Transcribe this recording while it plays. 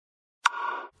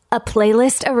a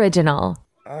playlist original.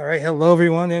 All right. Hello,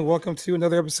 everyone, and welcome to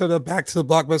another episode of Back to the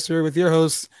Blockbuster with your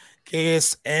hosts,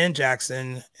 Gaius and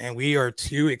Jackson. And we are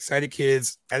two excited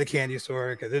kids at a candy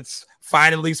store because it's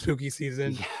finally spooky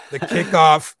season. Yeah. The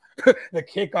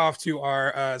kickoff to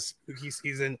our spooky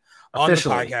season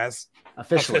officially, on the podcast.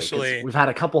 Officially. We've had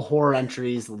a couple horror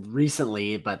entries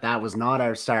recently, but that was not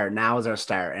our start. Now is our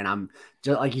start. And I'm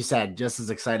just like you said, just as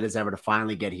excited as ever to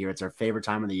finally get here. It's our favorite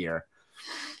time of the year.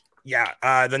 Yeah,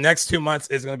 the next 2 months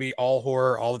is going to be all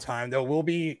horror all the time. There will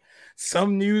be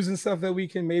some news and stuff that we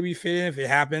can maybe fit in if it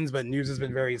happens, but news has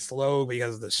been very slow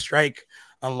because of the strike,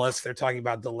 unless they're talking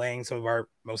about delaying some of our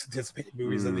most anticipated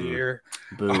movies of the year,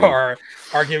 or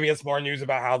are giving us more news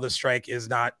about how the strike is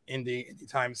not ending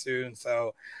anytime soon.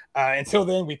 So until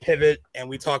then, we pivot and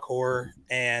we talk horror.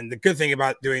 And the good thing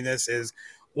about doing this is,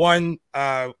 one,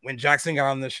 when Jackson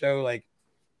got on the show, like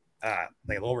a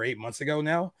little over 8 months ago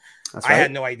now, right. I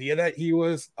had no idea that he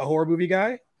was a horror movie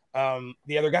guy.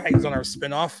 The other guy who's on our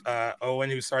spinoff,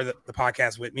 Owen, who started the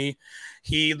podcast with me,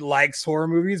 he likes horror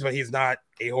movies, but he's not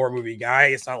a horror movie guy.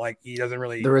 It's not like he doesn't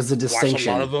really. There is a distinction. Watch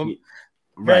a lot of them.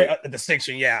 Right. A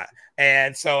distinction, yeah.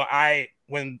 And so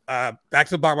when Back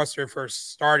to the Blockbuster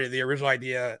first started, the original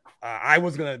idea, I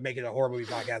was gonna make it a horror movie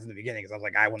podcast in the beginning because I was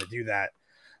like, I want to do that.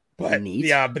 But but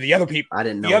the other people, I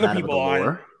didn't know the other that people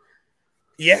on.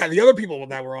 Yeah, the other people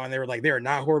that were on, they were like, they are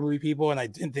not horror movie people, and I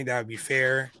didn't think that would be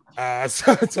fair.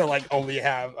 So like only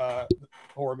have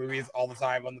horror movies all the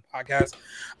time on the podcast.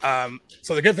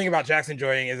 So the good thing about Jackson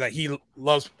joining is that he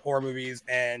loves horror movies,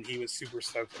 and he was super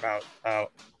stoked about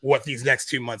what these next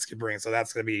 2 months could bring. So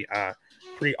that's going to be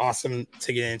pretty awesome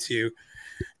to get into.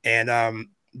 And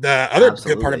the other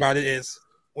good part about it is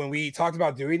when we talked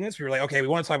about doing this, we were like, okay, we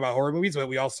want to talk about horror movies, but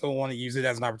we also want to use it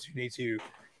as an opportunity to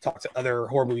talk to other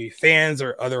horror movie fans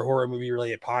or other horror movie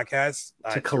related podcasts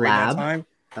to collab.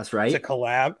 That's right. To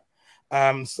collab.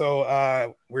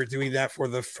 So we're doing that for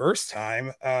the first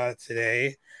time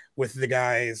today with the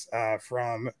guys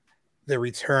from the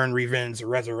Return, Revenge,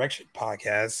 Resurrection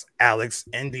podcast, Alex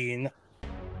and Dean.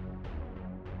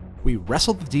 We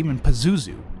wrestled the demon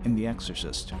Pazuzu in The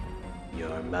Exorcist.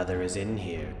 Your mother is in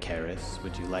here, Karis.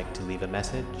 Would you like to leave a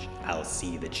message? I'll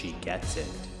see that she gets it.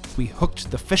 We hooked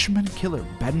the fisherman killer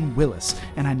Ben Willis,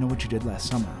 and I Know What You Did Last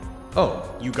Summer.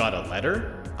 Oh, you got a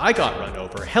letter? I got run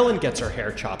over, Helen gets her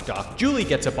hair chopped off, Julie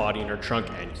gets a body in her trunk,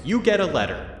 and you get a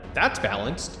letter. That's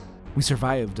balanced. We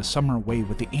survived a summer away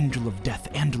with the angel of death,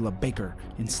 Angela Baker,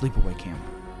 in sleepaway camp.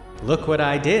 Look what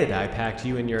I did. I packed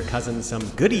you and your cousin some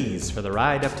goodies for the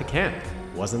ride up to camp.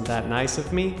 Wasn't that nice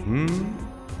of me?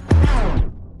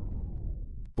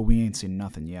 But we ain't seen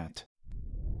nothing yet.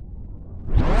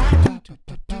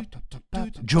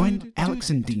 Join Alex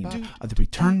and Dean of the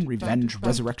Return, Revenge,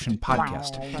 Resurrection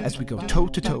podcast as we go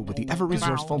toe-to-toe with the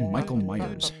ever-resourceful Michael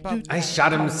Myers. I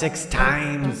shot him 6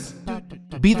 times.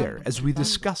 Be there as we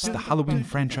discuss the Halloween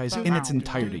franchise in its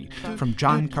entirety, from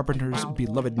John Carpenter's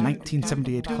beloved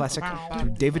 1978 classic to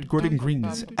David Gordon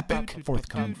Green's epic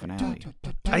forthcoming finale.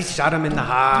 I shot him in the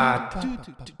heart.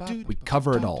 We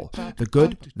cover it all, the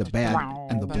good, the bad,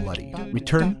 and the bloody.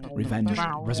 Return, Revenge,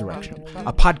 Resurrection,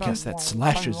 a podcast that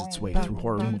slashes its way through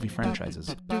horror movie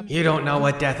franchises. You don't know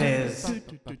what death is.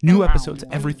 New episodes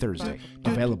every Thursday,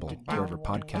 available wherever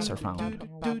podcasts are found.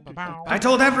 I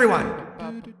told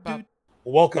everyone!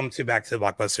 Welcome to Back to the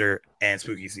Blockbuster and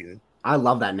Spooky Season. I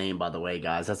love that name, by the way,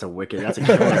 guys. That's a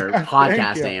killer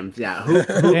podcast name. Yeah,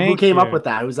 who came up with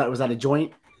that? Was that a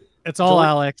joint? It's all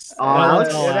Alex.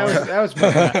 That was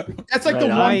that's like the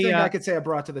one thing I could say I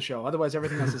brought to the show. Otherwise,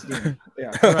 everything else is Dean. Yeah,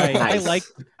 right.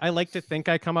 Nice. I like to think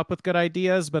I come up with good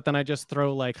ideas, but then I just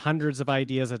throw like hundreds of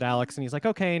ideas at Alex, and he's like,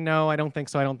 "Okay, no, I don't think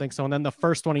so. And then the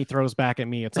first one he throws back at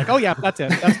me, it's like, "Oh yeah, that's it.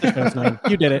 That's the show's name.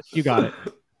 You did it. You got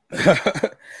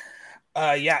it."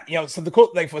 Yeah, so the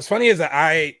cool, like, what's funny is that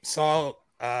I saw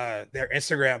their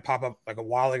Instagram pop up like a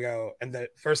while ago, and the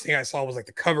first thing I saw was like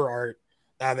the cover art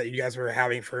that you guys were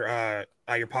having for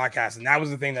your podcast, and that was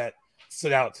the thing that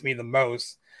stood out to me the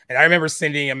most. And I remember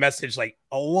sending a message like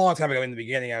a long time ago in the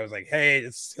beginning. I was like, "Hey,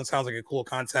 it sounds like a cool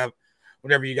concept.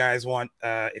 Whatever you guys want,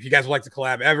 if you guys would like to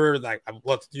collab ever, like I would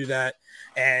love to do that."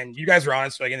 And you guys were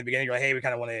honest, like in the beginning, you're like, "Hey, we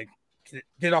kind of want to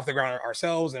get it off the ground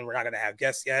ourselves, and we're not going to have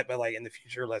guests yet, but like in the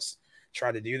future, let's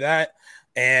try to do that."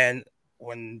 And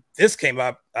when this came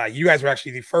up, you guys were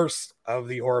actually the first of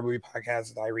the horror movie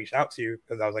podcasts that I reached out to,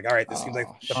 because I was like, all right, this seems like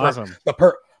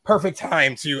the perfect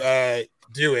time to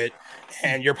do it.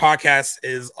 And your podcast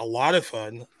is a lot of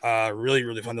fun, really,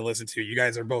 really fun to listen to. You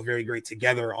guys are both very great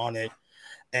together on it.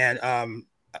 And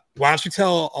why don't you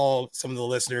tell some of the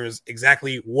listeners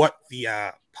exactly what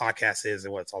the podcast is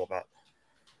and what it's all about?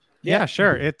 Yeah,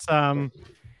 sure. It's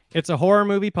It's a horror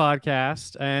movie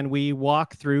podcast, and we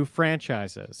walk through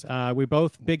franchises. We're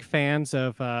both big fans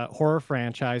of horror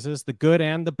franchises, the good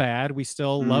and the bad. We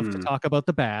still love to talk about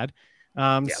the bad.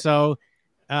 So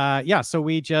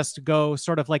we just go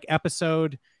sort of like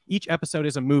each episode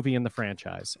is a movie in the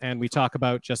franchise, and we talk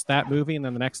about just that movie, and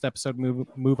then the next episode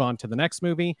move on to the next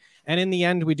movie. And in the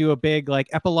end, we do a big like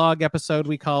epilogue episode,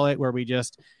 we call it, where we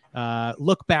just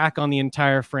look back on the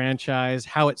entire franchise,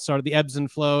 how it sort of the ebbs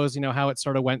and flows, how it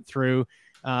sort of went through,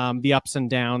 the ups and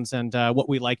downs, and what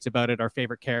we liked about it, our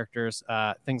favorite characters,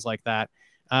 things like that.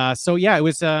 It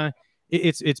was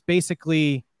it's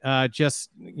basically just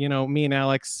me and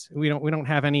Alex. We don't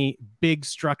have any big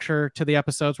structure to the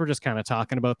episodes. We're just kind of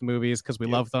talking about the movies because we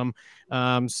love them.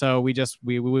 So we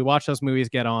watch those movies,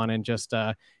 get on, and just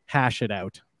hash it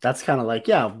out. That's kind of like,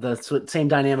 the same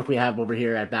dynamic we have over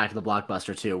here at Back to the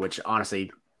Blockbuster too, which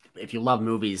honestly, if you love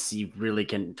movies, you really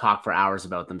can talk for hours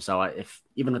about them. So if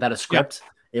even without a script,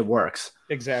 it works.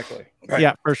 Exactly. Right.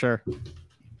 Yeah, for sure.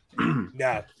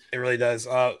 Yeah, it really does.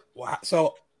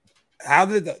 So how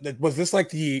was this like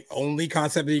the only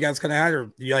concept that you guys kind of had,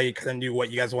 or you kind of knew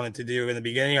what you guys wanted to do in the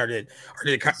beginning, or did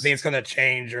things kind of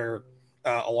change or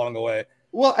along the way?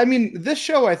 Well, I mean, this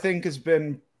show I think has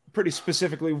been pretty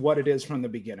specifically what it is from the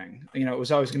beginning. It was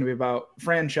always going to be about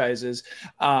franchises,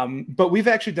 but we've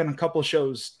actually done a couple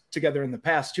shows together in the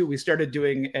past too. We started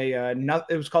doing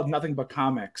it was called Nothing But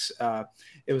Comics.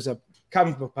 It was a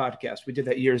comic book podcast. We did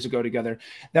that years ago together.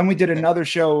 Then we did another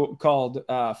show called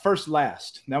First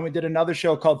Last. Then we did another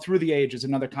show called Through the Ages,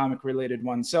 another comic related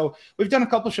one. So we've done a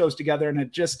couple shows together, and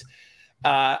it just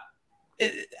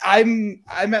I'm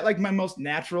at like my most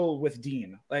natural with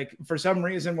Dean. Like for some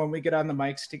reason, when we get on the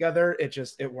mics together,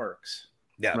 it works.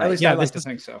 Yeah, at least I like to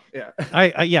think so. Yeah,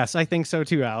 yes, I think so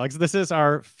too, Alex. This is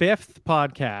our 5th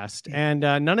podcast, and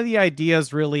none of the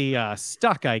ideas really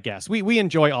stuck. I guess we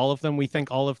enjoy all of them. We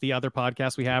think all of the other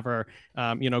podcasts we have are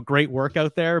great work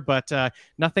out there, but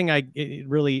nothing it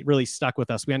really stuck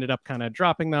with us. We ended up kind of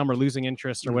dropping them or losing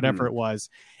interest or whatever it was.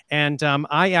 And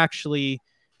I actually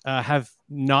have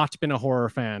not been a horror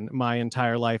fan my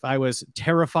entire life. I was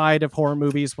terrified of horror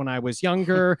movies when I was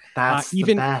younger. That's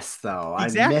even the best, though.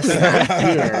 Exactly. I miss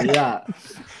that here.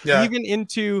 Yeah. Even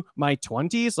into my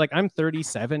 20s, like I'm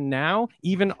 37 now,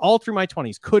 even all through my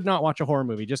 20s, could not watch a horror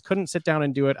movie. Just couldn't sit down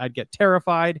and do it. I'd get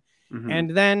terrified. And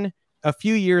then a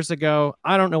few years ago,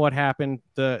 I don't know what happened.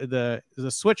 The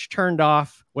switch turned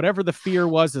off. Whatever the fear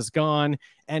was is gone.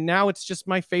 And now it's just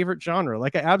my favorite genre.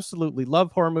 Like I absolutely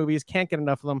love horror movies. Can't get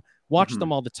enough of them. Watch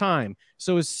them all the time.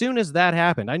 So as soon as that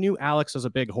happened, I knew Alex was a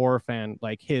big horror fan,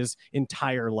 like his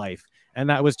entire life. And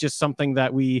that was just something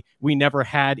that we never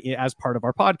had as part of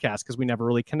our podcast because we never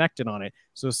really connected on it.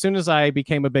 So as soon as I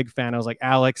became a big fan, I was like,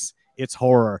 Alex, it's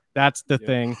horror. That's the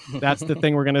thing. That's the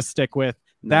thing we're going to stick with.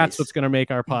 That's what's going to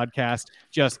make our podcast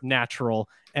just natural.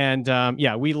 And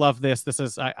we love this. This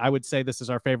is, I would say this is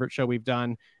our favorite show we've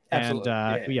done.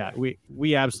 Absolutely. And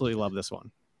we absolutely love this one.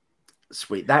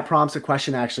 Sweet. That prompts a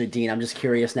question, actually, Dean. I'm just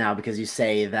curious now because you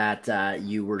say that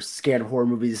you were scared of horror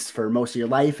movies for most of your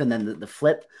life, and then the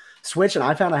flip switch. And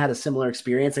I found I had a similar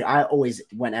experience. Like I always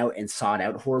went out and sought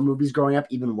out horror movies growing up,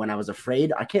 even when I was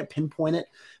afraid. I can't pinpoint it,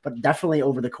 but definitely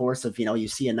over the course of, you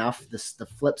see enough, the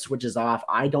flip switches off.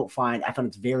 I found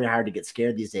it's very hard to get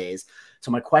scared these days.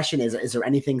 So my question is there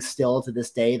anything still to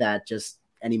this day that just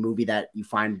any movie that you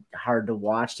find hard to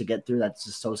watch to get through that's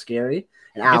just so scary?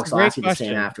 And Alex, I'll ask you the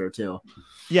same after too.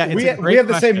 Yeah, we have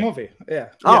the same movie. Yeah.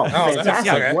 Oh,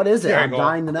 fantastic. Okay. What is it? Very I'm cool.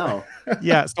 dying to know.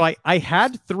 So I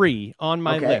had 3 on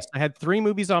my list. I had 3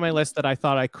 movies on my list that I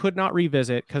thought I could not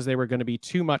revisit because they were going to be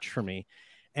too much for me.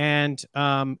 And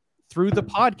through the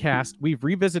podcast, we've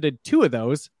revisited 2 of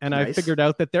those, and I figured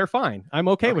out that they're fine. I'm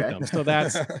okay with them. So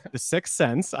that's The Sixth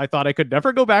Sense. I thought I could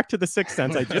never go back to The Sixth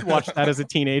Sense. I did watch that as a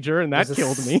teenager, and that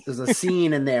killed me. There's a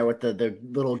scene in there with the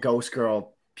little ghost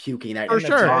girl puking. That for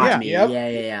sure.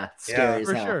 Yeah. Scary as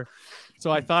for hell. Sure. So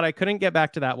I thought I couldn't get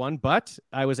back to that one, but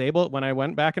I was able, when I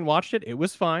went back and watched it, it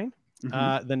was fine.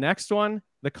 The next one,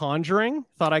 The Conjuring,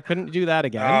 thought I couldn't do that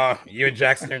again. You and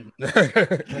Jackson.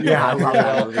 Yeah, I love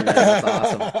that movie. That's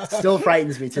awesome. Still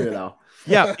frightens me too, though.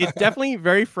 Yeah, it's definitely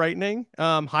very frightening.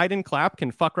 Hide and clap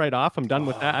can fuck right off. I'm done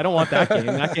with that. I don't want that game.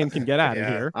 That game can get out of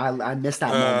here. I missed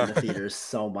that moment in the theaters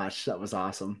so much. That was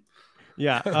awesome.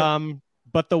 Yeah.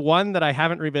 But the one that I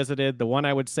haven't revisited, the one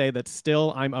I would say that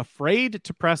still I'm afraid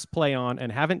to press play on and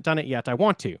haven't done it yet. I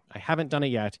haven't done it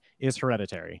yet, is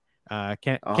Hereditary. Can't do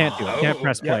it. Can't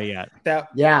press play yet.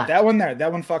 That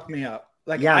one fucked me up.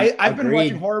 Like I've been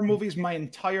watching horror movies my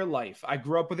entire life. I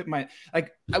grew up with it.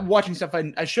 I'm watching stuff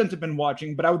I shouldn't have been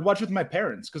watching, but I would watch with my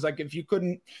parents because like if you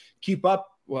couldn't keep up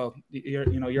well,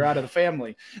 you're out of the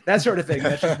family, that sort of thing.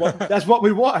 That's what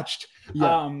we watched.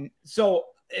 Yeah. So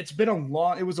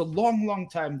it was a long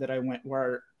time that I went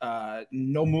where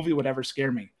no movie would ever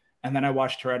scare me. And then I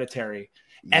watched Hereditary,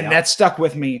 and that stuck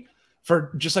with me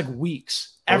for just like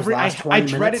weeks. I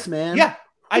dreaded, man. Yeah,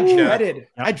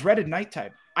 I dreaded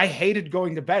nighttime. I hated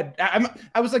going to bed.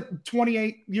 I was like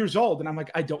 28 years old, and I'm like,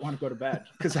 I don't want to go to bed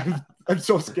because I'm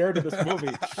so scared of this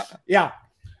movie. Yeah.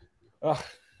 Ugh.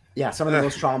 Yeah, some of the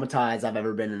most traumatized I've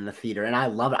ever been in the theater, and I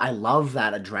love it. I love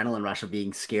that adrenaline rush of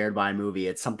being scared by a movie.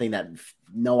 It's something that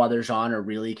no other genre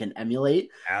really can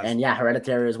emulate. And yeah,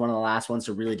 Hereditary is one of the last ones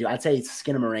to really do. I'd say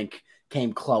Skinamarink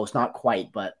came close, not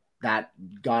quite, but that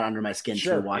got under my skin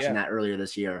too. Watching that earlier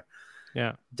this year.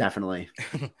 Yeah, definitely.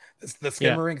 The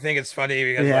Skinamarink thing is funny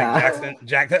because like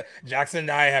Jackson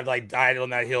and I have like died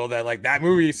on that hill that like that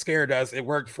movie scared us. It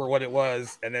worked for what it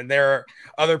was, and then there are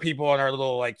other people in our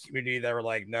little like community that were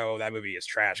like, "No, that movie is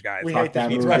trash, guys." We hate that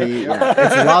movie.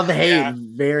 It's love hate,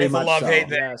 very it's much. It's a love hate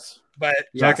thing. Yes. But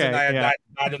Jackson and I had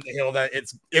died on the hill that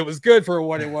it was good for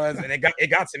what it was, and it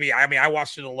got to me. I mean, I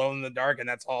watched it alone in the dark, and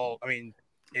that's all. I mean,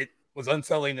 it was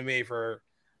unsettling to me for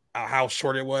how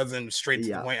short it was and straight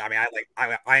to the point. I mean,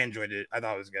 I enjoyed it. I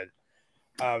thought it was good.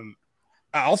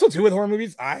 Also too with horror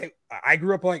movies, I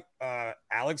grew up like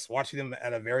Alex watching them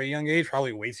at a very young age,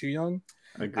 probably way too young.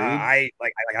 Agreed. I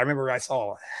remember I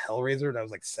saw Hellraiser that I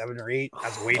was like 7 or 8. I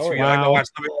was way too young to watch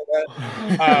something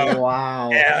like that. Wow.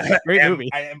 Yeah, great movie.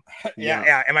 And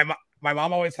my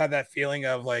mom always had that feeling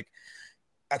of like,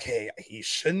 okay, he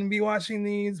shouldn't be watching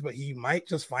these, but he might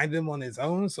just find them on his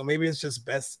own. So maybe it's just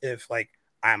best if like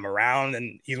I'm around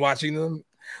and he's watching them,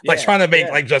 like trying to make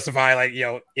like justify like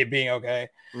it being okay,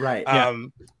 right?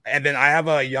 And then I have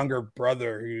a younger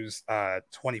brother who's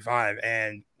 25,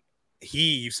 and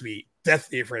he used to be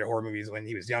deathly afraid of horror movies when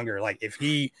he was younger. Like if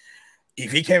he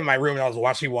came in my room and I was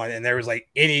watching one and there was like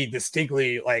any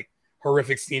distinctly like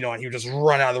horrific scene on, he would just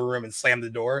run out of the room and slam the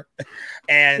door.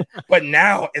 But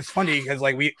now it's funny because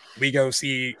like we go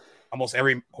see almost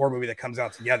every horror movie that comes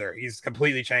out together. He's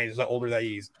completely changed the older that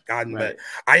he's gotten. Right.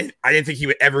 But I didn't think he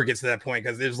would ever get to that point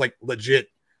because there's like legit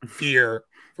fear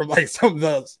from like some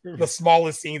of the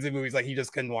smallest scenes in movies. Like he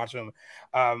just couldn't watch them.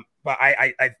 But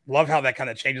I love how that kind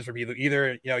of changes for people.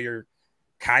 Either you're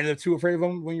kind of too afraid of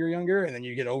them when you're younger and then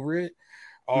you get over it,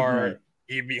 or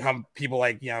you become people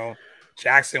like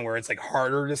Jackson, where it's like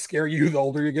harder to scare you the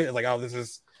older you get. It's like, oh, this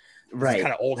is kind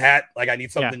of old hat. Like I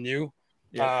need something new.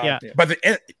 But at the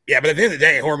end of the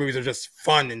day, horror movies are just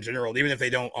fun in general, even if they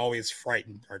don't always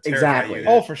frighten or terrify you.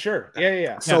 Oh, for sure.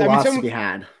 Yeah. So lots to be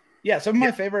had. Yeah, some of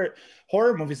my favorite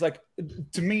horror movies, like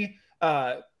to me,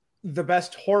 the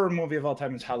best horror movie of all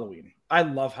time is Halloween. I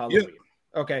love Halloween.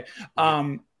 Okay.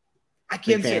 I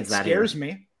can't say it scares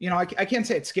me. I can't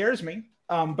say it scares me.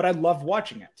 But I love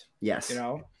watching it. Yes.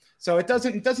 So it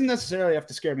doesn't necessarily have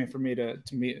to scare me for me to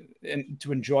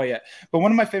enjoy it. But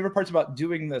one of my favorite parts about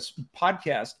doing this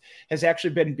podcast has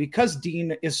actually been because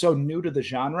Dean is so new to the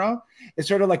genre. It's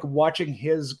sort of like watching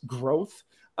his growth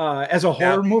as a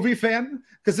horror movie fan.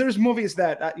 Because there's movies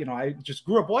that I just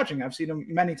grew up watching. I've seen them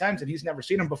many times, and he's never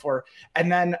seen them before.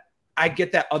 And then I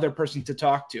get that other person to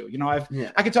talk to.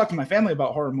 I could talk to my family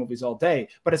about horror movies all day,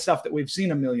 but it's stuff that we've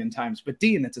seen a million times. But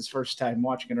Dean, it's his first time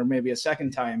watching it, or maybe a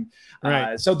second time.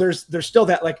 Right. So there's still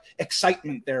that like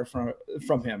excitement there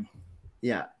from him.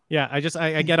 Yeah. Yeah,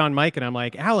 I get on mic and I'm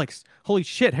like, Alex, holy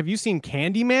shit, have you seen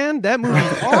Candyman? That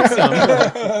movie's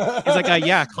awesome. He's like,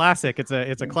 yeah, classic. It's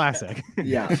a classic.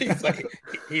 Yeah. he's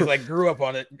like grew up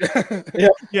on it.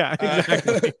 Yeah,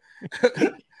 exactly.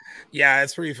 Yeah,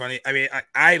 it's pretty funny. I mean,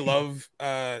 I love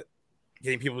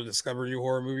getting people to discover new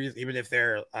horror movies, even if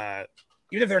they're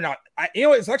not.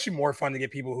 It's actually more fun to get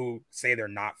people who say they're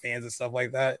not fans of stuff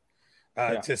like that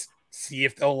to see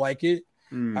if they'll like it.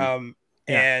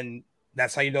 And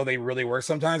that's how they really work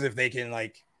sometimes, if they can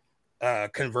like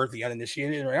convert the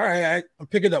uninitiated. Like, all right, I'm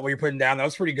picking up what you're putting down. That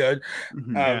was pretty good.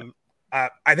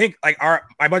 I think like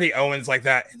my buddy Owen's like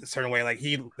that in a certain way. Like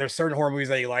there's certain horror movies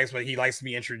that he likes, but he likes to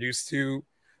be introduced to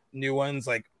new ones.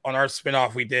 Like on our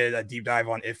spinoff, we did a deep dive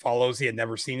on It Follows. He had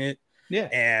never seen it. Yeah.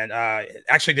 And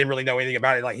actually didn't really know anything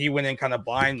about it. Like he went in kind of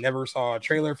blind, never saw a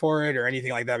trailer for it or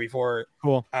anything like that before.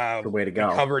 Cool. The way to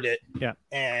go. Covered it. Yeah.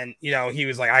 And he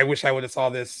was like, I wish I would have saw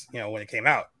this, when it came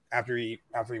out after he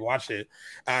watched it.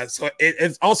 So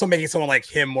it's also making someone like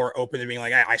him more open to being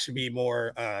like, I should be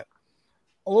more a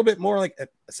little bit more like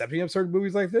accepting of certain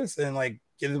movies like this and like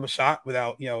give them a shot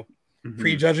without,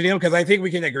 prejudging them. Because I think we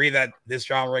can agree that this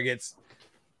genre gets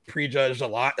prejudged a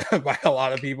lot by a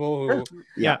lot of people who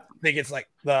think it's like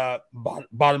the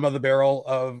bottom of the barrel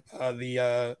of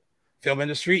the film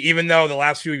industry, even though the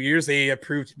last few years they have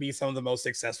proved to be some of the most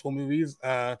successful movies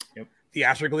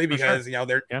theatrically, because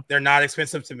they're not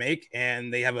expensive to make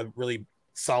and they have a really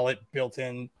solid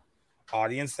built-in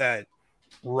audience that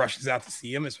rushes out to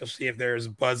see them, especially if there's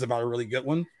buzz about a really good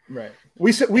one. Right.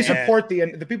 We support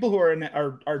the people who are in it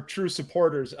are true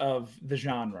supporters of the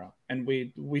genre, and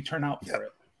we turn out for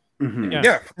it. Mm-hmm.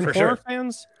 Yeah, for horror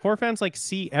sure. Horror fans like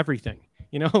see everything.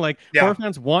 You know, like horror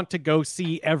fans want to go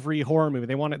see every horror movie.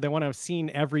 They want to have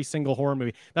seen every single horror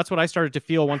movie. That's what I started to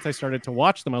feel once I started to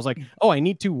watch them. I was like, oh, I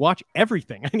need to watch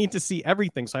everything. I need to see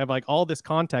everything. So I have like all this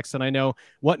context, and I know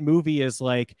what movie is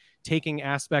like taking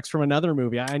aspects from another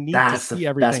movie. I need to see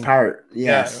everything. That's the best part.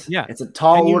 Yes. Yeah. It's a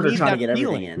tall order trying to get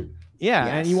everything in. Yeah,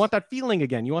 Yes. and you want that feeling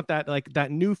again. You want that like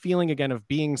that new feeling again of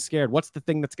being scared. What's the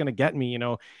thing that's going to get me? You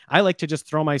know, I like to just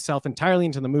throw myself entirely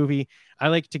into the movie. I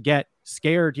like to get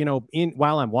scared, you know,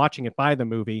 while I'm watching it by the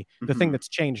movie. The thing that's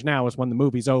changed now is when the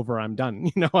movie's over, I'm done.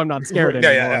 You know, I'm not scared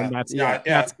anymore, and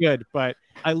that's good. But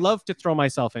I love to throw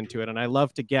myself into it, and I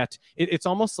love to get it. It's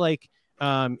almost like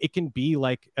it can be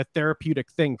like a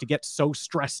therapeutic thing to get so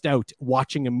stressed out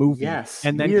watching a movie,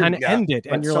 and then kind of end it,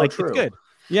 and you're like, it's good.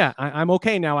 Yeah, I'm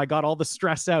okay now. I got all the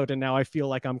stress out, and now I feel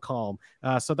like I'm calm.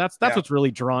 So that's what's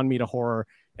really drawn me to horror.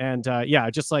 And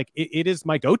just like it is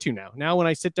my go-to now. Now when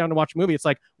I sit down to watch a movie, it's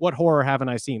like, what horror haven't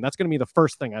I seen? That's going to be the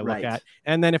first thing I look at.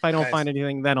 And then if I don't find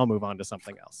anything, then I'll move on to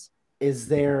something else. Is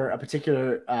there a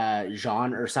particular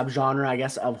genre or subgenre, I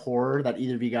guess, of horror that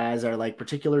either of you guys are like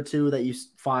particular to, that you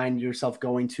find yourself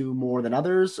going to more than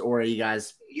others, or are you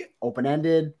guys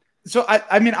open-ended? So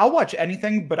I mean, I'll watch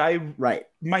anything, but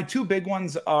my two big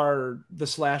ones are the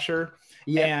slasher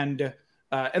and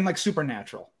like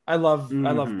Supernatural. I love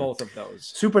both of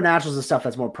those. Supernatural is the stuff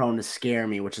that's more prone to scare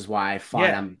me, which is why I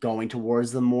find I'm going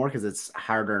towards them more, because it's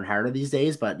harder and harder these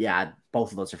days. But yeah, both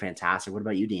of those are fantastic. What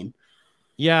about you, Dean?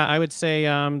 Yeah, I would say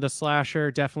the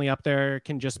slasher definitely up there,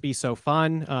 can just be so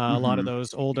fun. A lot of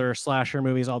those older slasher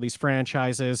movies, all these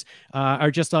franchises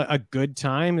are just a good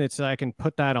time. I can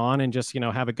put that on and just, you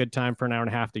know, have a good time for an hour and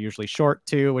a half. They're usually short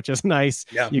too, which is nice.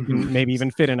 Yeah. You can maybe even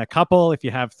fit in a couple if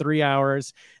you have 3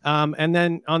 hours. And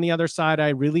then on the other side, I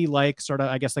really like sort of,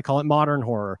 I guess they call it modern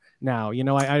horror now. You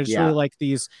know, I just really like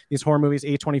these horror movies,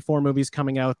 A24 movies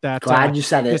coming out that glad you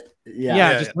said it.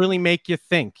 Just really make you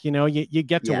think. You know, you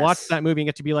get to watch that movie and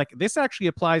get to be like, this actually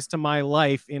applies to my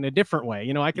life in a different way.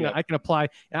 You know, I can apply.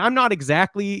 I'm not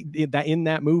exactly in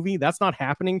that movie. That's not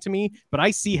happening to me, but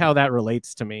I see how that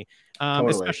relates to me.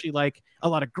 Especially like a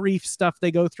lot of grief stuff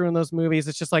they go through in those movies.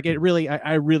 It's just like I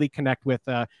really connect with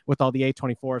all the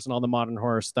A24s and all the modern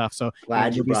horror stuff. So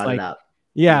glad you brought it up.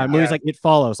 Yeah, movies like It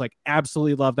Follows, like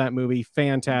absolutely love that movie.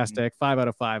 Fantastic. 5 out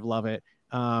of 5. Love it.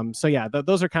 So yeah,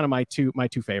 those are kind of my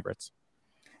two favorites.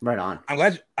 Right on. I'm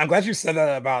glad you said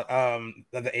that about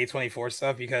the A24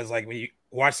 stuff, because like when you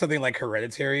watch something like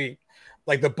Hereditary,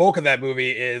 like the bulk of that movie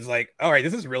is like, all right,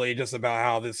 this is really just about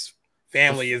how this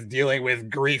family is dealing with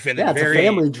grief and it's a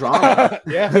family drama.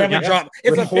 Family drama.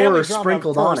 It's with a horror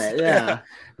sprinkled on it.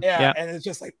 Yeah, and it's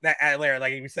just like that added layer.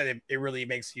 Like you said, it really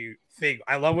makes you think.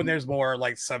 I love when there's more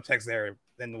like subtext there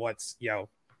than what's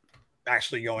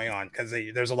actually going on, because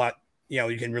there's a lot.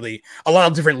 You can really a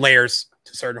lot of different layers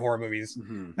to certain horror movies,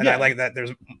 and I like that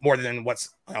there's more than what's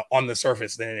on the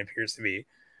surface than it appears to be.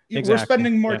 Exactly. We're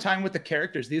spending more time with the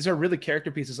characters. These are really character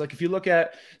pieces. Like if you look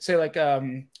at, say, like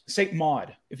Saint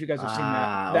Maud, if you guys have seen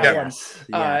that one,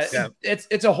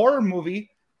 it's a horror movie,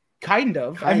 kind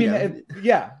of.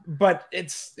 But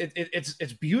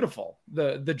it's beautiful.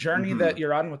 The journey that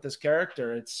you're on with this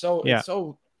character, it's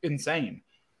so insane.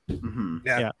 Oh,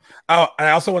 and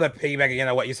I also want to piggyback again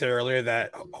on what you said earlier,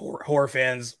 that horror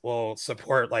fans will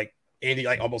support like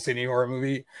almost any horror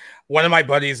movie. One of my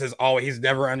buddies he's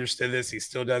never understood this. He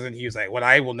still doesn't. He was like, what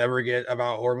I will never get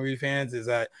about horror movie fans is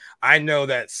that I know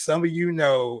that some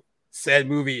of said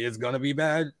movie is gonna be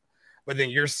bad, but then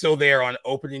you're still there on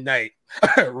opening night,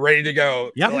 ready to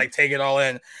go to like take it all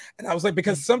in. And I was like,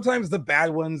 because sometimes the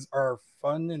bad ones are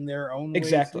fun in their own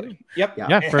way.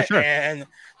 Yeah, for sure. And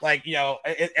like,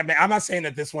 I mean, I'm not saying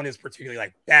that this one is particularly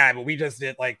like bad, but we just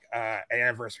did like an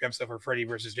anniversary episode for Freddy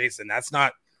versus Jason. That's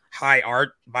not high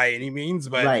art by any means,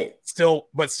 but still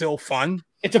fun.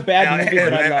 It's a bad movie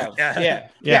that I love. Yeah.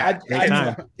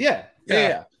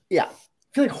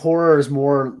 I feel like horror is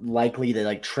more likely to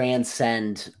like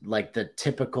transcend like the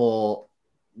typical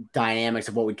dynamics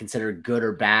of what we consider good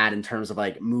or bad in terms of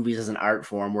like movies as an art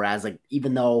form. Whereas like,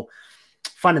 even though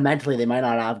fundamentally they might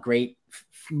not have great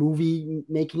movie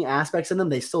making aspects in them,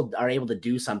 they still are able to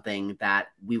do something that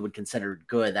we would consider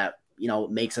good, that,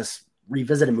 makes us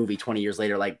revisit a movie 20 years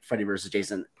later, like Freddy versus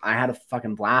Jason, I had a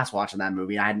fucking blast watching that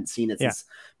movie. I hadn't seen it since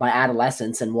my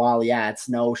adolescence. And while, it's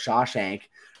no Shawshank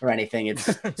or anything,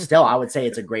 it's still, I would say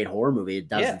it's a great horror movie. It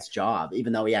does its job,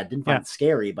 even though, I didn't find it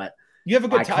scary, but you have a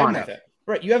good time with it.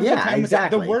 Right. You have a good time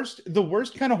exactly. with it. The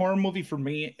worst kind of horror movie for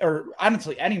me, or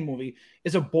honestly, any movie,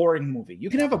 is a boring movie. You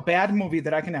can have a bad movie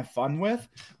that I can have fun with,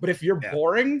 but if you're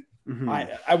boring,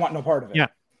 I want no part of it. Yeah.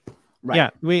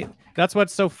 Right. Yeah. That's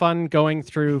what's so fun going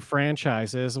through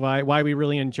franchises, why we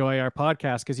really enjoy our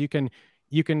podcast, because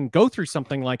you can go through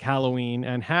something like Halloween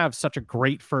and have such a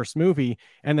great first movie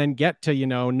and then get to,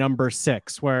 number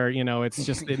 6 where, it's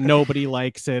just that nobody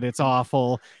likes it. It's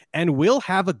awful. And we'll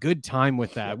have a good time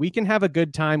with that. We can have a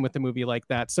good time with a movie like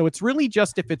that. So it's really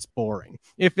just if it's boring.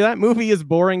 If that movie is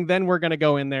boring, then we're going to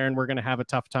go in there and we're going to have a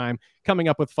tough time coming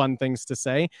up with fun things to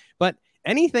say. But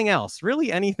anything else,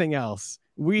 really anything else,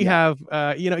 we have,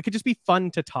 it could just be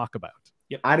fun to talk about.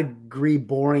 Yep. I'd agree.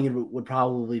 Boring would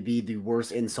probably be the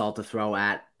worst insult to throw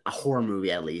at a horror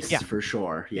movie, at least, for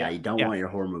sure. Yeah, you don't want your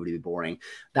horror movie to be boring.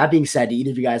 That being said, do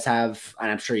either of you guys have, and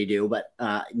I'm sure you do, but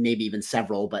maybe even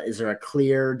several, but is there a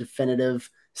clear, definitive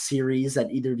series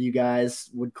that either of you guys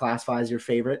would classify as your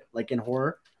favorite, like in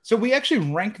horror? So we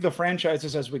actually rank the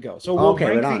franchises as we go. So we'll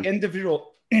rank the individual...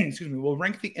 we'll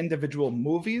rank the individual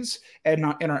movies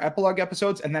and in our epilogue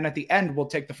episodes, and then at the end we'll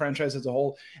take the franchise as a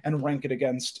whole and rank it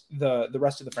against the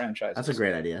rest of the franchise. That's a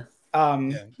great idea.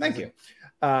 Thank you.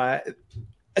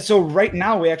 So right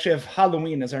now we actually have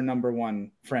Halloween as our number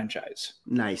 1 franchise.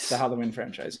 Nice. The Halloween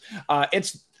franchise.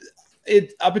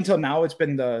 It up until now it's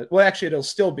been it'll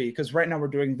still be, because right now we're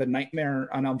doing the Nightmare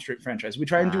on Elm Street franchise. We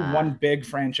try and do one big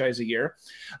franchise a year.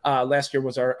 Last year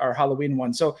was our Halloween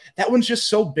one, so that one's just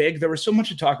so big. There was so much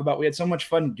to talk about. We had so much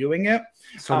fun doing it,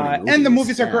 and the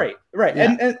movies are great, right?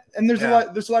 Yeah. And there's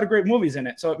a lot of great movies in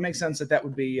it, so it makes sense that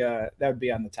would be on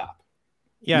the top.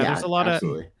 Yeah, there's a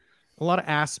lot of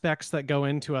aspects that go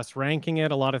into us ranking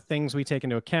it. A lot of things we take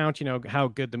into account. How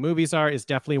good the movies are is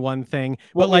definitely one thing.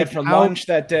 What we had for lunch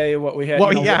that day, what we had,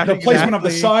 the placement of the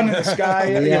sun in the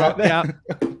sky.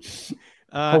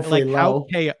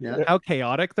 How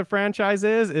chaotic the franchise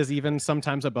is even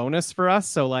sometimes a bonus for us.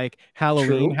 So like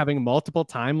Halloween having multiple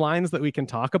timelines that we can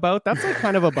talk about, that's like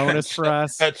kind of a bonus for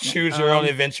us. A choose your own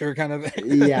adventure kind of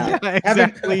thing. Yeah,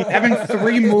 exactly. Having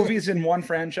 3 movies in one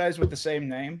franchise with the same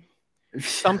name.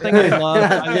 Something I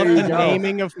love. I love the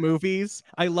naming of movies.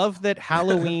 I love that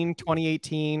Halloween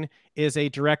 2018 is a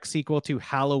direct sequel to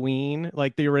Halloween,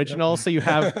 like the original. So you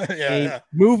have a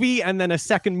movie and then a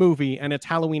second movie, and it's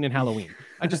Halloween and Halloween.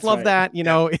 I just love that.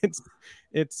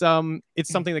 It's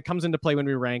something that comes into play when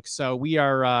we rank. So we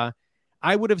are.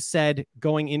 I would have said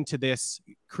going into this,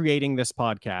 creating this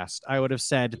podcast, I would have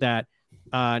said that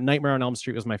Nightmare on Elm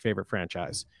Street was my favorite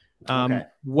franchise.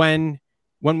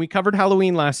 When we covered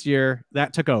Halloween last year,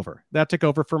 that took over. That took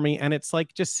over for me. And it's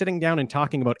like just sitting down and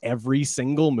talking about every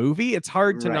single movie. It's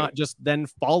hard to not just then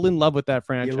fall in love with that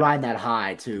franchise. You ride that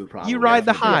high too, probably. You ride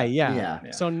the high,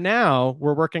 yeah. So now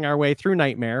we're working our way through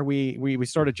Nightmare. We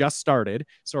sort of just started.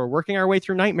 So we're working our way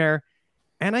through Nightmare.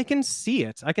 And I can see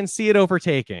it. I can see it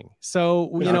overtaking. So,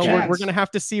 we're going to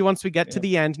have to see once we get to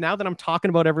the end. Now that I'm talking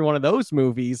about every one of those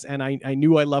movies, and I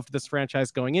knew I loved this franchise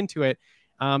going into it,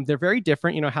 they're very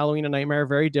different. Halloween and Nightmare are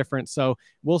very different. So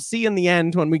we'll see in the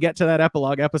end when we get to that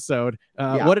epilogue episode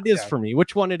what it is for me,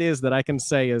 which one it is that I can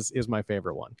say is my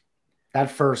favorite one.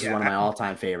 That first is one of my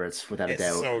all-time favorites, without a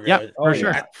doubt. So good. Yeah, for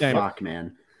sure. Fuck,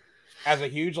 man. As a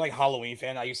huge Halloween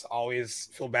fan, I used to always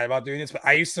feel bad about doing this, but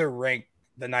I used to rank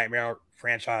the Nightmare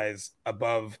franchise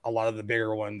above a lot of the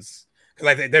bigger ones, because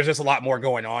I think there's just a lot more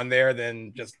going on there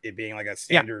than just it being like a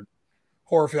standard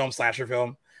horror film, slasher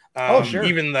film. Sure.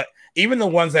 Even the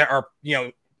ones that are,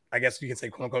 I guess you can say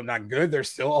quote unquote not good,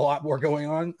 there's still a lot more going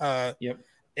on.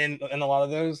 In a lot of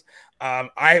those.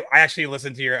 I actually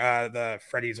listened to your the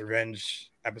Freddy's Revenge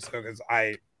episode, because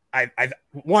I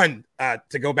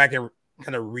to go back and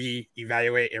kind of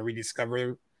re-evaluate and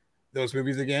rediscover those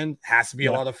movies again has to be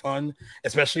a lot of fun,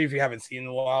 especially if you haven't seen it in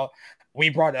a while. I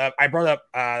brought up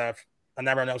A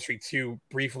Nightmare on Elm Street 2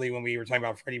 briefly when we were talking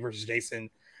about Freddy versus Jason,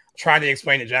 trying to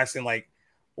explain to Jackson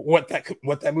what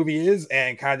that movie is,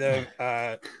 and kind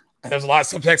of there's a lot of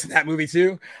subtext in that movie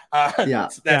too.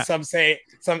 Some say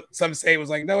it was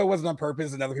like, no, it wasn't on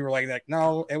purpose, and other people were like,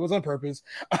 no, it was on purpose.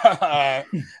 But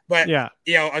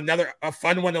a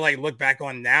fun one to look back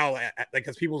on now,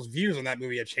 because people's views on that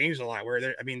movie have changed a lot.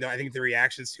 Where I think the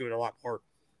reactions to it are a lot more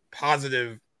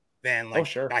positive than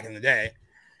back in the day.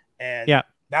 And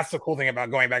that's the cool thing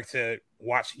about going back to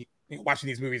watching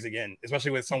these movies again, especially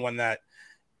with someone that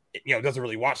doesn't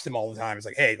really watch them all the time. It's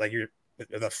like, hey,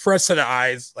 the fresh set of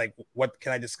eyes. Like, what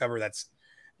can I discover that's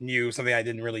new, something I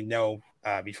didn't really know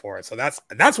before. So that's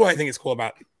what I think is cool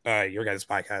about your guys'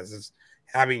 podcast, is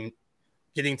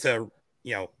getting to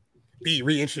be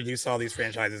reintroduced to all these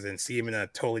franchises and see them in a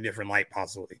totally different light,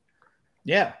 possibly.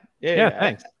 Yeah.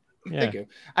 Thanks. Thank you.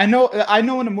 I know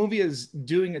when a movie is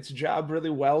doing its job really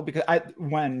well, because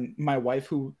when my wife,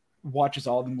 who watches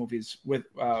all the movies with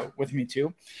me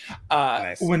too,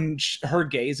 Nice. when her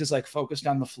gaze is like focused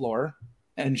on the floor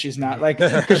and she's not like,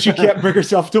 because she can't bring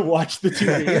herself to watch the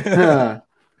TV.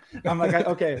 I'm like,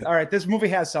 okay, all right, this movie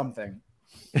has something.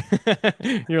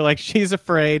 You're like, she's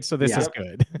afraid, so this is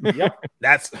good. Yep.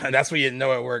 That's when you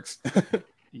know it works.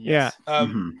 Yeah.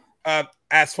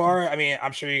 As far, I mean,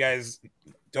 I'm sure you guys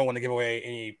don't want to give away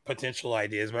any potential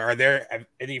ideas, but are there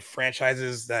any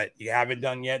franchises that you haven't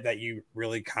done yet that you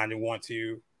really kind of want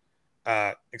to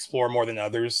explore more than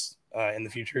others in the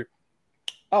future?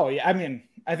 Oh yeah, I mean,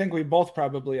 I think we both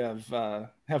probably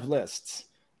have lists.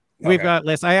 We've got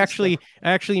lists. I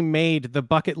actually made the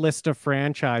bucket list of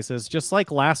franchises just like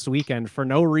last weekend for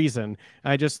no reason.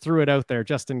 I just threw it out there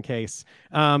just in case.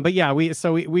 But yeah,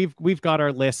 we've got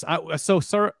our list. So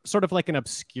sort of like an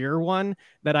obscure one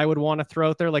that I would want to throw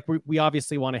out there. Like we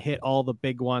obviously want to hit all the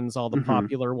big ones, all the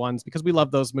popular ones, because we love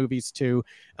those movies too.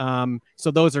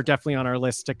 So those are definitely on our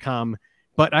list to come.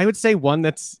 But I would say one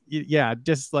that's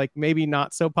just like maybe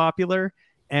not so popular,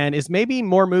 and is maybe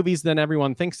more movies than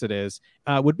everyone thinks it is,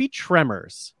 would be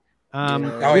Tremors,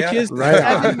 which is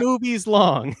 7 movies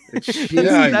long.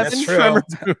 That's true. Tremors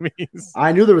movies.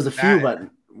 I knew there was a few, but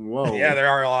whoa. Yeah, there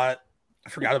are a lot. I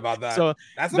forgot about that. So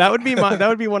that would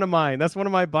be one of mine. That's one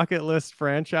of my bucket list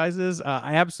franchises.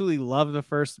 I absolutely love the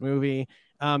first movie.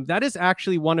 That is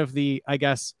actually one of the, I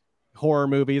guess, horror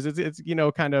movies. It's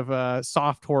kind of a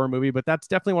soft horror movie, but that's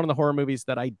definitely one of the horror movies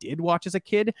that I did watch as a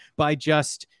kid by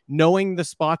just knowing the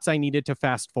spots I needed to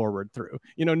fast forward through,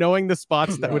 knowing the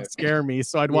spots that would scare me.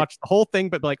 So I'd watch the whole thing,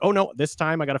 but be like, oh no, this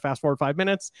time I got to fast forward 5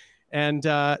 minutes. And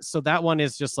so that one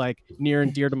is just like near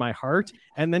and dear to my heart.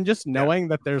 And then just knowing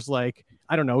that there's like,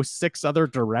 I don't know, 6 other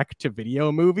direct to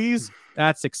video movies.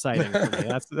 That's exciting for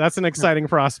me. That's an exciting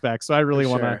prospect. So I really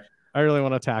want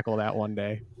to tackle that one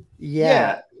day.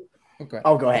 Yeah. Okay.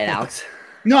 Oh, go ahead, Alex.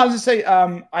 No, I was just say,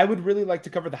 I would really like to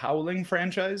cover the Howling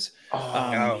franchise.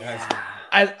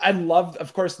 I love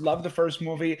the first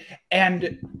movie,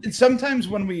 and sometimes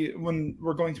when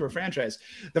we're going through a franchise,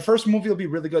 the first movie will be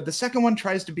really good. The second one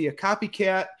tries to be a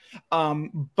copycat,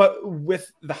 but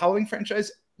with the Howling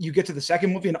franchise, you get to the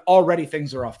second movie and already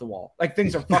things are off the wall. Like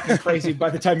things are fucking crazy by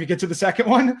the time you get to the second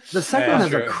one. The second one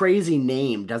has a crazy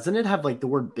name, doesn't it? Have like the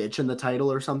word bitch in the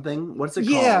title or something? What's it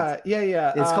called?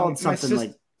 Yeah. It's called something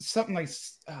like.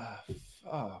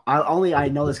 I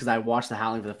know this because I watched The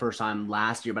Howling for the first time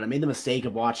last year, but I made the mistake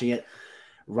of watching it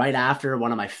right after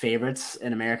one of my favorites,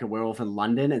 An American Werewolf in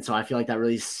London, and so I feel like that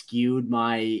really skewed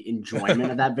my enjoyment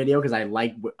of that video because I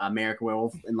like American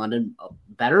Werewolf in London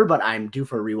better, but I'm due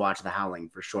for a rewatch of The Howling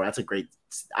for sure. That's a great.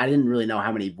 I didn't really know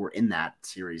how many were in that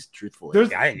series, truthfully. There's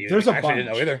a bunch. Didn't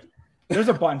know either. There's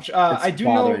a bunch. I do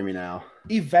know. Me now.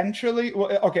 Eventually,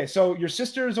 okay. So Your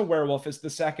Sister is a Werewolf is the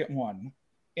second one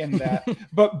in that,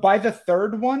 but by the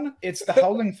third one, it's the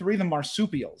Howling 3, the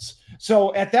marsupials.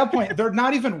 So at that point, they're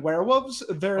not even werewolves.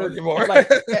 They're more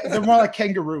like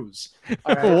kangaroos.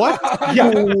 Right? What?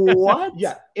 Yeah. What?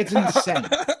 Yeah, it's insane.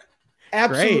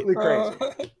 Absolutely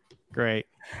crazy. Great.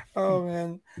 Oh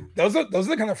man, those are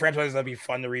the kind of franchises that'd be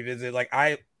fun to revisit. Like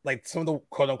some of the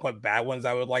quote unquote bad ones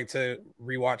I would like to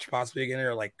rewatch possibly again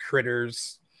are like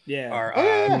Critters. Yeah.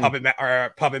 Or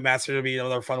Puppet Master would be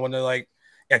another fun one to like.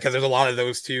 Yeah, because there's a lot of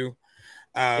those too.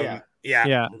 Yeah.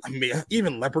 I mean,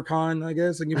 even Leprechaun, I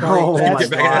guess. And you probably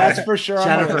that's for sure.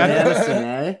 Jennifer Aniston,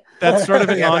 eh? That's sort of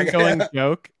an ongoing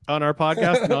joke on our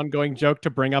podcast, an ongoing joke to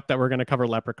bring up that we're going to cover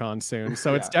Leprechaun soon.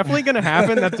 So it's definitely going to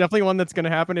happen. That's definitely one that's going to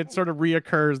happen. It sort of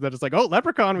reoccurs that it's like, oh,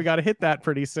 Leprechaun, we got to hit that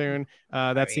pretty soon.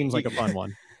 Seems like a fun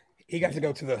one. He got to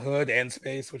go to the hood and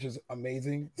space, which is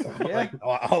amazing. So, like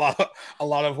a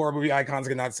lot of horror movie icons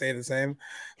cannot say the same.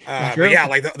 But yeah,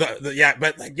 like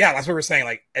that's what we're saying.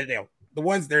 Like, the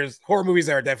ones there's horror movies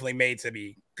that are definitely made to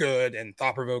be good and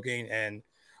thought provoking and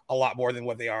a lot more than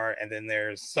what they are. And then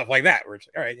there's stuff like that where it's,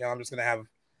 all right, I'm just gonna have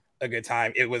a good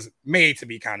time. It was made to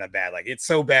be kind of bad. Like it's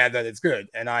so bad that it's good,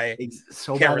 and I can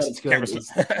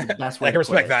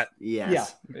respect that.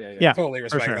 Yes. Yeah, totally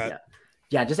respect that.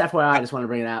 Yeah, just FYI, I just want to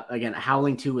bring it up again.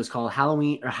 Howling 2 is called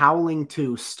Howling 2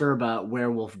 Sturba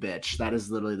Werewolf Bitch. That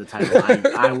is literally the title.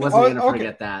 I wasn't going to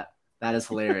forget that. That is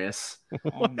hilarious.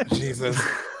 Jesus.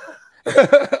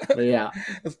 But yeah.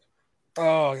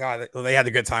 Oh God, they had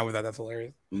a good time with that. That's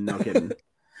hilarious. No kidding.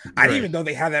 I didn't even know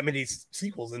they had that many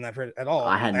sequels in that at all.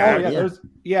 I had no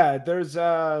yeah, idea. there's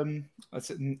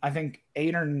I think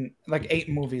 8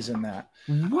 movies in that.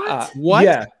 What? What?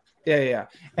 Yeah.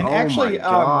 And oh actually, my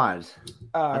God.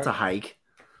 That's a hike.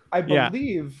 I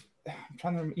believe. I'm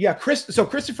trying to remember. Yeah,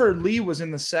 Christopher Lee was in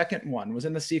the second one, was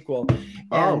in the sequel.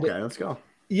 And, okay, let's go.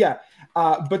 Yeah,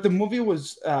 but the movie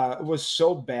was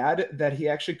so bad that he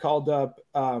actually called up.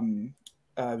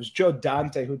 It was Joe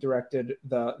Dante who directed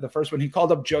the first one. He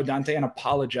called up Joe Dante and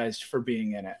apologized for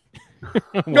being in it.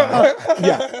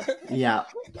 Yeah.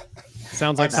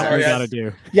 Sounds like something we got to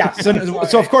do. Yeah,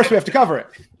 so of course we have to cover it.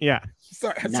 Yeah.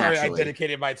 Sorry, I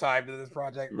dedicated my time to this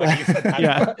project. Like you said,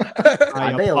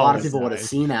 I bet a lot of people would have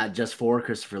seen that just for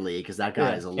Christopher Lee because that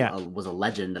guy was a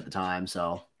legend at the time.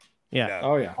 So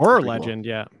Oh yeah, horror legend.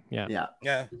 Cool.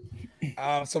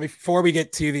 Yeah. So before we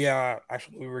get to the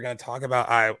actual movie we're going to talk about,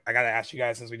 I got to ask you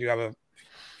guys, since we do have a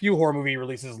few horror movie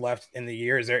releases left in the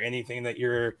year, is there anything that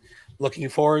you're looking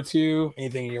forward to?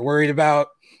 Anything you're worried about?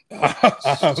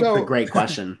 That's a great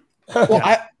question. Well,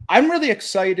 I'm really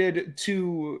excited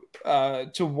to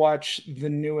watch the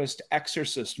newest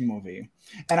Exorcist movie,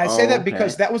 and I say that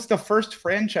because that was the first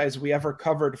franchise we ever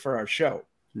covered for our show.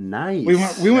 Nice.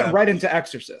 We went right into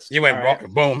Exorcist. You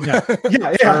went boom. Yeah.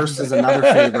 First is another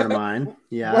favorite of mine.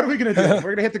 Yeah. What are we gonna do?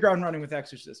 We're gonna hit the ground running with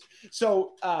Exorcist.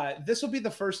 So this will be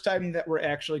the first time that we're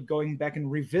actually going back and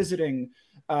revisiting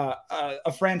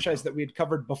a franchise that we had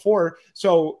covered before.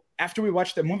 So after we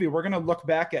watch the movie, we're gonna look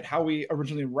back at how we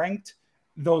originally ranked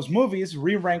those movies,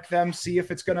 re-rank them, see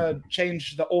if it's gonna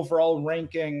change the overall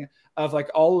ranking of like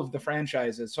all of the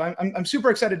franchises. So I'm super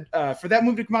excited for that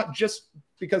movie to come out just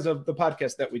because of the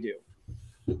podcast that we do.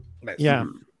 Nice.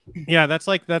 Yeah, that's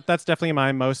definitely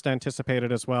my most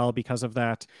anticipated as well because of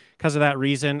that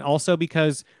reason. Also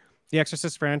because the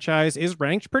Exorcist franchise is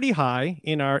ranked pretty high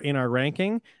in our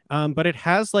ranking, but it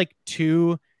has like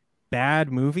 2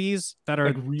 bad movies that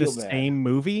are the same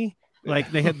movie.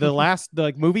 Like they had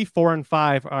the movie 4 and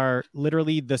 5 are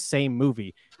literally the same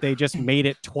movie. They just made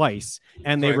it twice,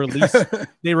 and they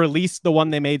released the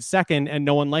one they made second, and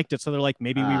no one liked it. So they're like,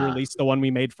 maybe we release the one we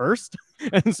made first,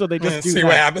 and so they just see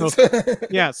what happens.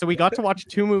 So, so we got to watch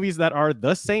 2 movies that are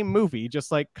the same movie,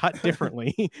 just like cut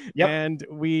differently. And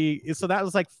so that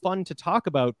was like fun to talk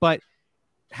about, but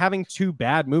having 2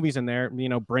 bad movies in there,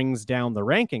 brings down the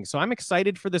ranking. So I'm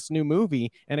excited for this new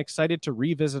movie and excited to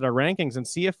revisit our rankings and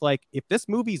see if this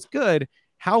movie's good,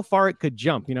 how far it could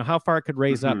jump, how far it could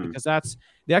raise up, because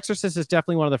The Exorcist is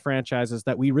definitely one of the franchises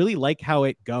that we really like how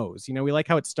it goes. We like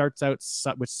how it starts out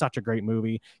with such a great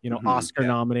movie, Oscar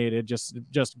nominated,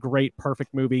 just great,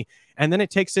 perfect movie. And then it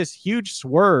takes this huge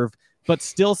swerve, but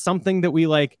still something that we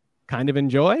like kind of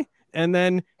enjoy. And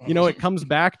then, it comes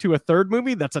back to a third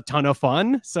movie that's a ton of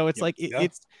fun. So it's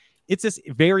it's this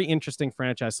very interesting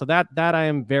franchise. So that I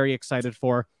am very excited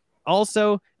for.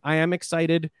 Also, I am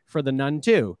excited for The Nun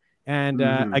 2. And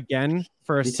again,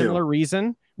 for a similar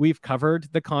reason, we've covered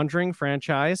the Conjuring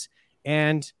franchise,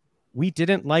 and we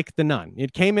didn't like The Nun.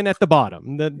 It came in at the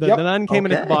bottom. The Nun came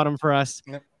in at the bottom for us.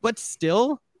 But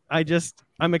still,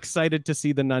 I'm excited to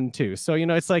see The Nun 2. So,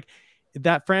 it's like,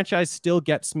 that franchise still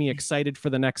gets me excited for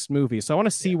the next movie. So I want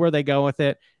to see where they go with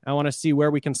it. I want to see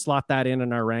where we can slot that in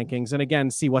our rankings. And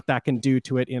again, see what that can do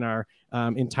to it in our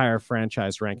entire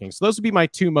franchise rankings. So those would be my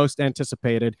 2 most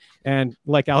anticipated. And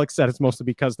like Alex said, it's mostly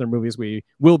because they're movies we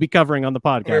will be covering on the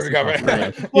podcast.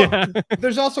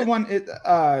 There's also one,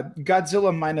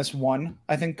 Godzilla -1,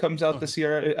 I think, comes out this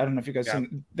year. I don't know if you guys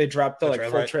seen, they dropped the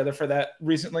full trailer for that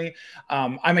recently.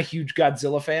 I'm a huge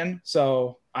Godzilla fan,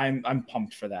 so I'm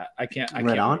pumped for that. I can't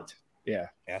wait. Yeah,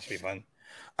 that should be fun.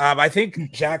 I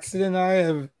think Jackson and I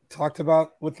have talked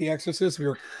about with The Exorcist. We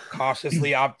were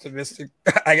cautiously optimistic.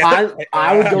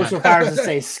 I would go so far as to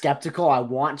say skeptical. I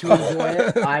want to enjoy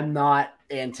it. I'm not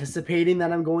anticipating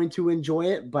that I'm going to enjoy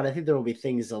it, but I think there will be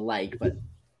things to like. But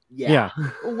yeah.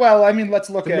 Well, I mean,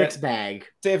 let's look at mixed bag.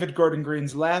 David Gordon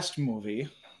Green's last movie,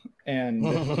 and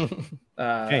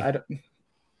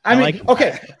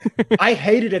I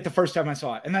hated it the first time I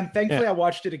saw it, and then thankfully I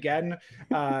watched it again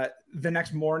the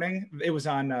next morning. It was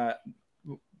on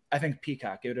I think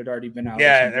Peacock. It had already been out.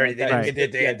 Yeah, they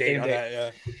did a date on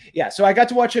that. Yeah, so I got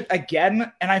to watch it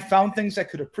again, and I found things I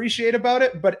could appreciate about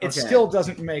it, but it still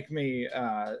doesn't make me.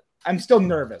 I'm still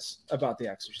nervous about The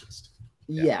Exorcist.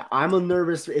 Yeah, I'm a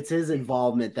nervous. It's his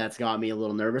involvement that's got me a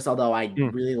little nervous. Although I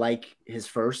really like his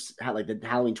first, like the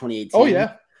Halloween 2018. Oh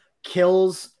yeah,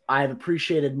 Kills. I've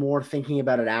appreciated more thinking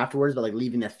about it afterwards, but like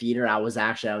leaving the theater, I was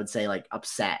actually, I would say, like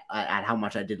upset at how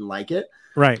much I didn't like it.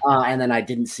 Right. And then I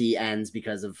didn't see Ends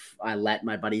because I let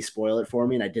my buddy spoil it for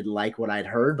me, and I didn't like what I'd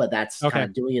heard, but that's kind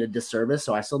of doing it a disservice.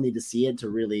 So I still need to see it to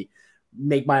really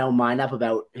make my own mind up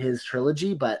about his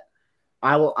trilogy, but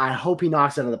I hope he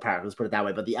knocks it out of the park. Let's put it that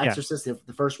way. But The Exorcist,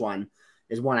 the first one,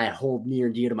 is one I hold near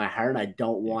and dear to my heart, and I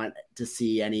don't want to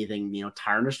see anything,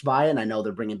 tarnished by it. And I know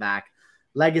they're bringing back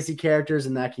legacy characters,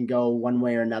 and that can go one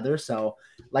way or another. So,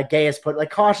 like Gaius put, like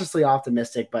cautiously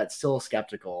optimistic, but still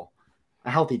skeptical. A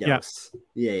healthy dose.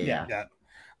 Yeah.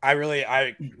 I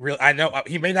know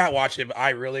he may not watch it, but I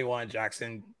really want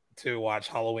Jackson to watch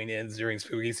Halloween Ends during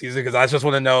spooky season, because I just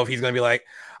want to know if he's going to be like,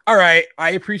 all right,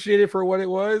 I appreciate it for what it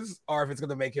was, or if it's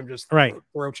going to make him just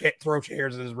throw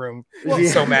chairs in his room.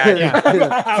 He's so mad.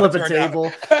 Flip a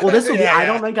table. Well, this would be, I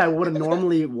don't think I would have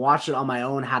normally watched it on my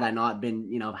own had I not been,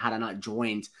 had I not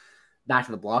joined back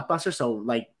to the Blockbuster. So,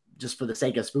 like, just for the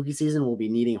sake of spooky season, we'll be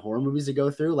needing horror movies to go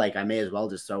through. Like, I may as well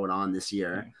just throw it on this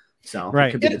year. So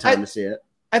it could be the time to see it.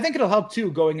 I think it'll help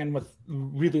too, going in with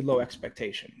really low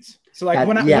expectations. So like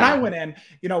when I went in,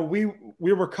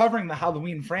 we were covering the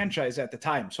Halloween franchise at the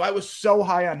time. So I was so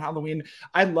high on Halloween.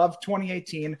 I love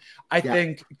 2018. I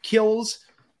think Kills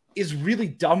is really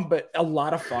dumb, but a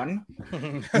lot of fun.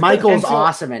 Michael's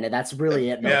awesome in it. That's really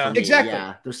it. Exactly.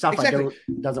 Yeah. There's stuff that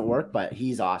doesn't work, but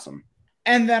he's awesome.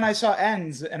 And then I saw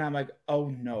Ends, and I'm like, "Oh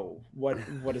no, what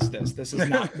is this? This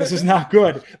is not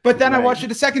good." But then I watched it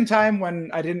a second time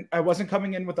when I wasn't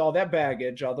coming in with all that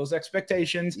baggage, all those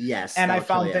expectations. Yes, and I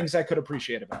found things I could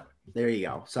appreciate about it. There you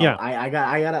go. So I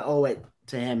gotta owe it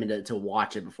to him and to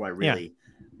watch it before I really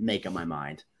make up my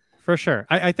mind. For sure.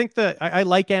 I think I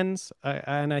like Ends,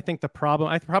 and I think the problem,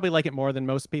 I probably like it more than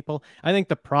most people. I think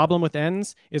the problem with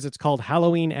Ends is it's called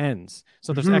Halloween Ends.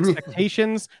 So there's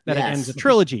expectations that it ends a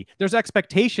trilogy. There's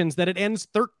expectations that it ends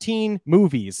 13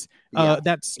 movies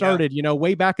that started,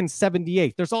 way back in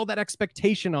 78. There's all that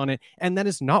expectation on it, and that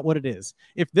is not what it is.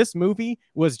 If this movie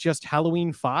was just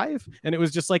Halloween 5, and it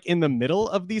was just like in the middle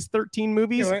of these 13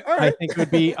 movies, like, I think it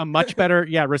would be a much better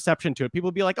reception to it. People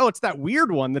would be like, oh, it's that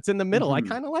weird one that's in the middle. I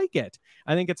kind of like it.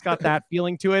 I think it's got that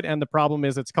feeling to it, and the problem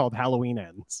is it's called Halloween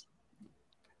Ends.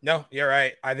 No, you're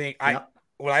right. I think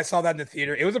when I saw that in the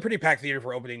theater, it was a pretty packed theater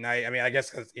for opening night. I mean, I guess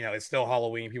because it's still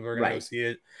Halloween, people are going to go see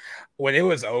it. When it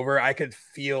was over, I could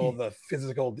feel the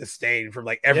physical disdain from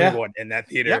like everyone in that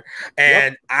theater,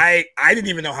 and I didn't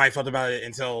even know how I felt about it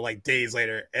until like days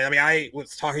later. And I mean, I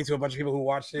was talking to a bunch of people who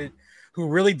watched it, who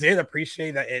really did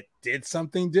appreciate that it did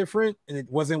something different, and it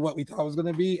wasn't what we thought it was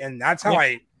going to be, and that's how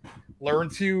I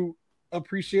learned to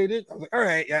appreciate it. I was like, all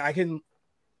right, I can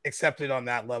accept it on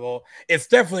that level. It's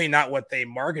definitely not what they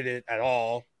marketed at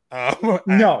all.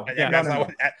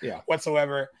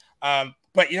 Whatsoever.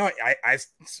 But I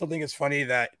still think it's funny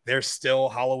that there's still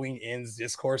Halloween Ends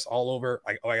discourse all over.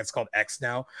 Like, it's called X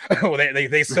now. Well,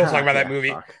 they still talk about that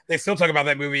movie. They still talk about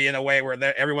that movie in a way where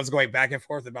everyone's going back and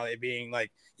forth about it being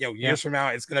like, years from now,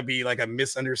 it's going to be like a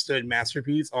misunderstood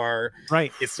masterpiece, or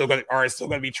it's still going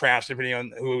to be trash depending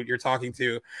on who you're talking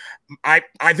to. I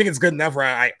think it's good enough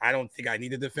where I don't think I need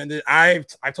to defend it. I've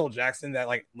told Jackson that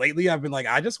like lately I've been like,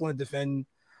 I just want to defend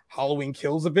Halloween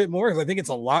Kills a bit more, because I think it's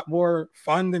a lot more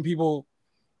fun than people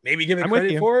maybe give it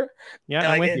credit for.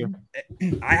 I'm with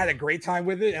you. I had a great time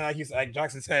with it, and like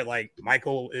Jackson said, like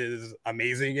Michael is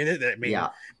amazing in it.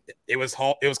 It was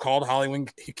called Halloween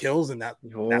Kills, and that's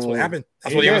what happened.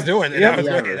 That's what he was doing.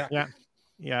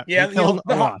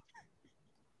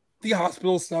 The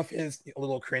hospital stuff is a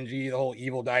little cringy. The whole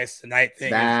Evil Dies Tonight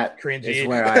thing is cringy. Is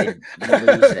where I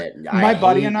lose it. My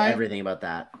buddy and I, everything about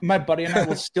that. My buddy and I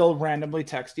will still randomly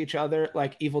text each other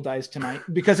like "Evil Dies Tonight"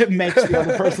 because it makes the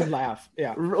other person laugh.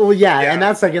 Well, and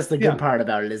that's, I guess, the good part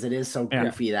about it is it is so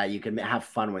goofy that you can have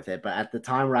fun with it. But at the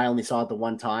time where I only saw it the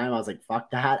one time, I was like, "Fuck,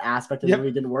 that aspect of the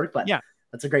movie didn't work." But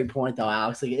that's a great point, though,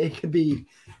 Alex. Like, it could be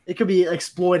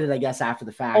exploited, I guess, after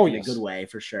the fact in a good way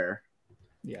for sure.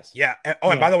 Yes. Yeah.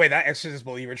 And by the way, that Exorcist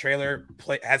Believer trailer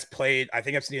has played, I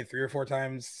think I've seen it 3 or 4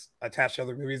 times attached to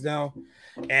other movies now.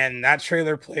 And that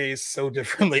trailer plays so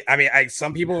differently. I mean,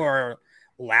 some people are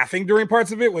laughing during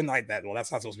parts of it when like that. Well,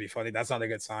 that's not supposed to be funny. That's not a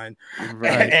good sign.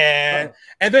 Right. And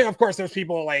then of course there's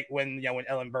people like when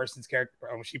Ellen Burstyn's character,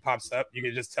 when she pops up, you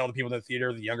can just tell the people in the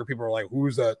theater, the younger people are like,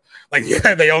 who's that? Like,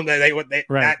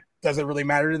 that doesn't really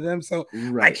matter to them. So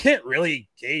I can't really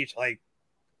gauge like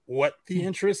what the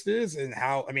interest is and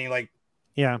how,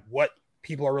 what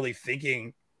people are really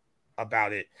thinking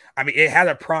about it. I mean, it had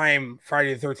a prime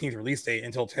Friday the 13th release date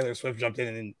until Taylor Swift jumped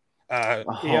in and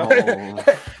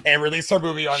and released her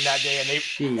movie on that day.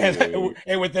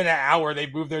 And within an hour, they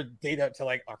moved their date up to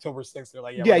like October 6th. They're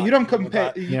like, you don't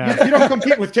compete. You don't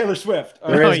compete with Taylor Swift.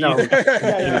 There is no.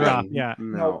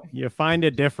 No. You find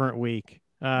a different week.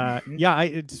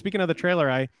 Speaking of the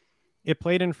trailer, it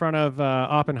played in front of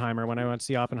Oppenheimer when I went to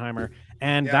see Oppenheimer,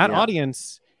 and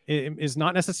audience is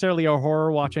not necessarily a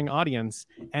horror watching audience.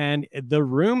 And the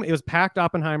room, it was packed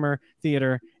Oppenheimer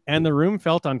theater, and the room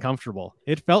felt uncomfortable.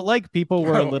 It felt like people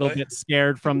were a little bit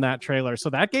scared from that trailer. So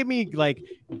that gave me like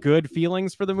good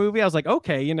feelings for the movie. I was like,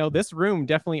 okay, this room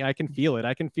definitely, I can feel it.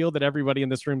 I can feel that everybody in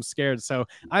this room's scared. So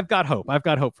I've got hope. I've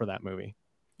got hope for that movie.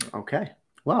 Okay.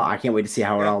 Well, I can't wait to see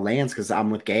how it all lands because I'm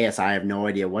with Gaius. I have no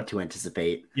idea what to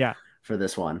anticipate. For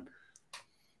this one.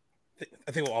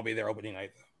 I think we'll all be there opening night.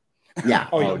 Yeah.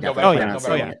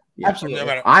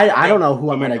 Absolutely. I don't know who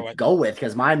I'm going to go with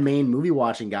because my main movie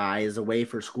watching guy is away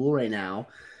for school right now.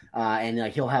 And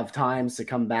like he'll have times to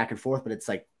come back and forth, but it's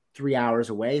like 3 hours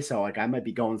away. So like I might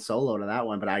be going solo to that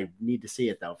one, but I need to see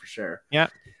it though for sure. Yeah.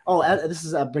 Oh, this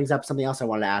is brings up something else I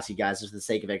wanted to ask you guys just for the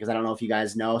sake of it because I don't know if you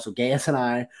guys know. So Gaius and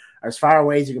I are as far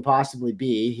away as you can possibly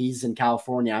be. He's in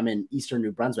California. I'm in Eastern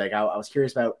New Brunswick. I was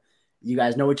curious about. You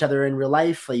guys know each other in real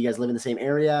life? Like you guys live in the same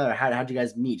area? Or how'd you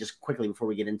guys meet? Just quickly before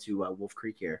we get into Wolf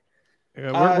Creek here.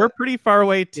 We're pretty far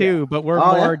away too, but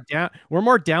we're down. We're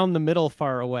more down the middle,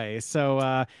 far away.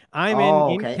 So I'm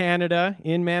in Canada,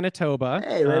 in Manitoba.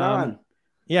 Hey, right on.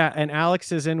 Yeah, and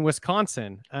Alex is in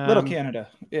Wisconsin. Little Canada.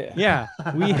 Yeah,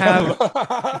 we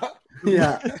have.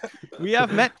 We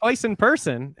have met twice in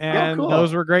person, and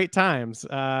those were great times.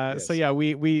 So yeah,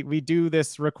 we do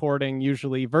this recording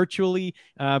usually virtually,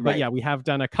 but yeah, we have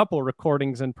done a couple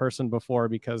recordings in person before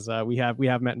because we have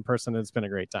met in person. And it's been a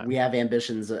great time. We have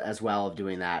ambitions as well of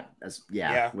doing that.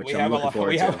 Which I'm looking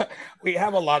forward to. We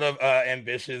have a lot of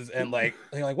ambitions, and like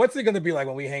what's it going to be like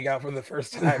when we hang out for the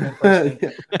first time in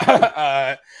person?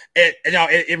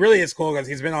 It really is cool because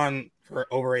he's been on for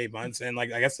over 8 months, and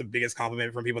like I guess the biggest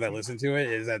compliment from people that listen to it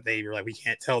is that they were like, we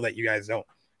can't tell that you guys don't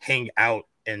hang out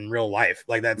in real life.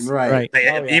 Like that's right.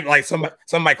 Even like some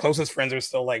of my closest friends are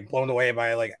still like blown away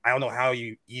by like I don't know how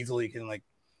you easily can like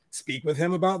speak with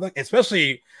him about that.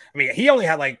 Especially, I mean, he only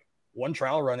had like one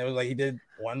trial run. It was like he did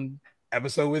one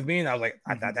episode with me, and I was like,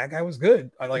 I thought that guy was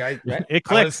good. It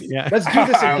clicked. Let's do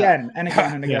this again and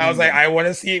again and again. I was like, I want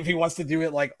to see if he wants to do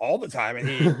it like all the time.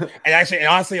 And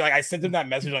honestly, like I sent him that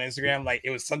message on Instagram. Like it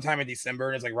was sometime in December,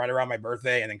 and it's like right around my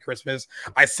birthday and then Christmas.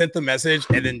 I sent the message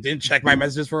and then didn't check my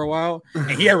messages for a while,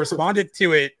 and he had responded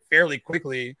to it fairly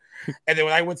quickly. And then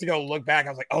when I went to go look back, I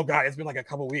was like, oh God, it's been like a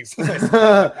couple weeks since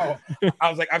I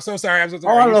was like, I'm so sorry. I don't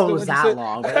know if it was that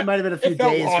long, but it might have been a few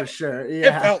days for sure.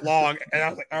 Yeah. It felt long. And I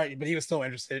was like, all right, but he was still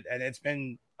interested. And it's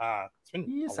been I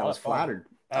was flattered.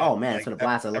 Oh man, it's been a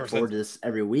blast. I look forward to this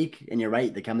every week. And you're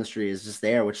right, the chemistry is just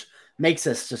there, which makes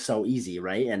this just so easy,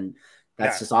 right? And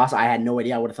that's just awesome. I had no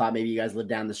idea. I would have thought maybe you guys lived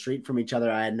down the street from each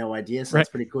other. I had no idea. So it's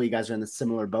pretty cool. You guys are in a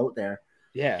similar boat there.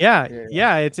 Yeah.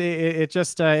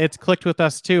 It's clicked with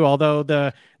us too. Although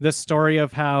the story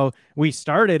of how we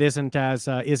started isn't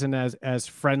as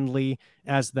friendly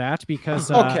as that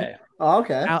because okay.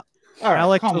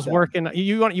 Alex was working.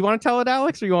 You want to tell it,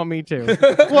 Alex, or you want me to?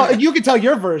 Well, you can tell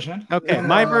your version. Okay,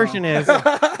 my version is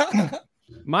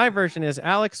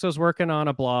Alex was working on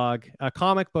a blog, a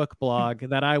comic book blog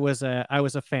that I was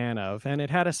a fan of, and it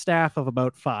had a staff of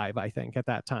about 5, I think, at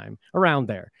that time, around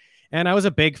there. And I was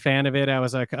a big fan of it. I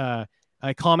was like,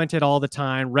 I commented all the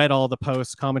time, read all the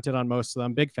posts, commented on most of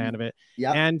them. Big fan of it.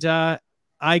 Yeah. And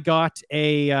I got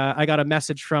a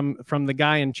message from the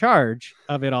guy in charge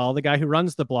of it all, the guy who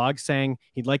runs the blog, saying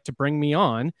he'd like to bring me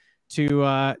on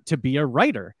to be a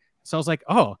writer. So I was like,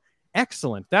 oh,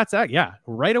 excellent. That's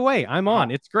right away. I'm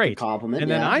on. It's great. Compliment. And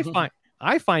then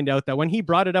I find out that when he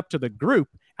brought it up to the group,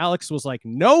 Alex was like,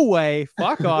 no way,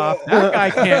 fuck off. That guy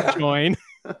can't join.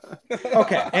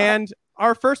 Okay. And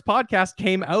our first podcast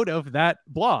came out of that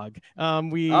blog.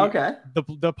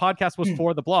 The podcast was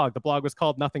for the blog. The blog was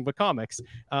called Nothing But Comics.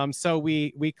 So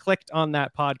we clicked on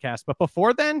that podcast. But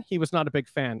before then, he was not a big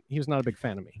fan. He was not a big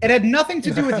fan of me. It had nothing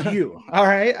to do with you. All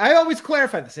right. I always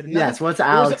clarify this. Yes. What's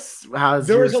Alex? How's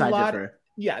your side differ?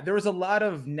 Yeah, there was a lot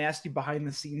of nasty behind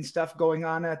the scenes stuff going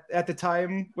on at the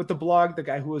time with the blog. The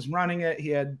guy who was running it, he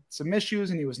had some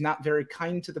issues and he was not very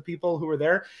kind to the people who were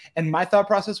there. And my thought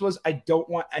process was, I don't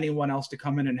want anyone else to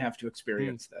come in and have to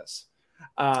experience this.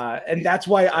 And that's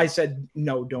why I said,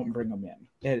 no, don't bring them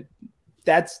in.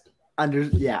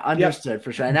 Understood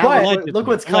for sure. And now look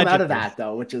what's come out of that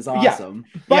though, which is awesome.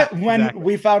 Yeah. But when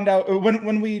we found out,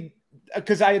 when we,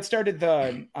 because I had started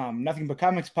the Nothing But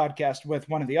Comics podcast with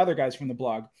one of the other guys from the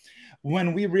blog.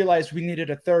 when we realized we needed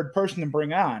a third person to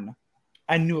bring on,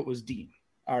 I knew it was Dean.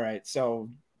 All right, so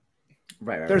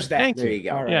right. There's that. Thank There you. you go.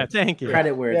 All right. Yeah, thank you.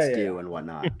 Credit where it's Yeah. due and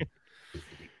whatnot.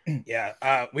 Yeah.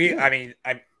 I mean,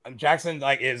 Jackson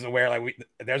like is aware like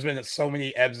there's been so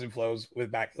many ebbs and flows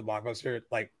with Back to the Blockbuster,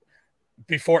 like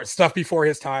before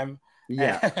his time.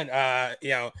 Yeah. And you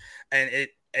know, and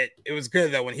it was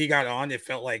good though when he got on. It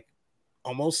felt like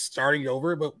almost starting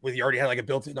over, but you already had like a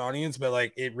built-in audience, but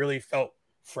like it really felt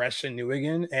fresh and new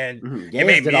again. And it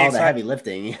made did all the heavy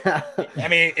lifting. I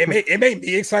mean, it made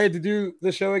me excited to do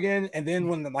the show again. And then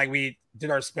when like we did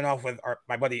our spinoff with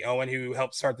my buddy Owen, who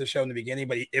helped start the show in the beginning,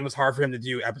 but it was hard for him to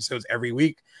do episodes every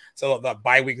week. So the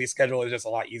bi-weekly schedule is just a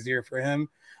lot easier for him.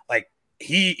 Like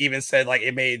he even said like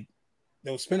it made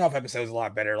those spinoff episodes a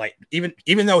lot better. Like even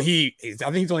though I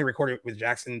think he's only recorded with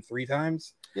Jackson 3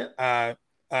 times. Yeah.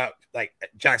 Like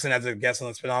Jackson as a guest on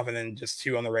the spinoff and then just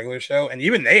 2 on the regular show. And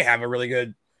even they have a really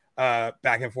good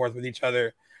back and forth with each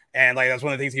other. And like, that's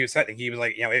one of the things he was saying. He was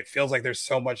like, you know, it feels like there's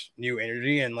so much new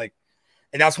energy and like,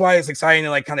 and that's why it's exciting to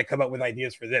like kind of come up with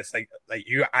ideas for this. Like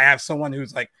I have someone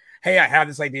who's like, hey, I have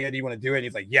this idea. Do you want to do it? And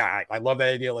he's like, yeah, I love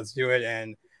that idea. Let's do it.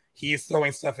 And he's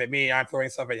throwing stuff at me. I'm throwing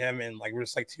stuff at him. And like, we're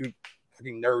just like 2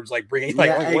 fucking nerds, like bringing like,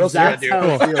 what else are you gonna do?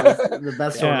 How it feels, the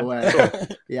best sort of way.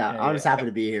 Yeah, I'm just happy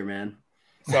to be here, man.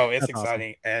 So it's That's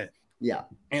exciting. awesome.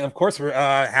 And of course we're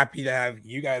happy to have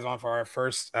you guys on for our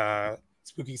first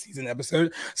spooky season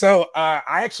episode. So I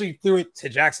actually threw it to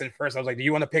Jackson first. I was like, do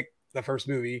you want to pick the first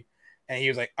movie? And he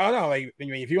was like, oh no, like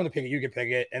if you want to pick it, you can pick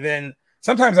it. And then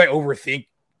sometimes I overthink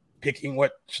picking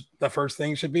what the first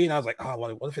thing should be, and I was like, oh,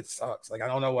 what if it sucks? Like I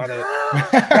don't know what to.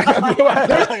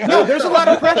 No, there's a lot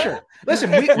of pressure.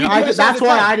 Listen, that's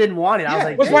why I didn't want it. I was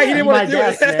like, that's why he didn't want to do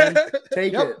it. Man.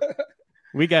 Take it.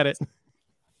 We get it.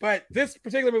 But this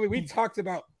particular movie, we talked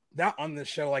about that on the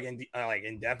show, like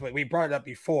in depth. Like we brought it up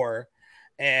before,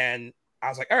 and I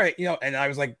was like, all right, you know, and I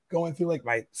was like going through like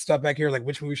my stuff back here, like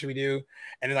which movie should we do?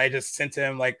 And then I just sent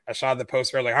him like a shot of the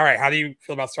poster, like, all right, how do you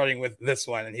feel about starting with this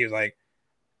one? And he was like,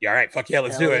 yeah, all right, fuck yeah,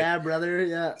 let's do it. Yeah, brother.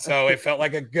 Yeah. So it felt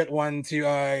like a good one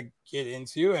to get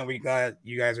into, and we glad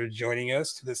you guys are joining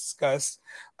us to discuss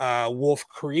Wolf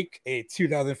Creek, a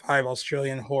 2005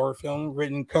 Australian horror film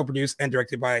written, co-produced, and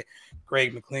directed by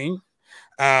Greg McLean.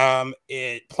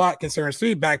 It plot concerns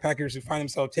 3 backpackers who find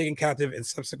themselves taken captive and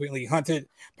subsequently hunted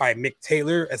by Mick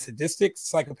Taylor, a sadistic,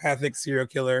 psychopathic serial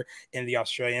killer in the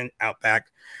Australian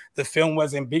outback. The film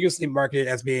was ambiguously marketed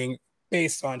as being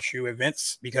based on true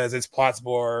events because its plots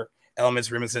bore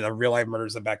elements reminiscent of real life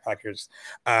murders of backpackers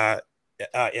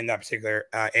in that particular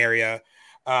area.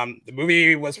 The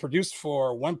movie was produced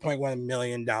for $1.1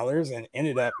 million and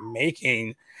ended up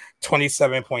making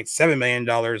 $27.7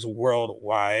 million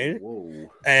worldwide. Whoa.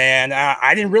 And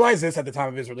I didn't realize this at the time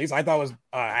of its release. I thought it was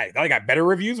I thought it got better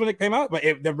reviews when it came out, but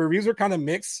the reviews were kind of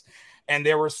mixed. And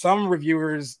there were some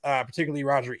reviewers, particularly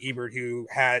Roger Ebert, who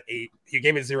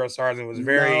gave it 0 stars and was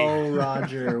very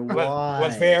Roger, why?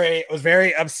 was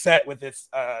very upset with its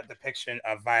depiction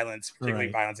of violence,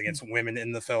 particularly violence against women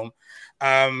in the film.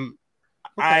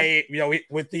 Okay.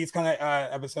 With these kind of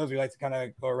episodes, we like to kind of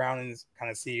go around and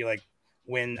kind of see like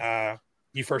when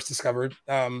you first discovered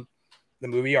the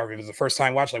movie, or if it was the first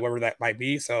time watch, like whatever that might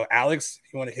be. So, Alex,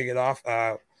 if you want to kick it off,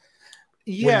 when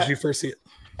did you first see it?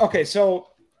 Okay, so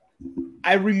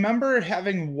I remember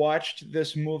having watched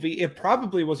this movie. It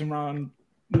probably was around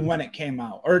when it came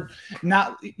out, or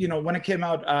not, when it came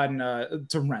out on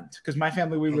to rent, because my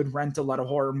family, we would rent a lot of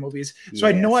horror movies. So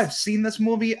yes. I know I've seen this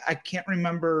movie. I can't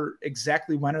remember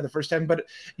exactly when or the first time, but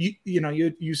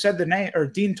you said the name, or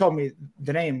Dean told me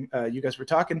the name. You guys were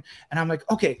talking, and I'm like,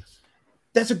 okay,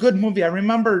 that's a good movie. I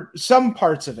remember some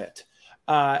parts of it.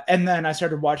 And then I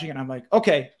started watching it, and I'm like,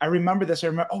 okay, I remember this. I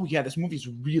remember, oh yeah, this movie's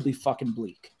really fucking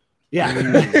bleak. Yeah.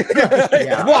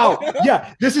 Yeah. Wow.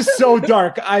 Yeah. This is so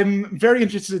dark. I'm very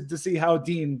interested to see how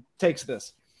Dean takes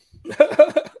this.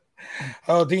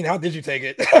 Oh, Dean, how did you take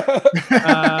it?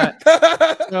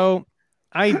 So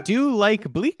I do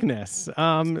like bleakness.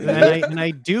 And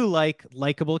I do like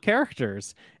likable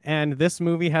characters. And this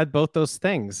movie had both those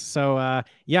things. So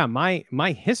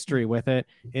my history with it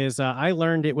is I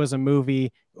learned it was a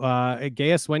movie.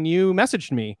 Gaius, when you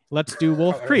messaged me, let's do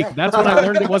Wolf Creek. That's when I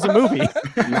learned it was a movie.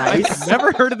 Nice. I've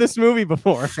never heard of this movie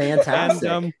before. Fantastic.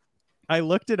 And I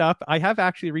looked it up. I have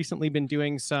actually recently been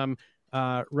doing some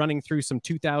running through some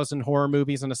 2000 horror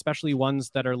movies, and especially ones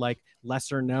that are like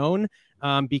lesser known,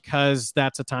 because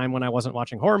that's a time when I wasn't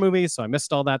watching horror movies, so I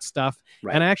missed all that stuff.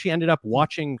 Right. And I actually ended up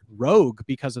watching Rogue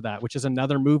because of that, which is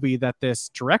another movie that this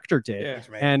director did.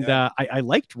 Yeah. And I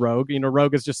liked Rogue.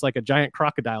 Rogue is just like a giant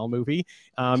crocodile movie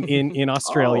in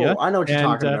Australia. Oh, I know what you're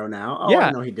talking about now. Oh,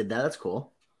 I know he did that. That's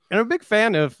cool. And I'm a big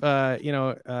fan of, I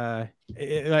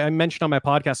mentioned on my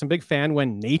podcast, I'm a big fan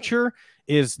when nature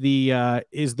is the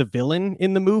villain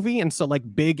in the movie. And so like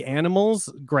big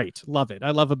animals, great. Love it.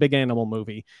 I love a big animal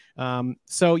movie.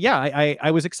 So yeah,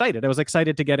 I was excited. I was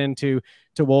excited to get into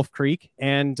Wolf Creek.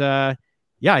 And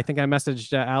I think I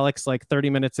messaged Alex like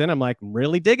 30 minutes in. I'm like, I'm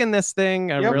really digging this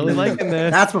thing. I'm really liking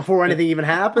this. That's before anything even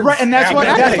happens. Right. And that's what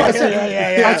I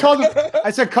said. Yeah. I told him, I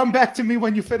said, come back to me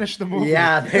when you finish the movie.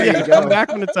 Yeah, there you go. Come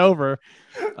back when it's over.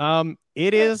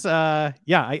 It is,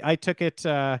 I took it,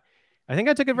 I think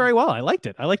I took it very well. I liked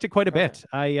it. I liked it quite a bit.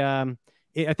 I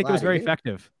think it was very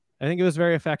effective. I think it was a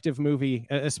very effective movie,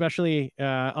 especially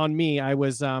on me. I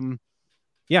was, I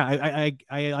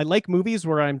like movies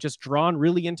where I'm just drawn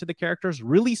really into the characters,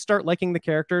 really start liking the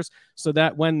characters, so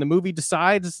that when the movie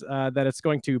decides that it's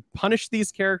going to punish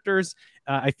these characters,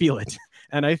 I feel it.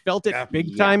 And I felt it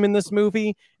big time in this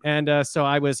movie. And so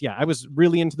I was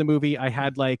really into the movie. I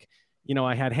had I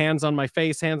had hands on my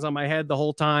face, hands on my head the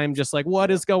whole time, just like,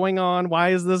 what is going on? Why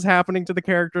is this happening to the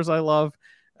characters I love?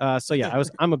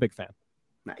 I'm a big fan.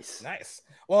 Nice.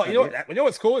 Well, you know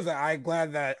what's cool is that I'm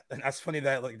glad that, and that's funny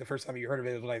that like the first time you heard of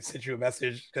it was when I sent you a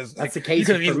message, because that's the case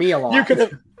for me a lot. You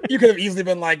could have easily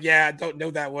been like, yeah, I don't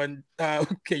know that one. Can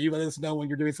you let us know when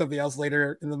you're doing something else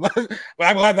later in the month? But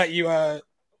I'm glad that you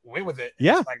went with it.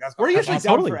 Yeah, we're usually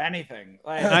down for anything.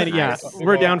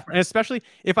 We're down for, especially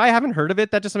if I haven't heard of it.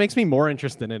 That just makes me more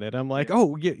interested in it. I'm like,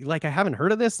 I haven't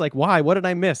heard of this. Like, why? What did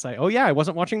I miss? I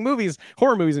wasn't watching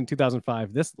horror movies in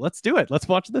 2005. Let's do it. Let's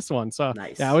watch this one. So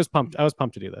I was pumped. I was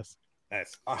pumped to do this.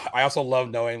 Nice. I also love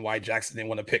knowing why Jackson didn't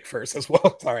want to pick first as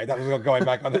well. Sorry, that was going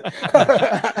back on it.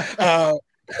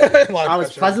 I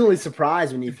was pleasantly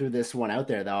surprised when you threw this one out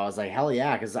there, though. I was like, hell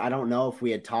yeah, because I don't know if we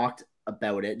had talked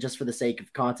about it. Just for the sake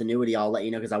of continuity, I'll let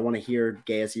you know, because I want to hear,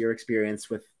 Gaius, your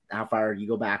experience with how far you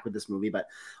go back with this movie. But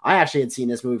I actually had seen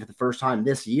this movie for the first time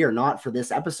this year, not for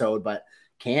this episode, but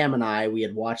Cam and we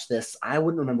had watched this. I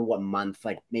wouldn't remember what month,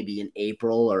 like maybe in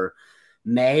April or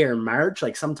May or March,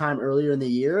 like sometime earlier in the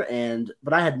year.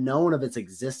 But I had known of its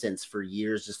existence for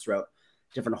years, just throughout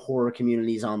different horror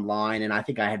communities online. And I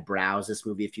think I had browsed this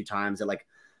movie a few times at like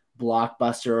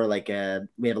Blockbuster,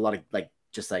 we have a lot of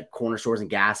just like corner stores and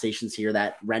gas stations here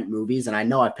that rent movies. And I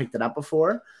know I picked it up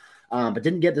before, but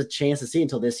didn't get the chance to see it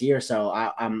until this year. So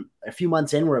I'm a few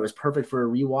months in where it was perfect for a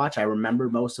rewatch. I remember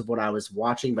most of what I was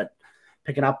watching, but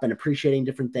picking up and appreciating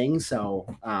different things. So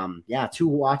 2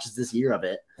 watches this year of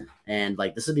it. And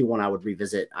this would be one I would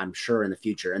revisit, I'm sure, in the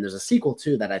future. And there's a sequel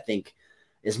too that I think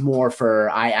is more for,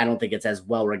 I don't think it's as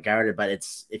well regarded, but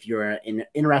it's, if you're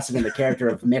interested in the character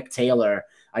of Mick Taylor,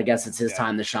 I guess it's his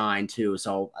time to shine too.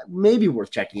 So maybe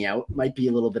worth checking out. Might be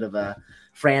a little bit of a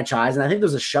franchise. And I think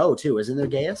there's a show too. Isn't there,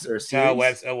 Gaius? Or a series?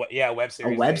 Web series.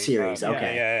 A web series.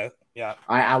 Okay. Yeah.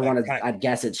 I'd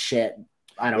guess it's shit.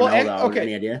 I don't know though. Okay.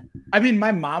 Any idea? I mean,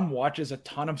 my mom watches a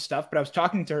ton of stuff, but I was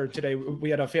talking to her today. We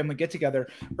had a family get together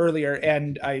earlier,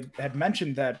 and I had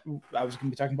mentioned that I was going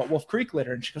to be talking about Wolf Creek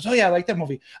later, and she goes, "Oh yeah, I like that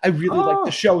movie. I really like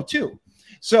the show too."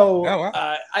 So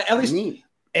at least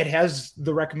it has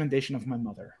the recommendation of my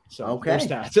mother. So there's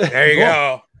that. There you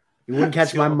go. You wouldn't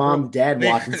catch my mom dead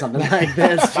watching something like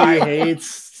this. She hates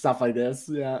stuff like this.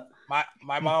 Yeah.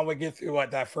 My mom would get through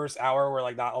that first hour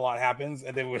where not a lot happens,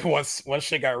 and then once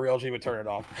shit got real, she would turn it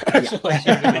off. She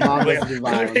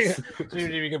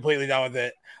would be completely done with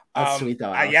it. That's sweet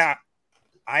though.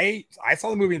 I saw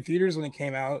the movie in theaters when it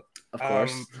came out. Of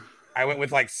course. I went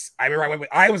with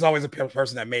I was always a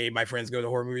person that made my friends go to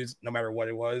horror movies no matter what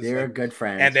it was. They're a good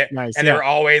friend. And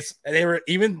they were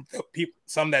even people,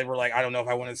 some that were like, I don't know if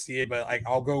I want to see it, but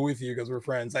I'll go with you because we're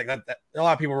friends. That a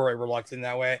lot of people were reluctant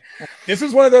that way. This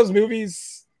is one of those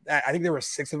movies that I think there were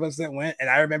 6 of us that went, and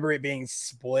I remember it being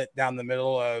split down the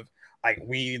middle of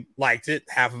we liked it,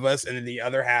 half of us, and then the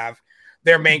other half,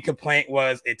 their main complaint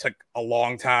was it took a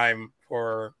long time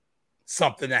for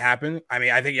something to happen. I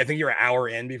mean, I think you're an hour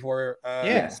in before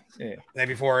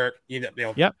before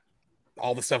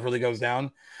all the stuff really goes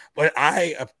down. But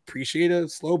I appreciate a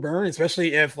slow burn,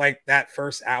 especially if that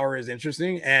first hour is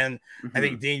interesting. And I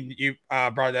think, Dean, you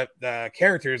brought up the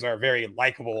characters are very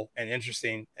likable and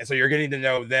interesting, and so you're getting to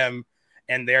know them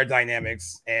and their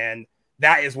dynamics, and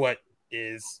that is what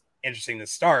is interesting to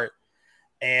start.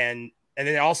 And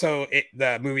then also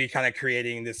the movie kind of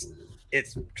creating this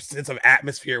its sense of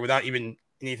atmosphere without even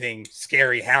anything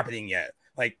scary happening yet.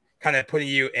 Like kind of putting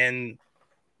you in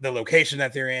the location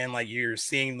that they're in, like you're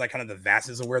seeing like kind of the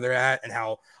vastness of where they're at and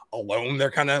how alone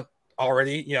they're kind of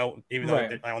already, you know, even though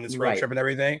they're on this road trip and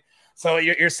everything. So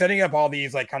you're setting up all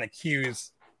these like kind of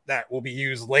cues that will be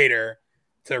used later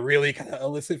to really kind of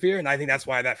elicit fear. And I think that's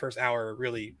why that first hour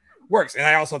really works. And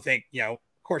I also think, you know,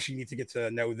 of course you need to get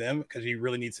to know them because you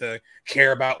really need to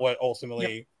care about what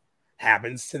ultimately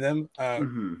happens to them.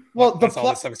 Well, the plot, all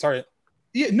this stuff started.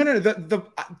 Yeah, no. The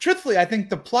truthfully, I think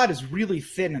the plot is really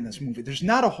thin in this movie. There's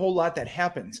not a whole lot that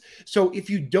happens. So if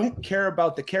you don't care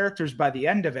about the characters by the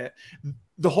end of it,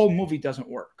 the whole movie doesn't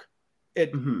work.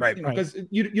 Right, because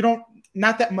you don't,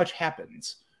 not that much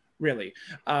happens really.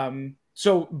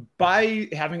 So by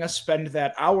having us spend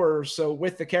that hour or so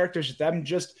with the characters, them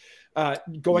just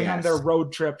going on their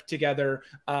road trip together,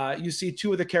 you see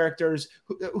two of the characters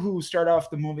who start off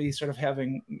the movie sort of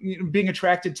being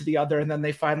attracted to the other, and then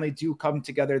they finally do come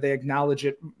together. They acknowledge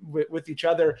it with each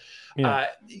other.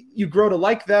 You grow to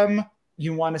like them.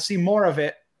 You want to see more of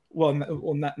it. Well,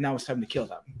 now it's time to kill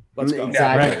them. Let's go.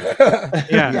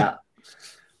 Exactly.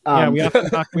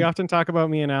 We often talk about,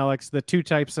 me and Alex, the two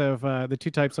types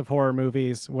of horror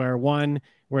movies,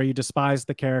 where you despise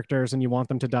the characters and you want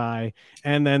them to die,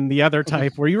 and then the other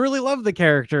type where you really love the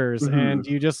characters and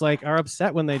you just like are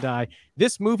upset when they die.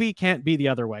 This movie can't be the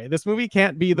other way. This movie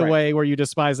can't be the way where you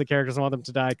despise the characters and want them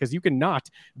to die, because you cannot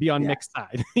be on Mick's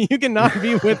side. You cannot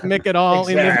be with Mick at all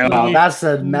in this movie. Well, that's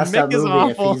a messed up movie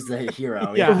awful. if he's the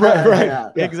hero.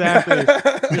 Exactly.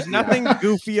 There's nothing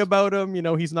goofy about him. You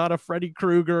know, he's not a Freddy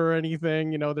Krueger or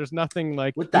anything. You know, there's nothing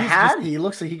like with the hat. He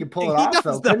looks like he could pull it off,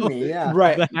 though, couldn't he? Yeah,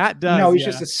 right. The hat does. No, he's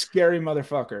just a scary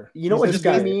motherfucker. You know what just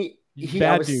gave me? Bad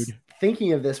I was dude.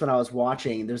 Thinking of this when I was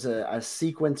watching. There's a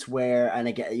sequence where, and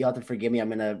again, you have to forgive me, I'm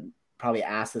gonna probably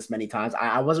ask this many times.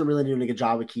 I wasn't really doing a good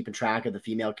job of keeping track of the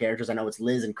female characters. I know it's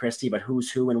Liz and Christy, but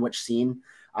who's who in which scene,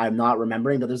 I'm not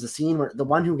remembering. But there's a scene where the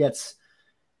one who gets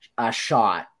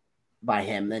shot by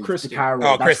him, then Christy. the car.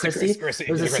 Oh, that's Christy.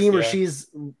 There's a scene where she's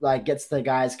like gets the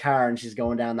guy's car and she's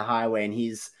going down the highway and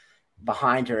he's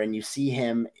behind her, and you see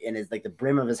him in his like the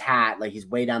brim of his hat, like he's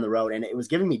way down the road, and it was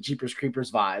giving me Jeepers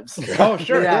Creepers vibes. Oh,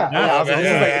 sure.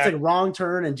 It's like Wrong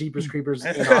Turn and Jeepers Creepers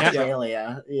in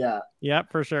Australia. Yeah,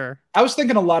 for sure. I was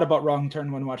thinking a lot about Wrong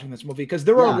Turn when watching this movie, because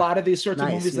there were a lot of these sorts of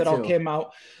movies that all came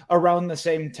out around the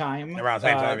same time.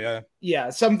 Yeah,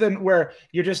 something where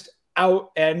you're just out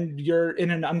and you're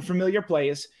in an unfamiliar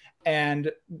place,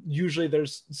 and usually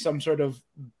there's some sort of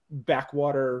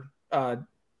backwater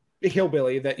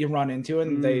hillbilly that you run into,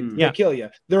 and they kill you.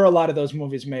 There are a lot of those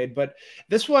movies made, but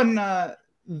this one I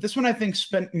think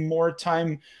spent more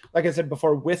time, like I said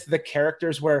before, with the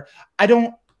characters, where I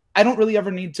don't really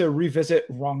ever need to revisit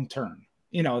Wrong Turn.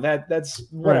 You know, that's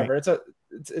whatever. Right.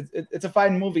 It's a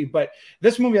fine movie, but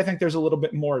this movie, I think there's a little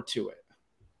bit more to it.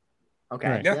 Okay,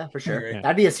 right. Yeah, for sure. Yeah.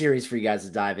 That'd be a series for you guys to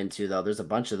dive into, though. There's a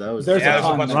bunch of those. There's a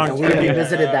bunch. We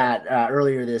revisited that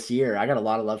earlier this year. I got a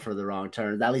lot of love for the Wrong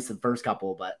Turn, at least the first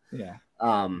couple. But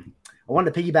I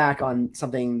wanted to piggyback on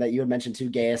something that you had mentioned too,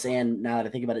 Gaius, and now that I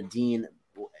think about it, Dean,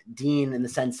 in the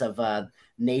sense of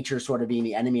nature sort of being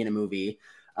the enemy in a movie,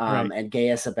 and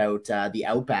Gaius about the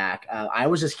outback. I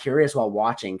was just curious while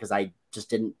watching, because I just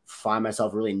didn't find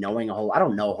myself really knowing I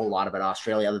don't know a whole lot about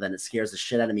Australia, other than it scares the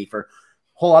shit out of me for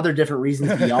whole other different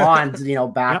reasons beyond,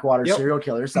 backwater serial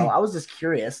killers. So I was just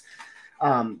curious.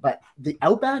 But the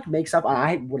outback makes up,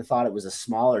 I would have thought it was a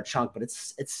smaller chunk, but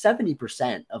it's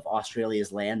 70% of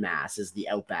Australia's landmass is the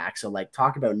outback. So like,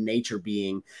 talk about nature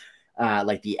being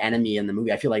like the enemy in the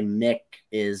movie. I feel like Mick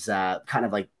is kind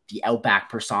of like the outback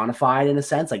personified in a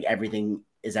sense, like everything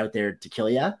is out there to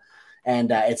kill you.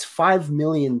 And it's 5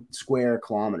 million square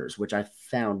kilometers, which I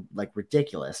found like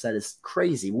ridiculous. That is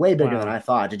crazy. Way bigger than I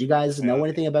thought. Did you guys know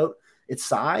anything about its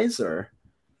size, or?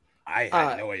 I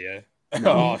had no idea.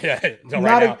 No.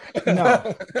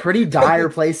 No. Pretty dire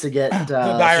place to get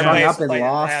strung up and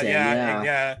lost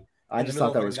in. I just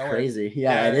thought that was crazy.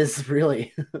 Yeah, it is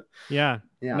really. Yeah.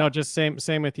 No, just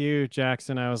same with you,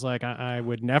 Jackson. I was like, I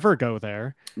would never go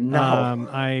there.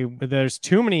 No. There's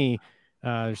too many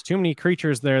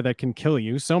creatures there that can kill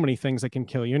you. So many things that can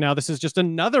kill you. Now, this is just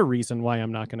another reason why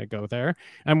I'm not going to go there.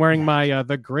 I'm wearing my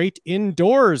The Great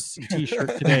Indoors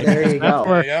t-shirt today. There you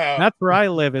go. That's where I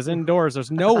live, is indoors. There's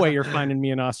no way you're finding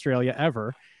me in Australia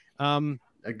ever.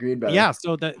 Agreed, brother. Yeah,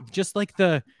 so that just like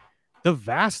the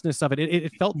vastness of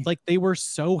it felt like they were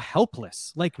so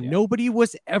helpless. Like nobody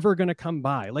was ever going to come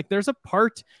by. Like there's a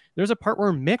part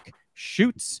where Mick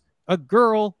shoots a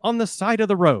girl on the side of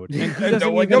the road, and he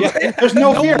doesn't there's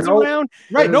no fear around,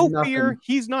 right? No fear.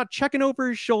 He's not checking over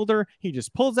his shoulder. He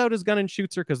just pulls out his gun and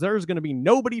shoots her because there's going to be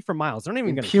nobody for miles. They're not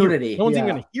even going to hear. No one's even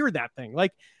going to hear that thing.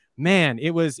 Like, man,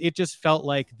 it just felt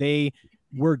like they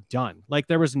were done. Like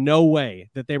there was no way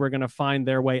that they were going to find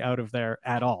their way out of there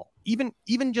at all. Even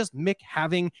just Mick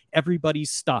having everybody's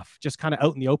stuff just kind of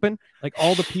out in the open, like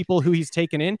all the people who he's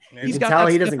taken in, he's got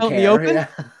that stuff out in the open. Yeah.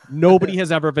 Nobody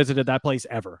has ever visited that place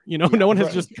ever. No one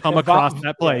has just come across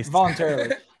that place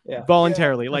voluntarily.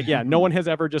 Voluntarily. Like, no one has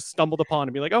ever just stumbled upon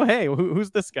and be like, oh, hey, who's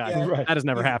this guy? Yeah, That has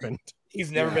never happened.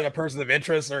 He's never been a person of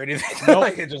interest or anything. Nope.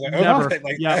 Like, it's just like, never.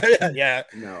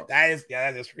 No. That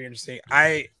is pretty interesting.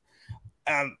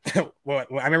 Well,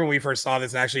 I remember when we first saw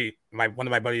this, and actually one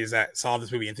of my buddies that saw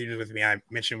this movie in theaters with me, I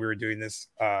mentioned we were doing this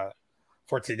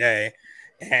for today,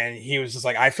 and he was just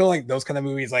like, I feel like those kind of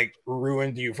movies like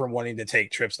ruined you from wanting to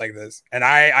take trips like this. And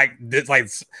I did, like,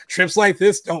 trips like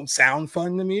this don't sound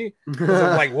fun to me because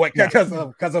of like what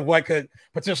because of what could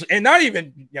potentially, and not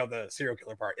even the serial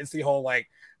killer part. It's the whole like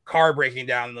car breaking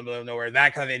down in the middle of nowhere,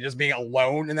 that kind of thing, just being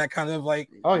alone in that kind of like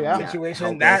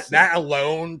situation. That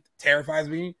alone terrifies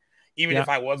me. Even if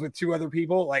I was with two other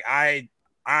people, like I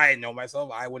know myself,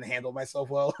 I wouldn't handle myself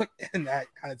well in that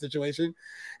kind of situation.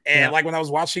 And like when I was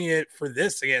watching it for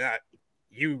this again,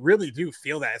 you really do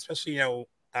feel that, especially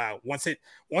once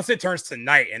it turns to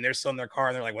night and they're still in their car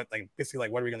and they're like, basically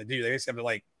what are we gonna do? They basically have to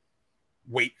like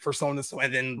wait for someone to,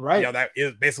 and then that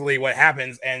is basically what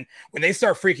happens. And when they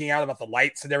start freaking out about the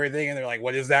lights and everything, and they're like,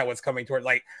 what is that? What's coming toward?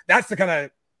 Like that's the kind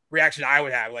of reaction I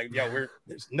would have, like,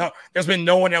 there's been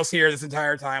no one else here this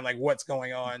entire time, like what's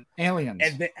going on? Aliens.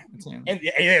 And they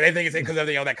think it's because of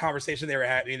that conversation they were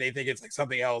having. They think it's like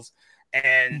something else,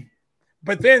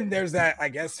 but then there's that, I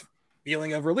guess,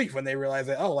 feeling of relief when they realize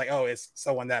that it's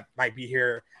someone that might be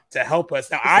here to help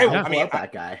us. Now I mean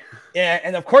that guy,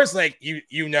 and of course, like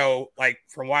like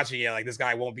from watching it, like this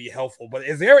guy won't be helpful. But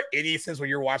is there any sense when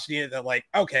you're watching it that like,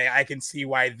 okay, I can see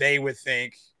why they would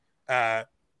think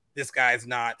this guy's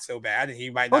not so bad, and he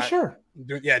might not do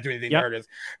anything murderous,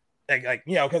 like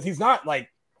because he's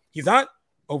not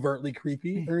overtly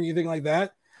creepy or anything like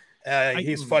that.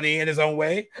 He's funny in his own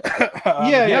way.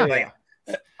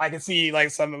 I can see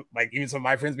like even some of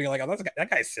my friends being like, oh, that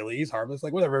guy's silly, he's harmless,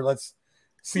 like whatever, let's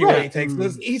see where he takes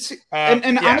this.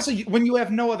 Honestly, when you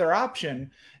have no other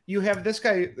option, you have this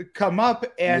guy come up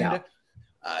and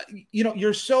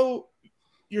you're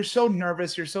so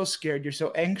nervous, you're so scared, you're so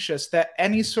anxious that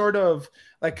any sort of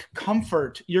like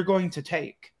comfort you're going to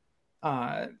take.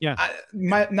 My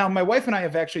wife and I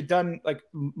have actually done like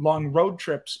long road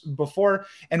trips before,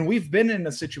 and we've been in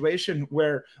a situation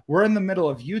where we're in the middle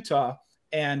of Utah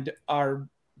and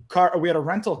we had a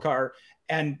rental car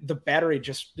and the battery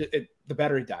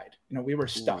died. We were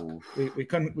stuck. We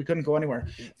couldn't go anywhere.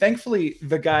 Thankfully,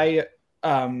 the guy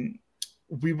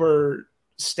we were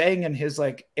staying in his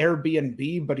like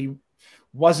Airbnb, but he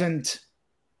wasn't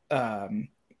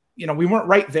we weren't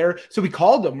right there, so we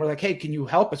called him. We're like, hey, can you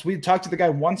help us? We talked to the guy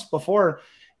once before,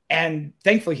 and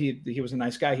thankfully he was a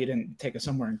nice guy. He didn't take us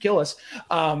somewhere and kill us,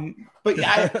 but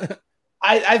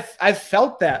I've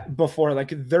felt that before. Like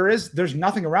there's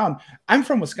nothing around. I'm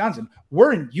from Wisconsin,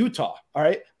 we're in Utah, all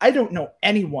right? I don't know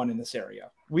anyone in this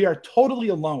area. We are totally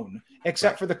alone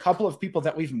except for the couple of people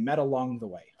that we've met along the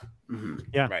way. Mm-hmm.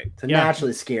 Yeah, right. It's a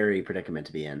naturally scary predicament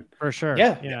to be in, for sure.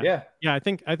 Yeah. I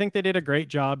think they did a great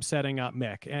job setting up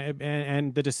Mick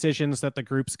and the decisions that the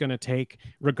group's going to take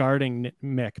regarding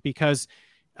Mick, because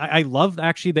I love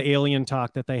actually the alien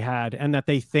talk that they had, and that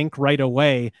they think right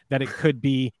away that it could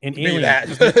be an alien.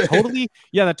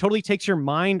 That totally takes your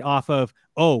mind off of,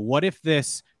 oh, what if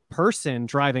this person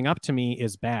driving up to me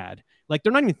is bad? Like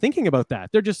they're not even thinking about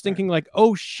that. They're just thinking like,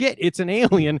 oh shit, it's an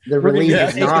alien. We're going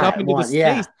to take it up into the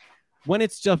space. When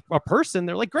it's just a person,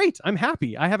 they're like, great, I'm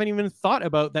happy. I haven't even thought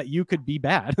about that you could be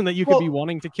bad and that you could be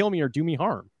wanting to kill me or do me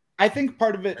harm. I think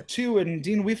part of it too, and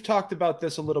Dean, we've talked about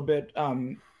this a little bit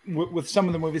with some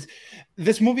of the movies.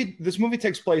 This movie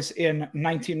takes place in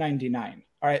 1999.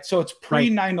 All right, so it's pre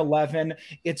 9/11.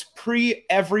 It's pre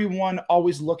everyone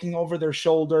always looking over their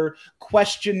shoulder,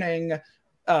 questioning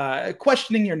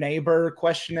your neighbor,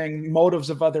 questioning motives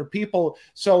of other people.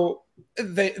 So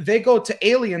they go to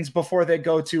aliens before they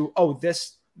go to, oh,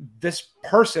 this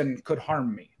person could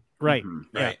harm me. Right.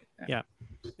 Mm-hmm. Right. Yeah.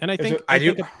 And I think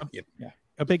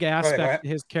a big aspect of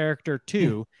his character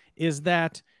too is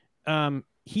that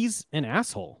he's an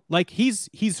asshole. Like he's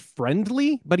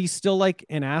friendly, but he's still like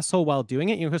an asshole while doing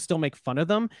it. He'll still make fun of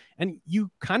them, and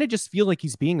you kind of just feel like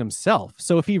he's being himself.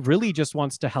 So if he really just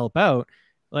wants to help out,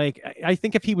 like I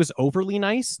think if he was overly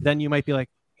nice, then you might be like,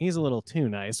 he's a little too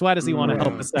nice. Why does he want to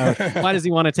help us out? Why does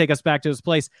he want to take us back to his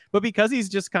place? But because he's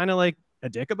just kind of like a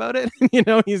dick about it,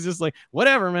 he's just like,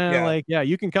 whatever, man. Like, yeah,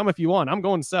 you can come if you want. I'm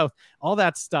going south. All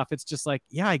that stuff. It's just like,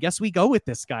 yeah, I guess we go with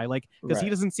this guy. Like, because he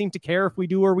doesn't seem to care if we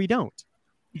do or we don't.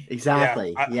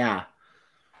 Exactly.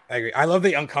 I agree. I love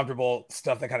the uncomfortable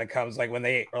stuff that kind of comes like when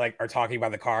they are talking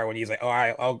about the car, when he's like, oh,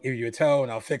 I'll give you a tow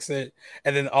and I'll fix it.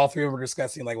 And then all three of them are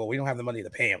discussing like, well, we don't have the money to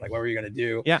pay him. Like, what are you going to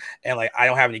do? Yeah. And like, I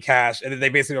don't have any cash. And then they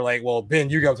basically are like, well, Ben,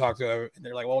 you go talk to him. And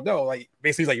they're like, well, no, like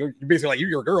basically like, you're basically like,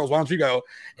 you're girls. Why don't you go?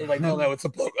 And like, no, it's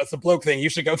a bloke thing. You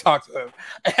should go talk to him.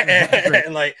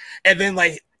 and then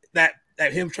that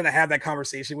him trying to have that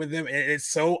conversation with them. And it's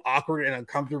so awkward and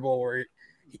uncomfortable where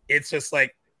it's just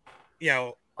like,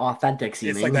 authentic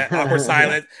seeming. It's like that awkward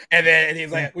silence, and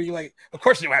he's like, "Well, you like, of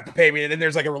course you don't have to pay me." And then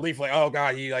there's like a relief, like, "Oh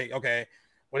God, you like, okay,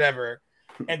 whatever."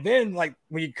 And then like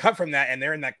when you cut from that, and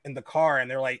they're in the car,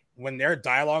 and they're like, when they're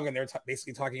dialogue, and they're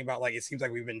basically talking about like, it seems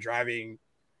like we've been driving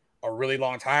a really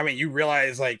long time, and you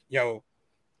realize like,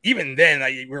 even then,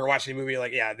 like, we were watching the movie,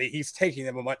 like, yeah, he's taking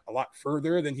them a lot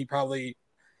further than he probably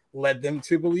led them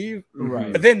to believe.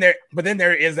 Right. But then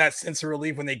there is that sense of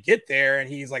relief when they get there, and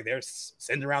he's like, they're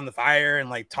sitting around the fire and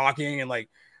like talking and like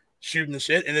shooting the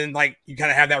shit, and then like you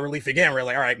kind of have that relief again where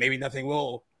like, all right, maybe nothing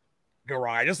will go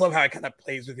wrong. I just love how it kind of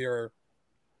plays with your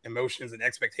emotions and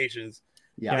expectations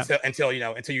until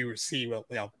you see,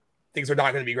 well, things are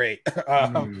not going to be great.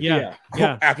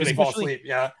 After they fall asleep.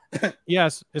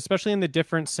 Yes, especially in the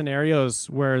different scenarios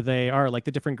where they are, like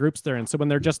the different groups they're in. So when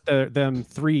they're just them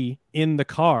three in the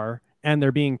car and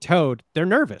they're being towed, they're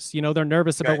nervous. They're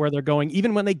nervous about where they're going.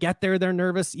 Even when they get there, they're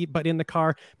nervous, but in the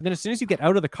car. But then as soon as you get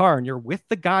out of the car and you're with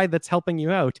the guy that's helping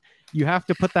you out, you have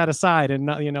to put that aside and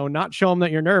not show them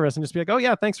that you're nervous and just be like, oh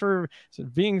yeah, thanks for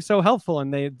being so helpful.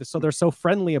 And they're so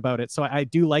friendly about it. So I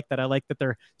do like that. I like that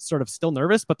they're sort of still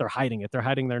nervous, but they're hiding it. They're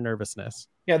hiding their nervousness.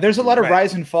 Yeah, there's a lot of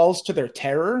rise and falls to their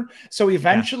terror. So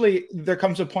eventually there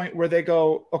comes a point where they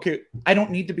go, okay, I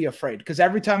don't need to be afraid, because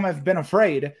every time I've been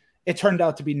afraid, it turned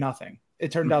out to be nothing.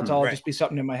 It turned out to all just be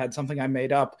something in my head, something I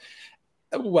made up.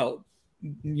 Well,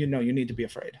 you need to be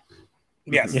afraid.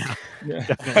 Yes.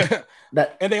 Yeah.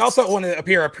 And they also want to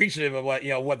appear appreciative of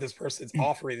what this person's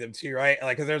offering them too, right?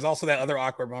 Like, because there's also that other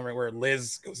awkward moment where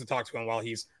Liz goes to talk to him while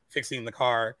he's fixing the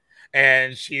car,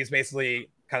 and she's basically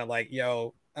kind of like,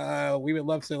 we would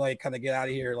love to like kind of get out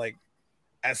of here like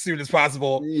as soon as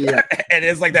possible. Yeah. And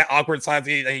it's like that awkward silence.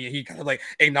 He kind of like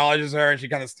acknowledges her, and she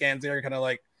kind of stands there, kind of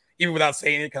like, even without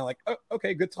saying it, kind of like, oh,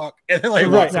 okay, good talk. And then like,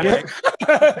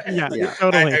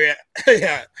 totally.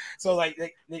 So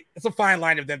like, it's a fine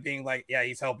line of them being like, yeah,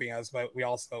 he's helping us, but we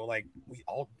also like,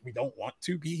 we don't want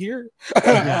to be here.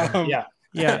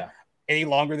 Any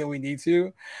longer than we need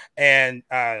to. And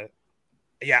I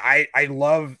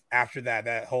love after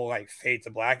that whole like fade to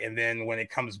black. And then when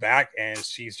it comes back and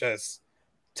she's just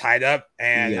tied up,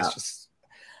 and it's just,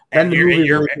 then the movie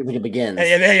really begins.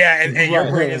 And your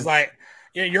brain is like,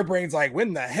 your brain's like,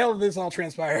 when the hell did this all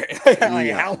transpire?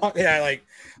 How long?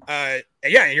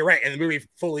 You're right. And the movie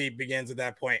fully begins at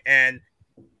that point. And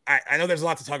I know there's a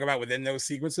lot to talk about within those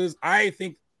sequences. I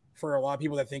think for a lot of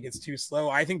people that think it's too slow,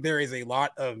 I think there is a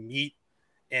lot of meat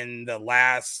in the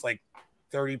last like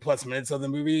 30 plus minutes of the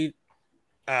movie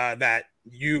that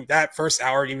first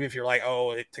hour, even if you're like,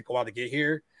 oh, it took a while to get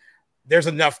here, there's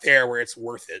enough there where it's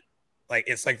worth it. Like,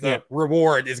 it's like the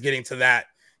reward is getting to that,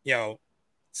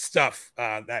 stuff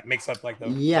that makes up like the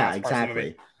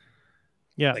exactly.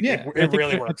 It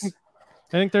really works. I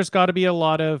think there's got to be a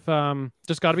lot of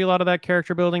that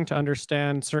character building to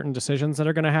understand certain decisions that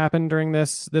are going to happen during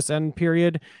this end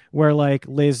period, where like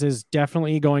Liz is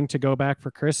definitely going to go back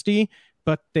for Christy,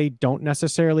 but they don't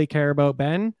necessarily care about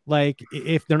Ben. Like,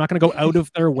 if they're not going to go out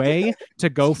of their way to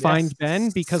go find Ben,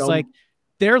 because like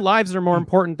their lives are more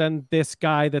important than this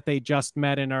guy that they just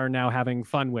met and are now having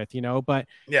fun with, but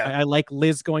I like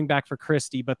Liz going back for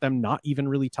Christy, but them not even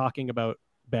really talking about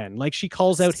Ben. Like, she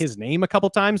calls out his name a couple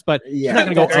times, but she's not going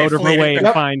to go out of her way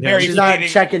to find him. She's not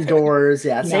checking doors.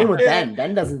 Same with Ben.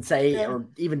 Ben doesn't say or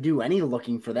even do any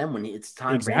looking for them when it's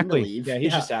time for him to leave. Yeah,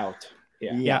 he's just out.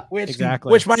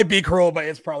 Which might be cruel, but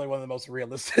it's probably one of the most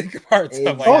realistic parts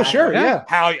of like,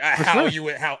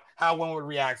 how one would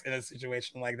react in a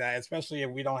situation like that, especially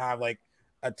if we don't have like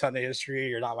a ton of history.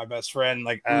 You're not my best friend.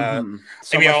 Like,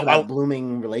 that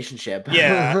blooming relationship.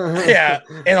 Yeah.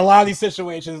 In a lot of these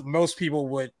situations, most people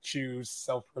would choose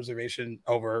self-preservation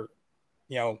over,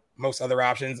 most other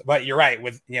options. But you're right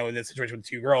with, in this situation with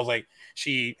two girls, like,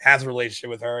 she has a relationship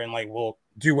with her and like will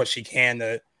do what she can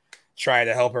to try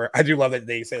to help her. I do love that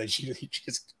they say like she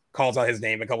just calls out his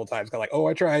name a couple times, kind of like, "Oh,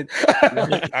 I tried." I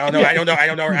don't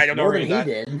know. More than he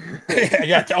did.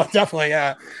 Yeah, definitely.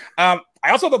 Yeah. I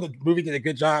also thought the movie did a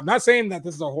good job. I'm not saying that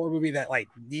this is a horror movie that like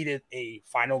needed a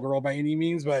final girl by any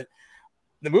means, but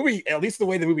the movie, at least the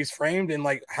way the movie's framed and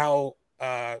like how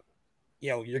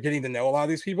you're getting to know a lot of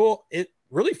these people, it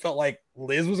really felt like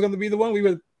Liz was going to be the one we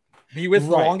would be with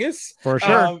the longest, for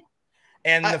sure.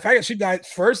 And the fact that she died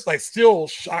first, like, still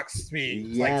shocks me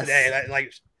like today. That,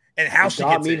 like, and how she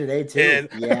gets me today too.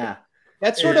 Yeah,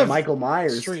 that's sort of Michael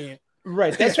Myers. Extreme.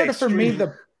 Right. That's sort of for me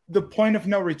the point of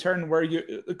no return, where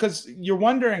because you're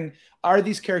wondering, are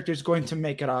these characters going to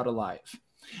make it out alive?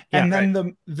 Yeah, and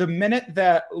then the minute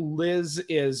that Liz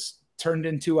is turned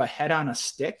into a head on a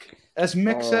stick, as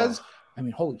Mick says, I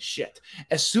mean, holy shit.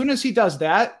 As soon as he does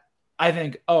that, I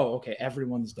think, oh, okay,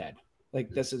 everyone's dead. Like,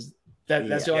 this is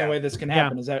that's the only way this can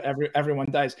happen is that everyone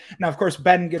dies. Now, of course,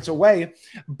 Ben gets away,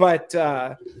 but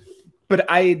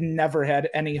I never had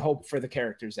any hope for the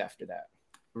characters after that.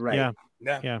 Right.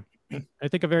 Yeah. I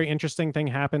think a very interesting thing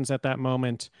happens at that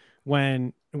moment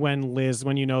when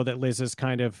you know that Liz is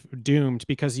kind of doomed,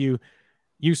 because you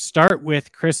start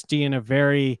with Christy in a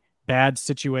very bad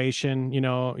situation.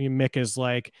 Mick is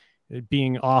like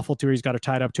being awful to her. He's got her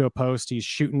tied up to a post. He's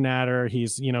shooting at her.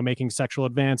 He's, making sexual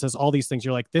advances, all these things.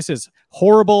 You're like, this is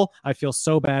horrible. I feel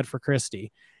so bad for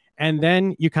Christy. And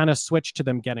then you kind of switch to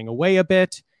them getting away a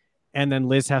bit. And then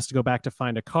Liz has to go back to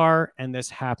find a car. And this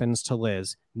happens to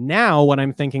Liz. Now what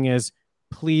I'm thinking is,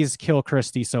 please kill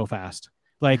Christy so fast.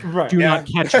 Like, do not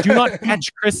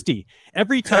catch Christy.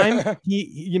 Every time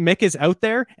Mick is out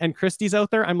there and Christy's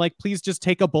out there, I'm like, please just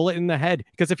take a bullet in the head.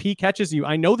 Because if he catches you,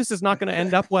 I know this is not going to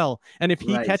end up well. And if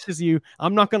he catches you,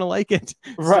 I'm not going to like it.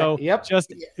 Right. So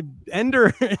just end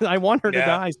her. I want her to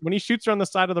die. When he shoots her on the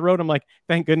side of the road, I'm like,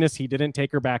 thank goodness he didn't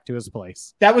take her back to his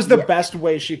place. That was the best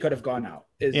way she could have gone out,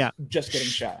 is just getting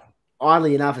shot.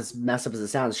 Oddly enough, as messed up as it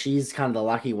sounds, she's kind of the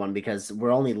lucky one, because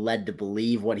we're only led to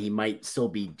believe what he might still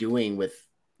be doing with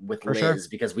Liz,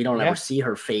 because we don't ever see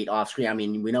her fate off screen. I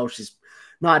mean, we know she's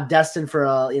not destined for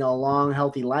a long,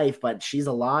 healthy life, but she's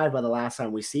alive by the last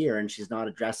time we see her, and she's not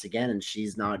addressed again, and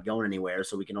she's not going anywhere.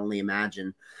 So we can only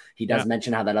imagine. He does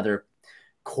mention how that other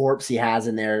corpse he has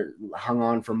in there hung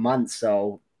on for months.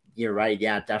 So you're right.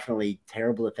 Yeah, definitely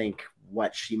terrible to think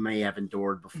what she may have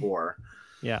endured before.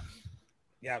 Yeah.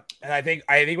 Yeah, and I think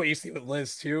what you see with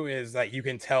Liz too is that you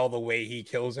can tell the way he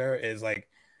kills her is like,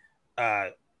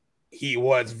 he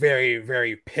was very,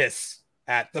 very pissed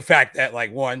at the fact that,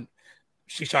 like, one,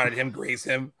 she shot at him, grazed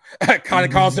him, kind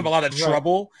of caused him a lot of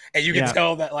trouble, and you can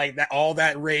tell that, like, that all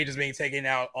that rage is being taken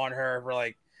out on her for,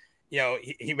 like,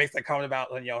 he makes that comment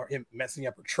about him messing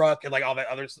up her truck and like all that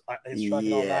other his truck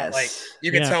and all that. Like,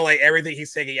 you can tell, like, everything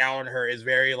he's taking out on her is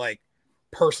very, like,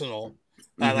 personal.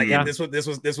 This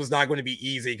was not going to be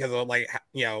easy because of, like,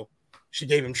 she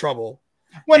gave him trouble.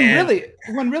 When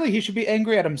really he should be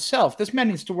angry at himself. This man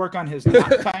needs to work on his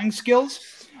knot tying skills.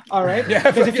 All right.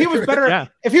 Because if he was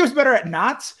better at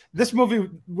knots, this movie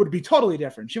would be totally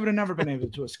different. She would have never been able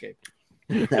to escape.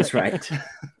 That's right.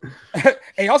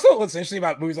 And also, what's interesting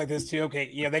about movies like this too,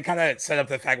 okay, they kind of set up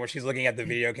the fact where she's looking at the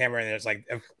video camera and it's like,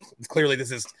 clearly this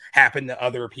has happened to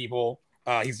other people.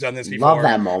 He's done this before. Love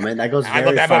that moment. That goes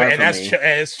very far moment, and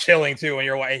it's chilling too.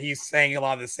 When he's saying a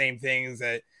lot of the same things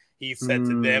that he said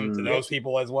to them, to those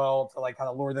people as well, to like kind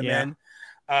of lure them in.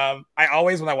 I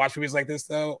always, when I watch movies like this,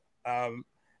 though,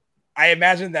 I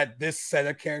imagine that this set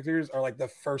of characters are like the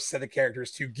first set of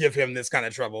characters to give him this kind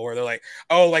of trouble, where they're like,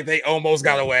 oh, like they almost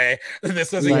got away.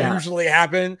 This doesn't usually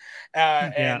happen,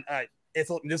 and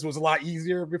this was a lot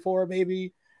easier before,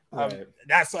 maybe.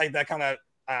 That's like that kind of.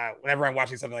 Whenever I'm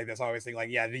watching something like this, I always think like,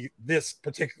 this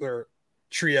particular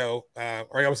trio,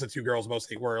 or I always the two girls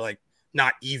mostly, were like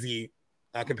not easy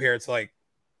compared to like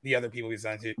the other people he's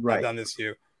done this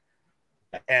to.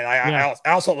 And I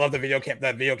also love the video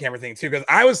camera thing too, because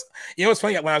I was, it's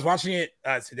funny, when I was watching it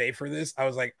today for this, I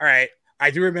was like, all right,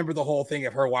 I do remember the whole thing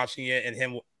of her watching it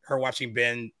and her watching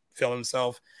Ben film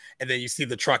himself, and then you see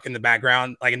the truck in the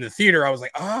background, like in the theater. I was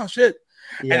like, oh shit,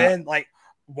 and then like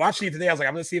watching it today, I was like,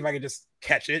 I'm gonna see if I can just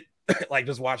catch it, like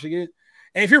just watching it.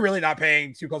 And if you're really not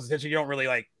paying too close attention, you don't really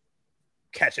like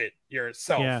catch it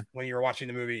yourself when you're watching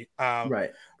the movie.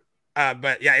 But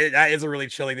that is a really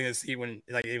chilling thing to see when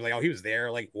like he was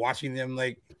there, like watching them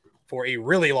like for a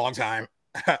really long time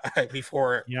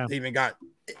before they even got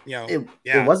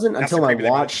it wasn't until I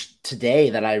watched today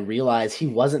that I realized he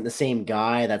wasn't the same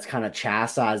guy that's kind of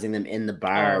chastising them in the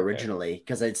bar originally,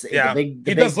 because it's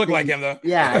he does look like him though.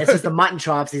 It's just the mutton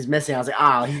chops he's missing. I was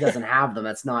like, he doesn't have them,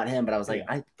 that's not him. But I was like,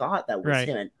 I thought that was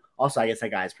him. And Also, I guess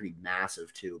that guy is pretty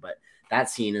massive too, but that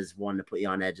scene is one to put you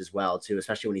on edge as well too,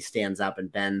 especially when he stands up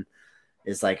and Ben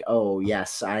is like, "Oh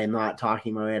yes, I am not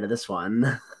talking my way out of this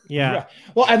one." Yeah.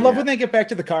 Well, I love when they get back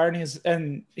to the car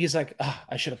and he's like,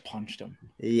 I should have punched him.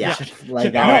 Yeah.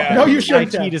 Oh, No, you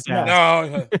shouldn't.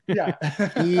 No. Yeah.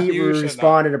 He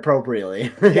responded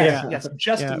appropriately. Yes.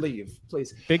 Just leave,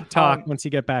 please. Big talk once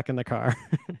you get back in the car.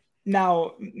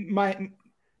 Now,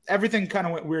 everything kind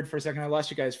of went weird for a second. I lost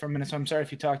you guys for a minute, so I'm sorry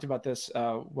if you talked about this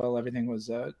while everything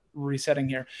was resetting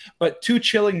here. But 2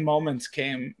 chilling moments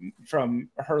came from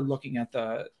her looking at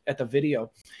the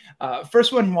video.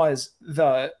 First one was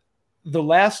the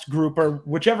last group, or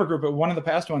whichever group, but one of the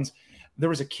past ones, there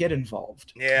was a kid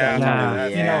involved.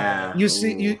 Yeah. You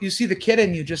see the kid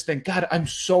and you just think, God, I'm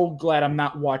so glad I'm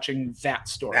not watching that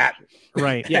story.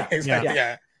 Right. Yeah. Exactly.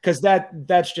 Yeah. Because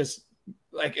that's just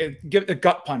like give a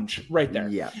gut punch right there.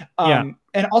 Yeah.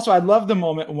 And also I love the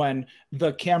moment when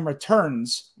the camera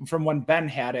turns from when Ben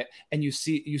had it and you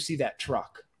see that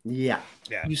truck. Yeah.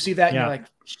 You see that and you're like,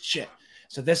 shit.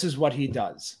 So this is what he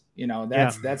does.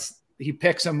 That's he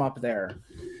picks him up there.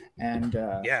 And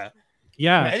I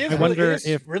wonder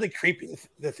if really creepy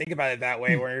to think about it that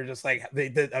way, where you're just like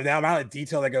the amount of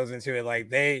detail that goes into it. Like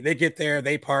they get there,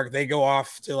 they park, they go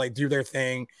off to like do their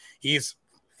thing. He's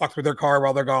fucked with their car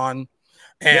while they're gone.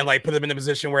 And like put them in a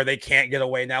position where they can't get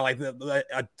away. Now, like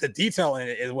the detail in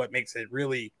it is what makes it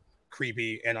really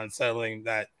creepy and unsettling.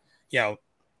 That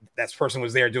that person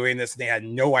was there doing this and they had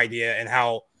no idea, and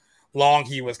how long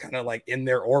he was kind of like in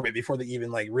their orbit before they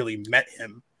even like really met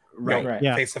him,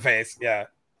 face to face. Yeah.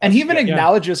 And he even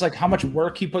acknowledges like how much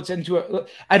work he puts into it.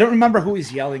 I don't remember who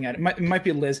he's yelling at. It might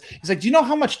be Liz. He's like, "Do you know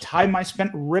how much time I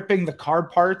spent ripping the car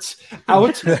parts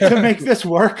out to make this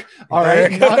work? All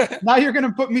right, now you're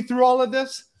gonna put me through all of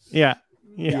this." Yeah.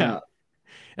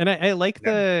 And I like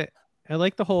the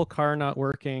whole car not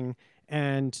working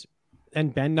and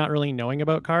Ben not really knowing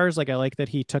about cars. Like I like that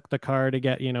he took the car to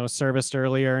get serviced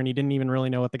earlier, and he didn't even really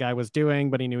know what the guy was doing,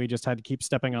 but he knew he just had to keep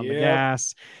stepping on the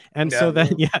gas. And so then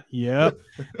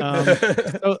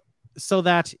so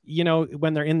that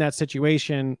when they're in that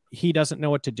situation, he doesn't know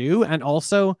what to do. And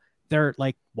also their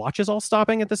like watches all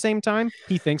stopping at the same time.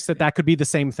 He thinks that could be the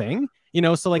same thing,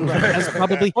 so like as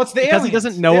probably what's the because aliens? He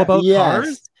doesn't know about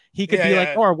cars. He could be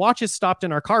like, "Oh, our watches stopped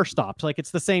and our car stopped." Like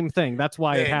it's the same thing. That's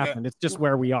why it happened. It's just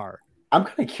where we are. I'm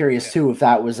kind of curious too if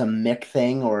that was a Mick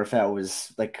thing or if that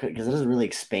was like, because it doesn't really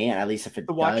expand. At least if it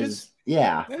the watches.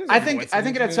 Yeah, I think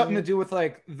it had something to do with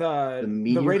like the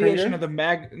radiation of the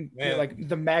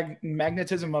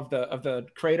magnetism of the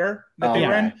crater that they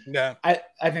were in. Yeah,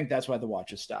 I think that's why the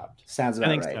watches stopped. Sounds about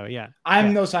right. I think so. Yeah,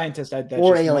 I'm no scientist.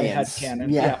 Or aliens.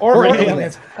 Yeah, or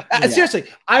aliens. Seriously,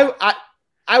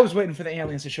 I was waiting for the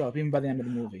aliens to show up even by the end of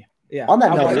the movie. Yeah. On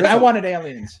that note, I wanted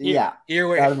aliens. Yeah. You're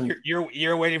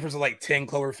waiting for some like 10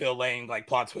 Cloverfield Lane like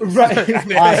plot twist. Right.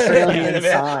 Australian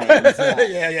signs.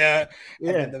 Yeah.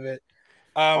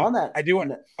 On that, I do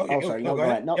want. Sorry. No, go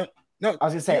ahead. No. I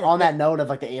was gonna say on that note of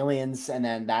like the aliens, and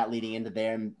then that leading into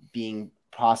them being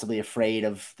possibly afraid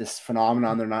of this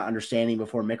phenomenon they're not understanding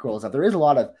before Mick rolls up. There is a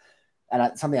lot of,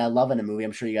 and something I love in a movie,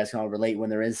 I'm sure you guys can all relate, when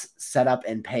there is setup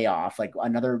and payoff. Like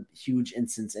another huge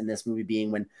instance in this movie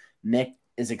being when Mick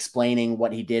is explaining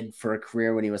what he did for a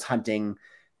career when he was hunting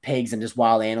pigs and just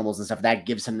wild animals and stuff. That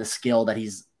gives him the skill that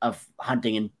he's of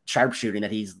hunting and sharpshooting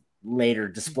that he's later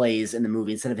displays in the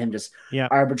movie, instead of him just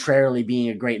arbitrarily being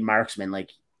a great marksman. Like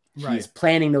he's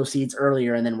planting those seeds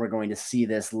earlier, and then we're going to see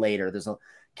this later. There's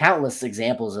countless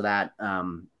examples of that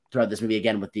throughout this movie,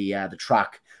 again with the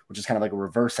truck, which is kind of like a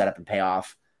reverse setup and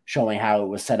payoff, showing how it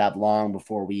was set up long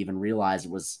before we even realized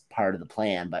it was part of the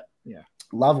plan. But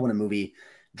love when a movie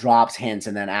drops hints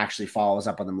and then actually follows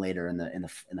up on them later in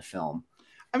the film.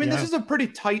 I mean, this is a pretty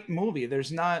tight movie. There's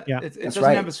not, it doesn't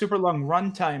have a super long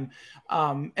runtime.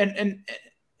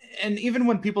 And even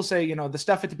when people say, the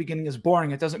stuff at the beginning is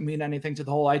boring, it doesn't mean anything to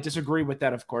the whole. I disagree with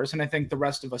that, of course. And I think the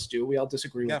rest of us do. We all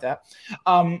disagree with that.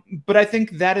 But I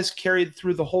think that is carried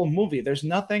through the whole movie. There's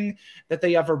nothing that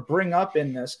they ever bring up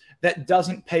in this that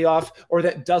doesn't pay off or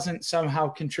that doesn't somehow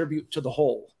contribute to the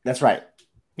whole. That's right.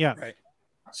 Yeah. Right.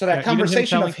 So that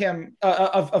conversation of him,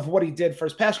 of what he did for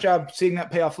his past job, seeing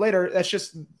that pay off later, that's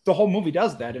just the whole movie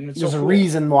does that. And there's a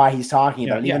reason why he's talking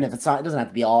about it. Even if it's not, it doesn't have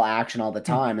to be all action all the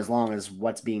time, as long as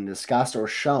what's being discussed or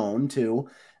shown to,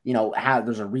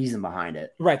 there's a reason behind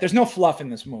it. Right. There's no fluff in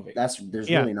this movie. There's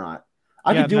really not.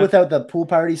 I could do without the pool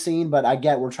party scene, but I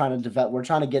get we're trying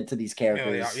to get to these characters.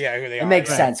 Who they are. It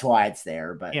makes sense why it's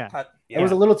there, but It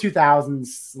was a little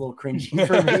 2000s, a little cringy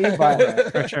for me,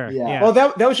 but For sure. Yeah. Well,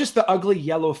 that was just the ugly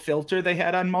yellow filter they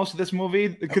had on most of this movie.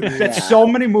 That's so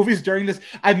many movies during this.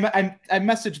 I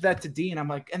messaged that to Dean. I'm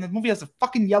like, and the movie has a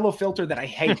fucking yellow filter that I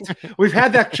hate. We've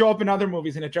had that show up in other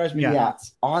movies, and it drives me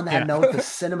nuts. On that note, the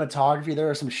cinematography. There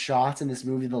are some shots in this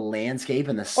movie, the landscape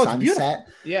and the sunset.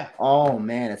 Yeah. Oh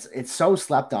man, it's so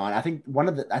slept on. I think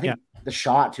the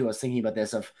shot too. I was thinking about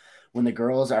this of when the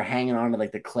girls are hanging onto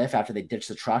like the cliff after they ditch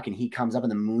the truck and he comes up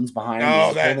and the moon's behind him.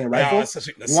 Holding a rifle.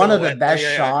 One of the best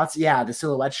shots. Yeah, the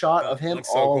silhouette shot of him.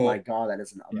 So cool. My God, that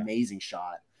is an amazing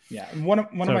shot. Yeah, one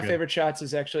of my favorite shots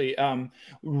is actually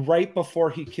right before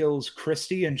he kills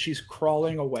Christy and she's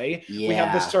crawling away. Yeah. We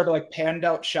have this sort of like panned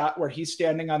out shot where he's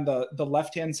standing on the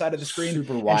left hand side of the screen,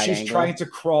 super wide, and she's trying to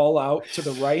crawl out to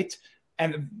the right,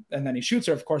 and then he shoots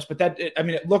her, of course. But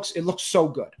it looks so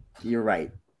good. You're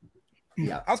right.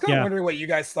 Yeah, I was kind of wondering what you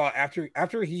guys thought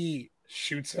after he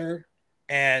shoots her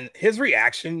and his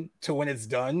reaction to when it's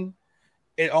done.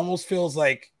 It almost feels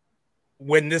like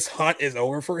when this hunt is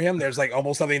over for him, there's like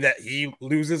almost something that he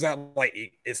loses out.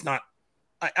 Like it's not,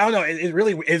 I don't know. It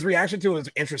really, his reaction to it was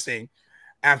interesting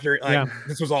after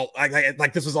this was all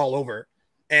like this was all over.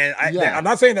 And I'm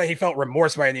not saying that he felt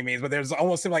remorse by any means, but there's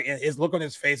almost like his look on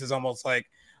his face is almost like,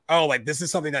 oh, like this is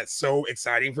something that's so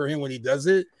exciting for him when he does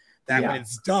it. That when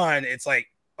it's done, it's like,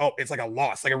 oh, it's like a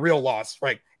loss, like a real loss,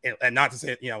 right? And not to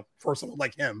say, for someone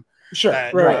like him. Sure.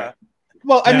 Right.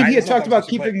 Well, I mean, he had talked about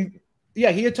keeping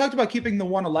the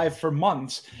one alive for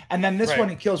months. And then this one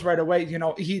he kills right away.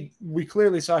 We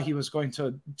clearly saw he was going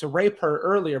to rape her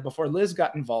earlier before Liz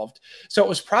got involved. So it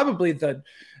was probably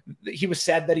he was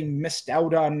sad that he missed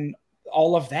out on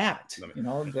all of that,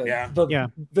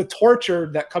 the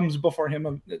torture that comes before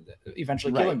him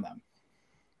eventually killing them.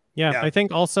 Yeah, I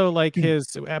think also like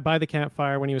his by the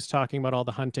campfire when he was talking about all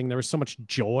the hunting, there was so much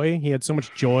joy. He had so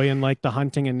much joy in like the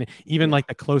hunting and even like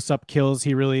the close-up kills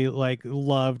he really like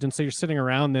loved. And so you're sitting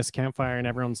around this campfire and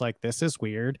everyone's like, this is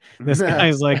weird. This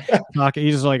guy's like talking,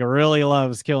 he just like really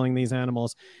loves killing these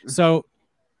animals. So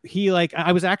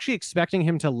I was actually expecting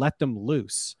him to let them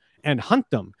loose and hunt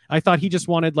them. I thought he just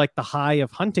wanted like the high of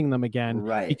hunting them again,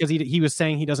 right? Because he was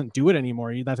saying he doesn't do it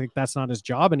anymore. That's not his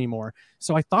job anymore.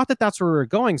 So I thought that's where we were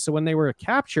going. So when they were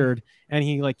captured and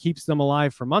he like keeps them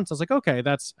alive for months, I was like, okay,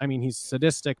 he's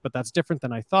sadistic, but that's different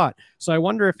than I thought. So I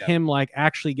wonder if him like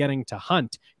actually getting to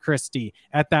hunt Christy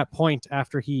at that point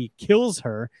after he kills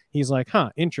her, he's like,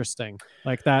 interesting.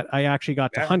 Like that I actually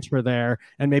got to hunt her there.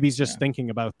 And maybe he's just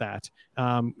thinking about that.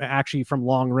 Actually from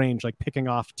long range, like picking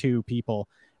off two people.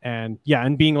 And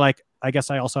being like, I guess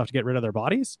I also have to get rid of their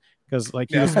bodies because like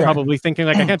he was probably thinking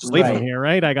like I can't just leave them here,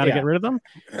 right? I got to get rid of them.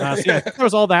 There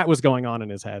was all that was going on in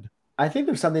his head. I think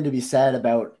there's something to be said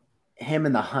about him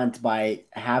in the hunt by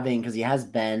having, because he has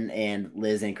Ben and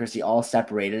Liz and Christy all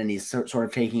separated, and he's sort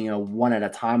of taking a one at a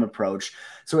time approach.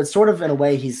 So it's sort of in a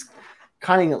way he's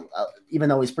kind of, even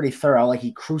though he's pretty thorough, like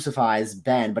he crucifies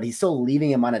Ben, but he's still leaving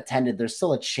him unattended. There's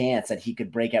still a chance that he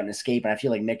could break out and escape. And I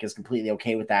feel like Mick is completely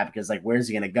okay with that because like, where's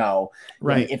he going to go?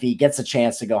 Right. If he gets a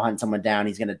chance to go hunt someone down,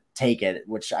 he's going to take it,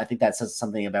 which I think that says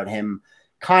something about him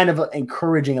kind of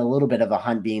encouraging a little bit of a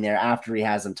hunt being there after he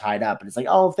has them tied up. And it's like,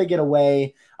 oh, if they get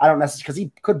away, I don't necessarily, because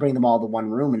he could bring them all to one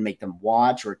room and make them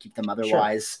watch or keep them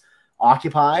otherwise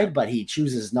occupied, but he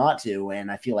chooses not to.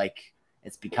 And I feel like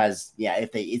it's because,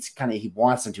 it's kind of, he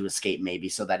wants them to escape maybe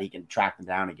so that he can track them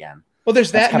down again. Well,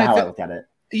 there's That's that. kind of how I look at it.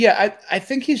 Yeah, I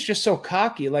think he's just so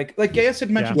cocky. Like Gaius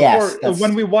had mentioned before,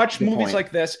 when we watch movies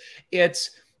like this,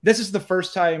 this is the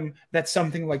first time that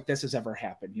something like this has ever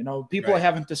happened. People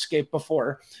haven't escaped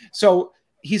before. So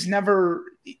he's never,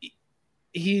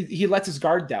 he lets his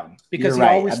guard down because he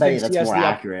always thinks he has the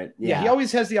accurate. He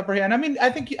always has the upper hand. I mean, I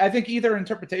think either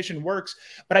interpretation works,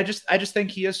 but I just think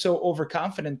he is so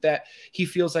overconfident that he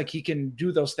feels like he can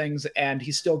do those things and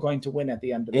he's still going to win at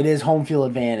the end of it. It is home field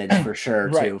advantage for sure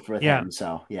too for him.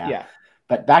 So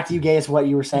But back to you, Gaius, what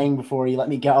you were saying before you let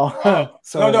me go.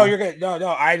 No, you're good. No.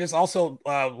 I just also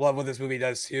love what this movie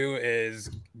does too is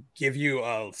give you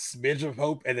a smidge of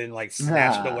hope and then like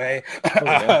snatch it away.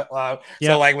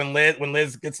 So like when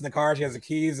Liz gets in the car, she has the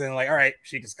keys and like, all right,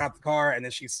 she just got the car and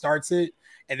then she starts it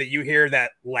and then you hear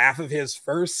that laugh of his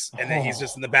first and then he's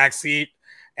just in the back seat.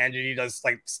 And he does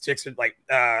like sticks it like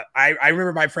I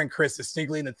remember my friend Chris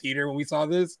distinctly in the theater when we saw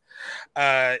this.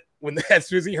 When as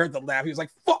soon as he heard the laugh, he was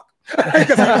like, "Fuck."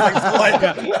 Because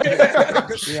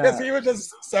he was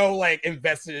just so like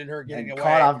invested in her getting away,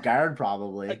 caught off guard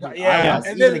probably. I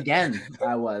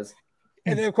was.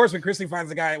 And then of course when Christy finds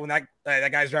the guy when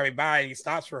that guy's driving by and he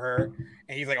stops for her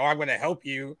and he's like, "Oh, I'm going to help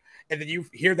you," and then you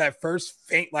hear that first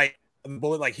faint like the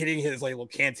bullet like hitting his like little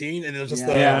canteen, and it was just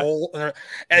Yeah. the whole. And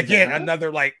again,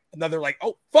 another like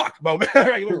oh fuck moment.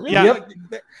 Like, really,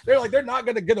 like, they're like they're not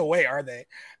gonna get away, are they?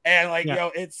 And like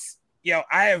it's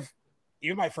I have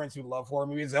even my friends who love horror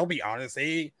movies. They'll be honest,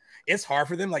 it's hard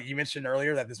for them. Like you mentioned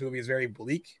earlier, that this movie is very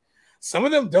bleak. Some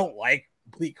of them don't like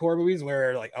bleak horror movies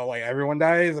where like like everyone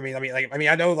dies. I mean,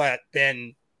 I know that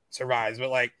Ben survives, but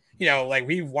like like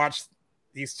we've watched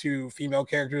these two female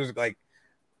characters like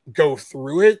go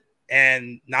through it,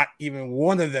 and not even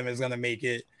one of them is gonna make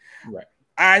it. Right.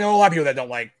 I know a lot of people that don't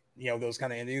like those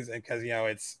kind of endings, because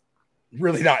it's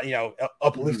really not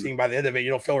uplifting by the end of it. You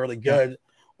don't feel really good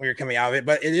when you're coming out of it,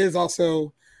 but it is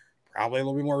also probably a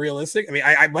little bit more realistic. I mean,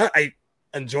 I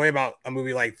enjoy about a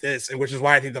movie like this, and which is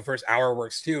why I think the first hour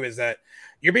works too, is that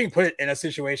you're being put in a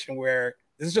situation where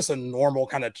this is just a normal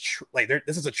kind of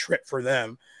this is a trip for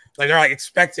them. Like they're like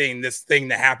expecting this thing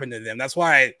to happen to them. That's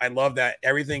why I love that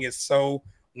everything is so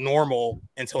normal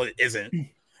until it isn't.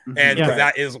 And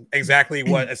that is exactly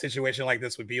what a situation like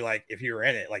this would be like if you were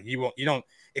in it. Like you don't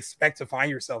expect to find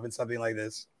yourself in something like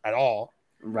this at all.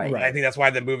 Right. I think that's why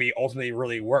the movie ultimately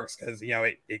really works, because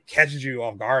it catches you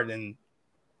off guard in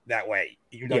that way.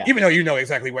 Even though you know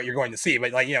exactly what you're going to see,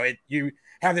 but like you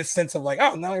have this sense of like,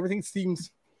 oh, now everything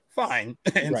seems fine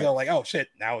until like, oh shit,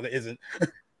 now it isn't.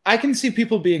 I can see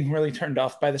people being really turned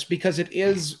off by this because it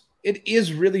is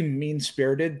really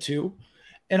mean-spirited too,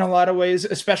 in a lot of ways,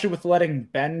 especially with letting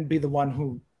Ben be the one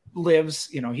who lives.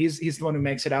 He's the one who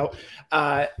makes it out.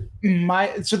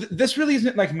 This really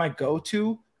isn't like my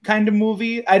go-to kind of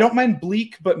movie. I don't mind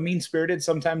bleak, but mean-spirited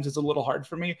sometimes is a little hard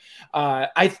for me.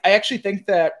 I actually think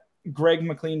that Greg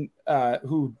McLean,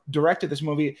 who directed this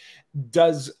movie,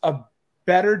 does a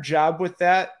better job with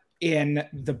that in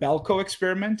the Belko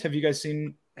Experiment. Have you guys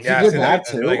seen? Yeah, that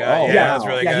too. Really that's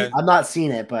really good. I've not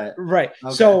seen it, but right.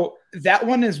 Okay. So that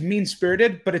one is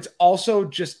mean-spirited, but it's also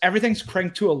just everything's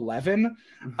cranked to 11.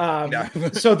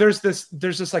 So there's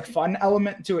this like fun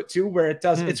element to it too, where it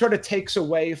sort of takes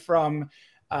away from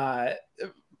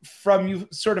you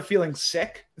sort of feeling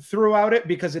sick throughout it,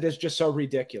 because it is just so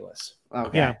ridiculous.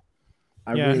 Okay. Yeah.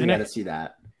 I really got to see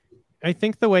that. I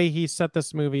think the way he set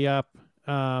this movie up,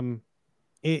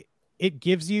 it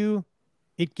gives you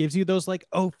those like,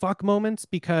 oh fuck moments,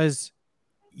 because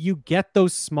you get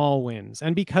those small wins,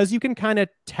 and because you can kind of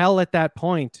tell at that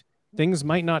point things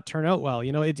might not turn out well.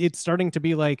 It's starting to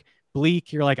be like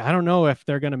bleak. You're like, I don't know if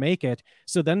they're gonna make it.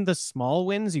 So then the small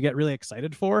wins you get really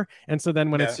excited for. And so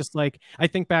then when it's just like, I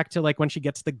think back to like when she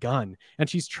gets the gun and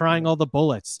she's trying all the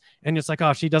bullets, and it's like,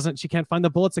 oh, she can't find the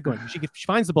bullets that go in. She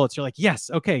finds the bullets. You're like, yes,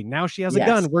 okay, now she has a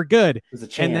gun, we're good.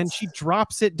 And then she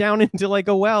drops it down into like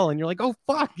a well, and you're like, oh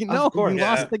fuck, you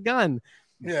lost the gun.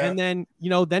 Yeah. And then,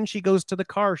 then she goes to the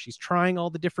car. She's trying all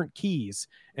the different keys.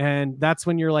 And that's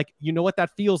when you're like, you know what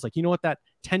that feels like? You know what that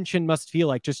tension must feel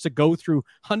like, just to go through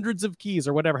hundreds of keys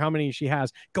or whatever, how many she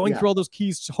has, going through all those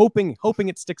keys, hoping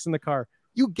it sticks in the car.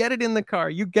 You get it in the car.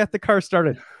 You get the car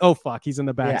started. Oh, fuck, he's in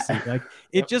the back seat. Like,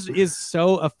 it just is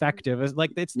so effective. It's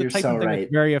like, it's the type of thing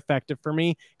that's very effective for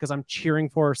me, because I'm cheering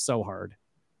for her so hard.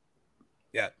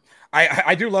 Yeah.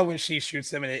 I do love when she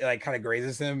shoots him and it like kind of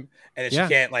grazes him, and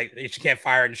then she can't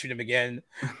fire and shoot him again.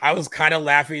 I was kind of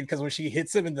laughing because when she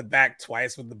hits him in the back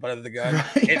twice with the butt of the gun,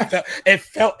 it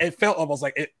felt almost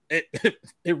like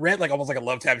it read like almost like a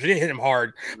love tap. She didn't hit him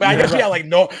hard, but I guess she had like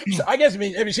no. I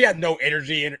mean she had no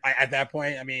energy at that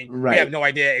point. I mean, we have no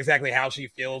idea exactly how she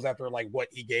feels after like what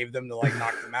he gave them to like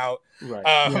knock them out.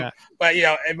 But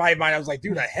in my mind, I was like,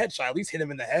 dude, a headshot, at least hit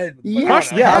him in the head.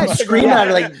 I'm screaming at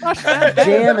her like,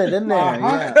 jam it in there.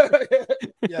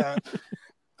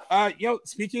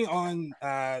 Speaking on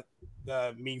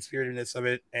the mean-spiritedness of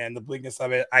it and the bleakness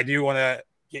of it, I do want to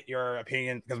get your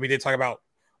opinion, because we did talk about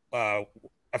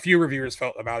a few reviewers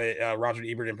felt about it, Roger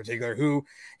Ebert in particular, who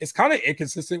is kind of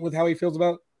inconsistent with how he feels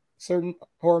about certain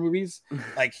horror movies.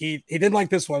 Like he didn't like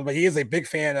this one, but he is a big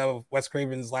fan of Wes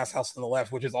Craven's Last House on the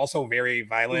Left, which is also very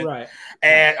violent,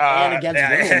 and against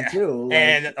women too,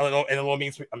 and a little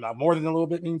mean. I'm not more than a little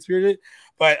bit mean-spirited,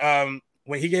 but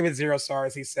when he gave it 0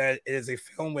 stars, he said it is a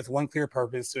film with one clear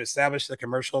purpose: to establish the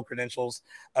commercial credentials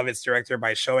of its director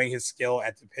by showing his skill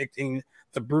at depicting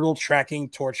the brutal tracking,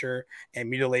 torture, and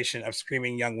mutilation of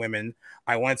screaming young women.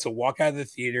 I wanted to walk out of the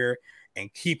theater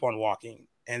and keep on walking.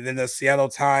 And then the Seattle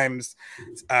Times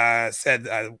said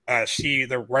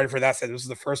the writer for that said this was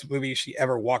the first movie she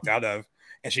ever walked out of,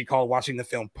 and she called watching the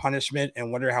film punishment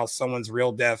and wondered how someone's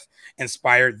real death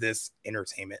inspired this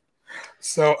entertainment.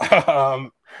 So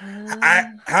how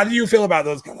do you feel about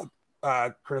those kind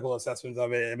of critical assessments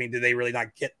of it? I mean, did they really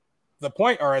not get the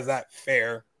point, or is that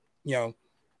fair?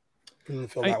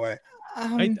 Didn't feel that way.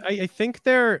 I think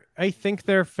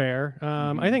they're fair.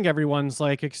 I think everyone's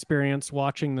like experience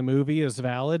watching the movie is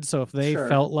valid. So if they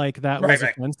felt like that was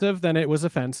offensive, then it was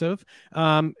offensive.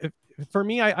 For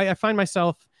me, I find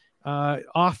myself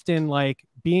often like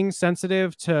being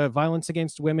sensitive to violence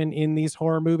against women in these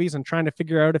horror movies and trying to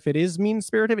figure out if it is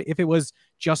mean-spirited, if it was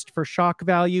just for shock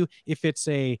value, if it's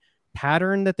a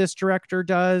pattern that this director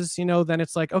does, then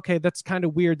it's like, okay, that's kind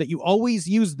of weird that you always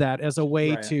use that as a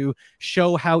way to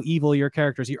show how evil your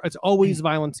characters are. It's always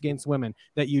violence against women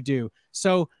that you do.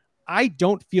 So I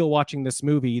don't feel watching this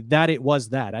movie that it was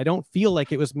that. I don't feel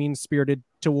like it was mean-spirited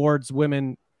towards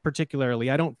women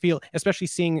particularly. I don't feel, especially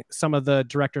seeing some of the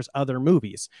director's other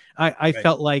movies, I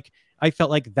felt like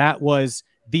that was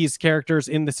these characters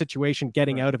in the situation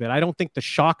getting out of it. I don't think the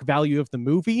shock value of the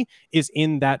movie is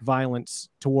in that violence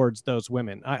towards those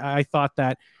women. I thought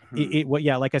that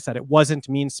like I said, it wasn't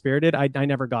mean-spirited. I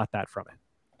never got that from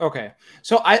it. Okay.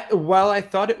 So while I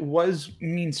thought it was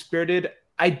mean-spirited,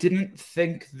 I didn't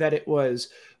think that it was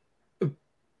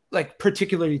like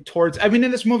particularly towards, I mean,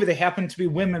 in this movie, they happen to be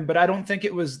women, but I don't think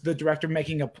it was the director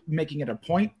making it a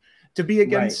point to be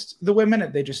against the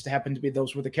women. They just happen to be,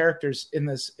 those were the characters in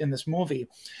this movie.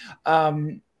 I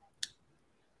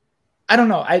don't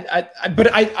know.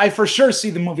 But I for sure see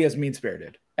the movie as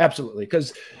mean-spirited. Absolutely.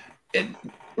 Because it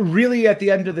really, at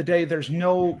the end of the day, there's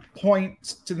no point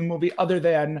to the movie other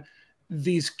than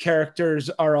these characters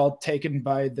are all taken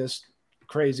by this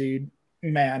crazy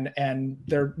man and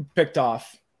they're picked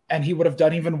off, and he would have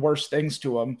done even worse things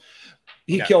to them.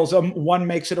 He kills them, one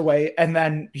makes it away, and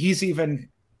then he's even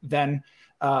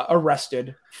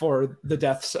arrested for the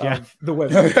deaths of the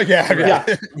women.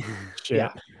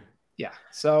 Yeah.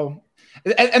 So,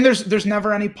 and there's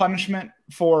never any punishment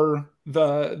for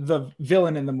the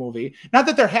villain in the movie. Not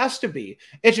that there has to be.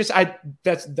 It's just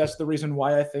that's the reason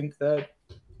why I think that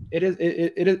it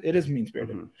is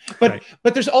mean-spirited. Mm-hmm.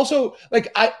 But there's also,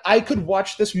 like, I could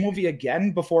watch this movie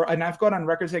again before, and I've gone on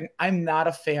record saying I'm not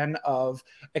a fan of,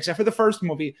 except for the first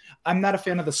movie, I'm not a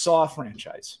fan of the Saw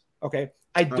franchise. Okay.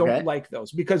 I don't like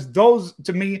those, because those,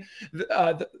 to me,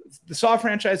 the Saw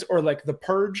franchise, or like The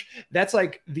Purge, that's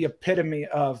like the epitome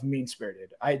of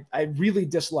mean-spirited. I really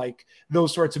dislike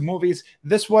those sorts of movies.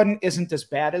 This one isn't as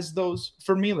bad as those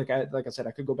for me. Like I said,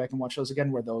 I could go back and watch those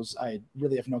again, where those I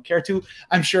really have no care to.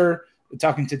 I'm sure,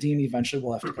 talking to Dean, eventually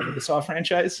we'll have to cover the Saw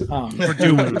franchise. We're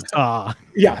doing Saw.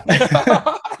 Yeah.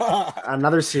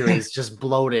 Another series just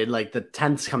bloated, like the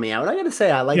 10th's coming out. I gotta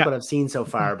say, I like what I've seen so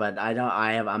far, but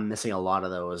I'm missing a lot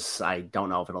of those. I don't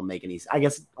know if it'll make any, I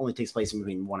guess it only takes place in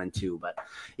between 1 and 2, but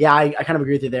yeah, I kind of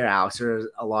agree with you there, Alex. There's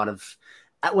a lot of,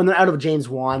 when they're out of James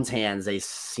Wan's hands, they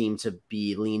seem to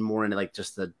lean more into like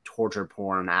just the torture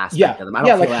porn aspect of them. I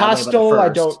don't feel like Hostel.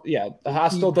 The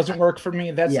Hostel doesn't work for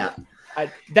me.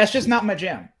 That's just not my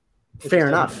jam. Fair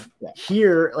enough.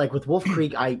 Here, like with Wolf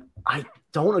Creek, I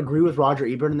don't agree with Roger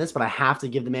Ebert in this, but I have to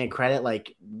give the man credit.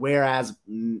 Like, whereas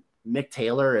Mick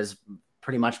Taylor is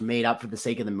pretty much made up for the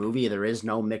sake of the movie, there is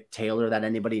no Mick Taylor that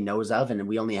anybody knows of, and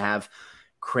we only have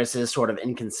Chris's sort of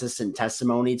inconsistent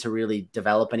testimony to really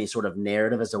develop any sort of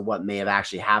narrative as to what may have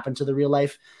actually happened to the real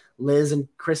life Liz and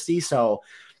Christy. So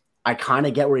I kind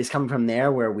of get where he's coming from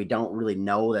there, where we don't really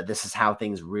know that this is how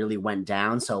things really went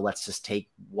down. So let's just take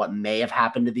what may have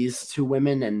happened to these two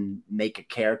women and make a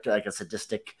character like a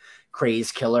sadistic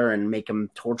crazed killer and make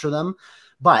them torture them.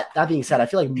 But that being said, I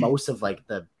feel like most of like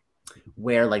the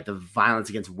violence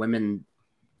against women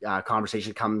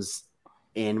conversation comes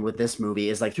in with this movie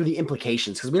is like through the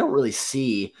implications, because we don't really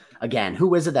see, again,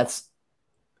 who is it that's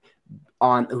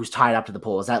who's tied up to the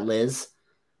pole? Is that Liz?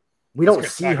 We don't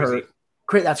see her.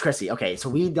 That's Chrissy. Okay, so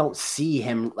we don't see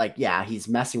him, like, he's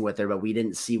messing with her, but we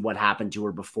didn't see what happened to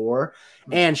her before.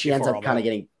 And she ends up kind of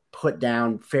getting put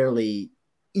down fairly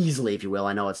easily, if you will.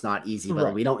 I know it's not easy,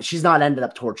 but she's not ended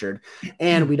up tortured.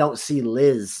 And we don't see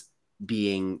Liz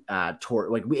being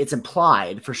tortured. Like, it's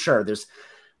implied for sure. There's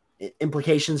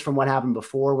implications from what happened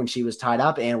before when she was tied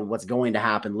up and what's going to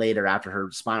happen later after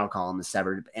her spinal column is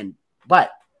severed. But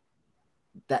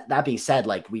that being said,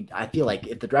 like, I feel like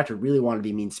if the director really wanted to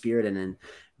be mean-spirited and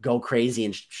go crazy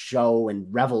and show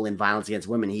and revel in violence against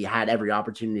women, he had every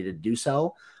opportunity to do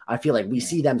so. I feel like we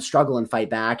see them struggle and fight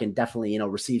back and definitely,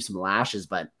 receive some lashes,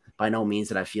 but by no means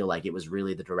did I feel like it was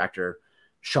really the director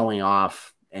showing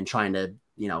off and trying to,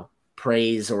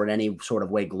 praise or in any sort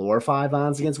of way glorify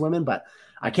violence against women. But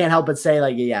I can't help but say,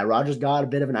 like, Roger's got a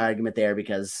bit of an argument there,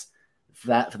 because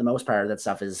for the most part, that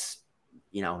stuff is,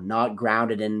 not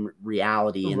grounded in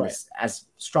reality and as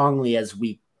strongly as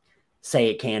we say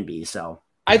it can be. So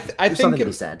I There's think something to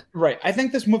be said. Right. I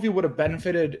think this movie would have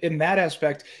benefited in that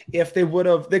aspect if they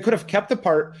could have kept the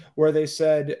part where they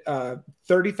said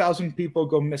 30,000 people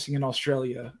go missing in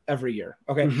Australia every year.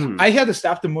 Okay. Mhm. I had to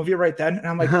stop the movie right then. And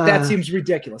I'm like, that seems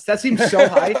ridiculous. That seems so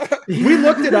high. We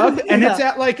looked it up and it's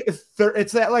at like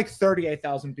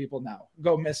 38,000 people now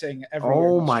go missing every year.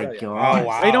 Oh in my Australia. god! Oh,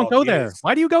 wow. They don't go Jeez. there.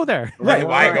 Why do you go there? Right.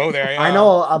 Why go there? Yeah. I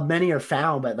know many are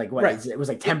found, but like what Right. is it? It was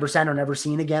like 10% are never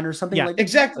seen again or something. Yeah. Like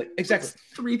Exactly.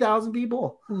 3,000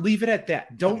 people. Leave it at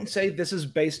that. Don't say this is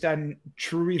based on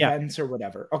true Yeah. events or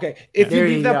whatever. Okay. If There you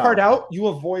you leave that go. part out, you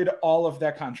avoid all of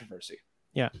that controversy.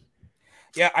 Yeah,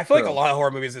 I feel like a True. lot of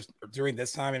horror movies during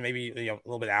this time and maybe a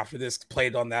little bit after this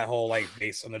played on that whole like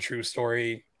based on the true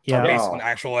story, Yeah. based Oh. on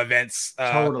actual events,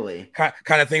 Totally.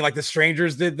 kind of thing. Like The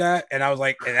Strangers did that, and I was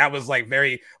like, and that was like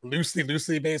very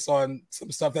loosely based on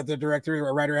some stuff that the director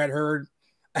or writer had heard,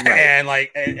 Right. and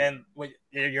like and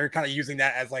you're kind of using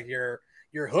that as like your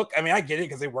hook. I mean, I get it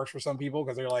because it works for some people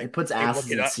because they're like It puts they look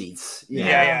asses it in up. seats.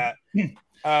 Yeah.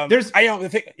 There's- there's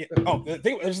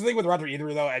the thing with Roger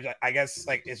Ebert though. I guess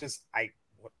like it's just I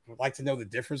would like to know the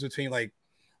difference between like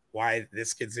why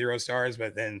this gets 0 stars,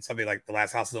 but then something like The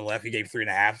Last House on the Left he gave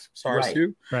 3.5 stars Right.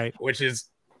 to, Right. which is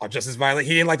just as violent.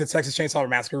 He didn't like the Texas Chainsaw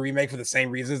Massacre remake for the same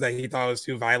reasons that he thought it was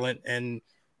too violent and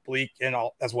bleak and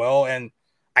all as well. And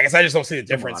I guess I just don't see the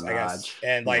difference. on, I guess Raj.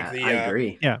 and like Yeah, the I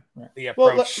agree. the Well,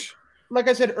 approach. Like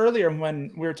I said earlier,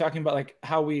 when we were talking about like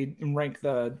how we rank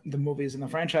the movies and the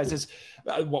franchises,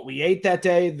 what we ate that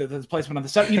day, the placement on the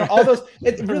set, all those.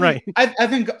 It really, Right. I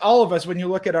think all of us, when you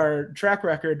look at our track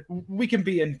record, we can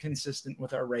be inconsistent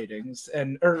with our ratings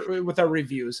or with our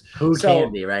reviews. Who So-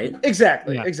 can be, right?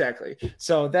 Exactly, Yeah. exactly.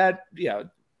 So that,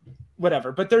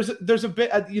 whatever. But there's a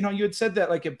bit, you had said that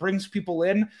like it brings people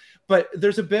in, but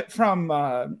there's a bit from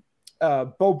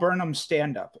Bo Burnham's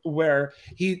stand-up where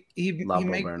he Love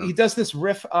Bo Burnham. does this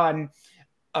riff on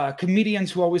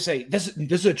comedians who always say this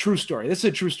is a true story. This is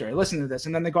a true story. Listen to this,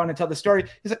 and then they go on and tell the story.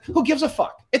 He's like, who gives a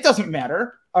fuck? It doesn't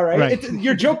matter. All right, Right.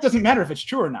 Your joke doesn't matter if it's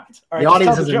true or not. All right, The just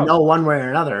audience tell the doesn't joke. know one way or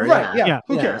another. Right? Yeah. Yeah.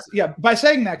 Who Yeah. cares? Yeah. By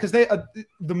saying that, because they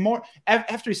the more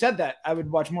after he said that, I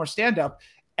would watch more stand-up,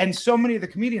 and so many of the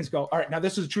comedians go, all right, now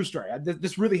this is a true story.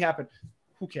 This really happened.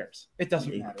 Who cares? It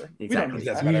doesn't matter. We don't Exactly. need It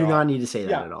doesn't that. You matter do at all. not need to say that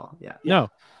Yeah. at all. Yeah. No.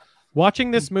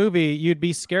 Watching this movie, you'd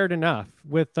be scared enough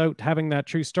without having that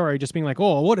true story. Just being like,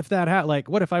 oh, what if that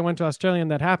what if I went to Australia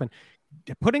and that happened?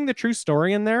 Putting the true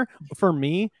story in there for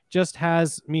me just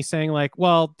has me saying like,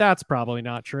 well, that's probably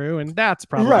not true, and that's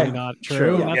probably Right. not true.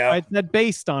 True. And that's Yeah. why it's that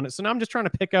based on it. So now I'm just trying to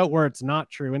pick out where it's not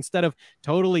true instead of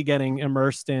totally getting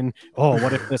immersed in, oh,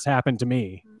 what if this happened to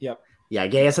me? Yeah,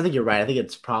 Gaius, I think you're right. I think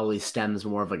it's probably stems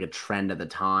more of like a trend at the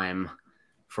time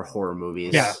for horror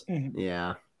movies. Yeah. Mhm.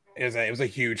 Yeah. It was a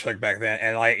huge like back then,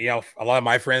 and like a lot of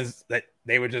my friends that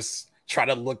they would just try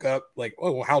to look up like,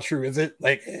 oh, well, how true is it?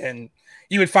 Like, and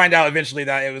you would find out eventually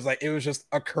that it was just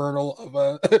a kernel of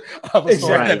a of a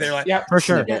story Right. that they're like, Yeah. For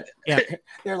sure. Snippet. Yeah.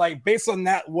 they're like based on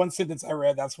that one sentence I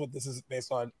read, that's what this is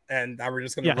based on, and now we're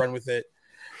just gonna Yeah. run with it.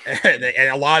 And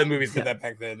a lot of movies did that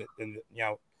back then, and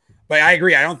But I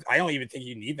agree. I don't even think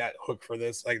you need that hook for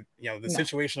this. Like the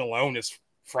situation alone is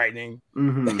frightening.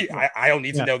 Mhm. I don't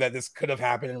need to know that this could have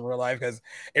happened in real life because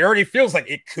it already feels like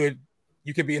it could.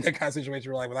 You could be in that kind of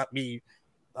situation where like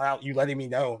without you letting me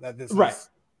know that this Right. is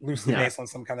loosely Yeah. based on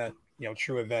some kind of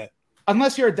true event.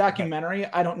 Unless you're a documentary,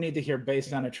 I don't need to hear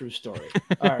based on a true story.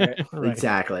 All right. Right.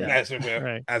 Exactly. That's true.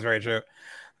 Right. That's very true.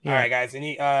 Yeah. All right, guys.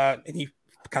 Any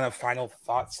kind of final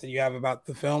thoughts that you have about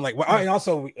the film? Like, and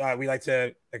also we like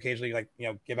to occasionally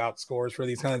give out scores for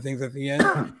these kind of things at the end.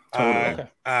 Totally.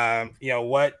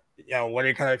 What are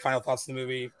your kind of final thoughts on the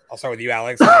movie? I'll start with you,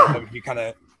 Alex. You kind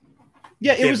of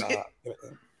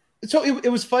So it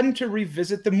was fun to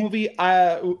revisit the movie.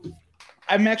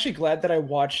 I'm actually glad that I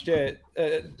watched it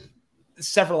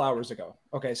several hours ago.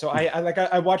 Okay, so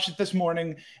I watched it this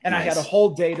morning, and I had a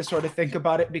whole day to sort of think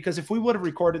about it, because if we would have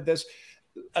recorded this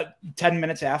 10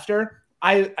 minutes after,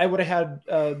 I would have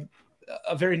had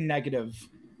a very negative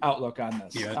outlook on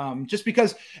this. Yeah. Just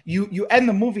because you end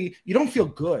the movie, you don't feel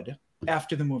good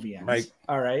after the movie ends. Right.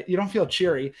 All right, you don't feel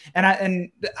cheery, and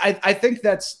I think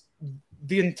that's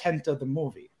the intent of the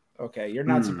movie. Okay, you're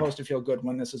not supposed to feel good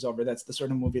when this is over. That's the sort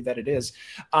of movie that it is.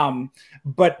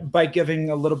 But by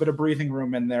giving a little bit of breathing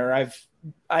room in there,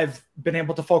 I've been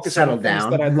able to focus on the things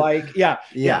that I like. Yeah.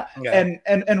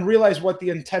 And realize what the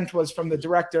intent was from the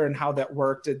director and how that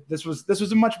worked. This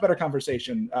was a much better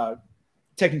conversation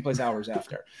taking place hours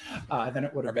after than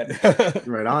it would have been.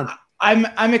 Right on.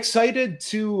 I'm excited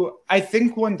to. I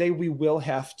think one day we will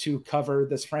have to cover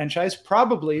this franchise,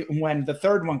 probably when the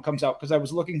third one comes out, because I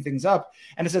was looking things up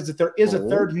and it says that there is a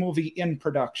third movie in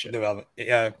production. Development.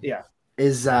 Yeah.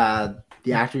 Is the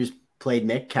actor who's played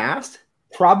Mick cast?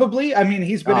 Probably. I mean,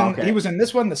 he's been he was in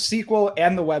this one, the sequel,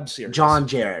 and the web series. John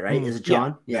Jarrett, right? Is it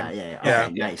John? Yeah.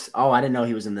 Okay, nice. Oh, I didn't know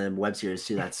he was in the web series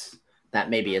too. That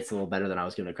maybe it's a little better than I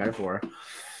was giving it credit for.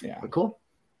 Yeah. But cool.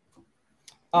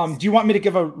 Do you want me to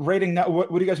give a rating now? What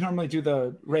do you guys normally do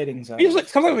the ratings? Usually,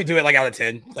 sometimes we do it like out of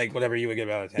 10, like whatever you would give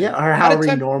out of 10. Yeah, or however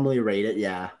you normally rate it.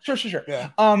 Yeah. Sure. Yeah.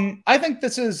 I think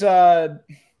this is,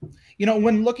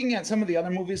 when looking at some of the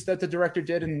other movies that the director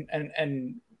did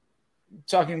and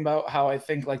talking about how I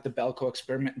think like the Belko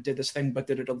Experiment did this thing, but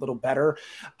did it a little better.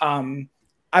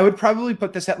 I would probably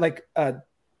put this at like a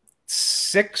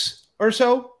 6 or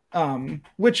so.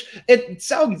 Which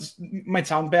might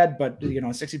sound bad, but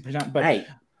 60%. But hey,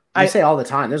 I say all the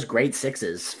time, there's great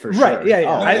 6s for sure. Right?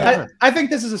 Yeah. I think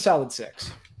this is a solid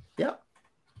 6. Yeah.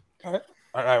 All right.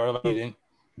 What about you, Dean?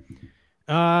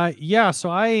 Yeah. So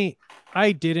I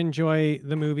did enjoy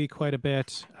the movie quite a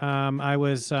bit. I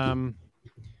was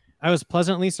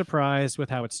pleasantly surprised with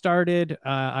how it started.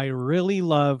 I really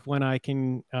love when I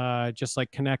can just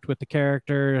like connect with the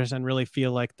characters and really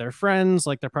feel like they're friends,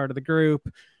 like they're part of the group.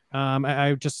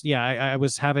 I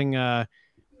was having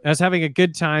a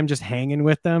good time just hanging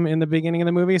with them in the beginning of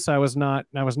the movie. So I was not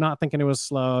thinking it was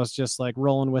slow. I was just like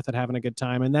rolling with it, having a good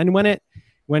time. And then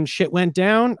when shit went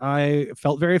down, I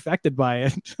felt very affected by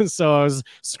it. So I was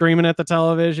screaming at the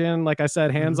television, like I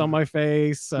said, hands on my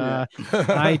face.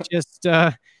 I just,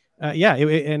 and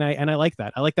I like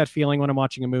that. I like that feeling when I'm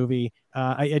watching a movie.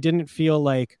 I didn't feel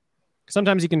like,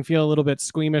 sometimes you can feel a little bit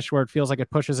squeamish where it feels like it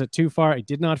pushes it too far. I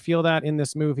did not feel that in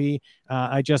this movie.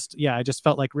 I just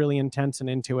felt like really intense and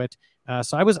into it.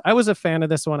 So I was a fan of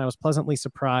this one. I was pleasantly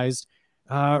surprised.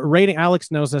 Rating, Alex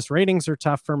knows this. Ratings are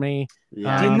tough for me.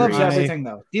 Yeah. Dean loves everything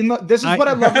though. This is what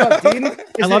I love about Dean.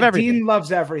 I love everything. Dean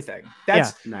loves everything.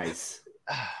 That's nice.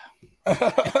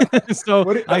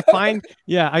 So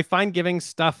I find giving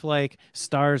stuff like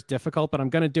stars difficult, but I'm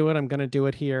gonna do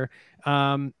it here.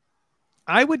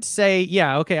 I would say,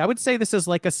 I would say this is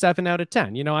like a 7 out of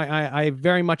 10. I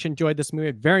very much enjoyed this movie.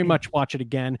 I'd very much watch it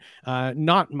again.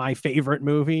 Not my favorite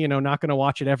movie, not going to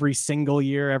watch it every single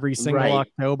year, every single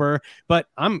October, but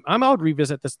I would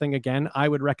revisit this thing again. I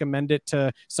would recommend it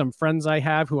to some friends I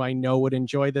have who I know would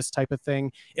enjoy this type of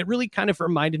thing. It really kind of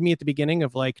reminded me at the beginning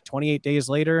of like 28 Days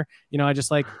Later. I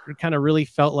just like kind of really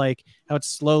felt like how it's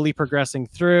slowly progressing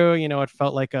through. It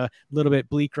felt like a little bit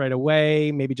bleak right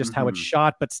away, maybe just how it's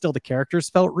shot, but still the characters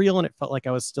felt real, and it felt like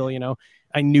I was still,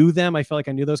 I knew them. I felt like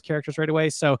I knew those characters right away.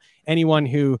 So anyone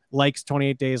who likes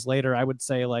 28 Days Later, I would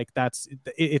say like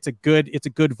it's a good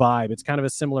vibe. It's kind of a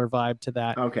similar vibe to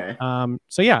that. Okay.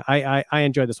 So yeah, I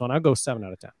enjoyed this one. I'll go 7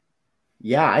 out of 10.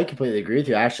 Yeah, I completely agree with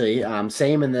you. Actually,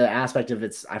 same in the aspect of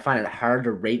I find it hard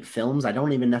to rate films. I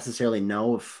don't even necessarily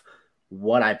know if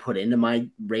what I put into my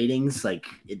ratings, like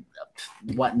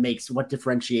what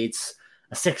differentiates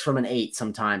a 6 from an 8.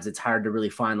 Sometimes it's hard to really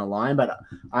find the line, but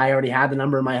I already had the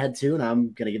number in my head too, and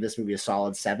I'm going to give this movie a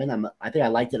solid 7. I think I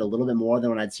liked it a little bit more than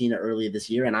when I'd seen it earlier this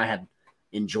year, and I had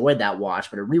enjoyed that watch,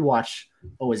 but a rewatch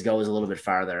always goes a little bit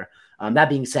farther. That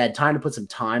being said, time to put some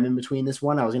time in between this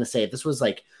one. I was going to say, if this was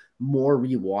like more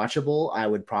rewatchable, I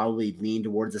would probably lean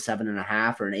towards a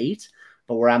 7.5 or an 8,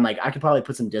 but where I'm like, I could probably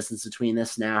put some distance between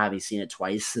this now, having seen it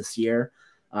twice this year,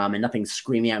 and nothing's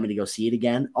screaming at me to go see it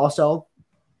again. Also,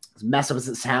 as messed up as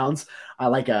it sounds, I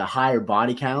like a higher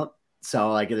body count.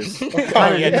 So like there's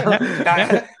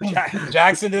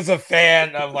Jackson is a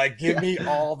fan of like, give me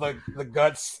all the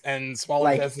guts and small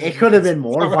intestines. It could have been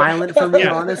more violent for me,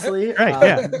 honestly.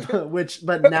 Right,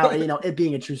 But now, it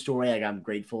being a true story, like I'm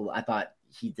grateful. I thought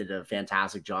he did a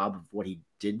fantastic job of what he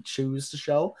did choose to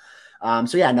show.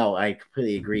 So yeah, no, I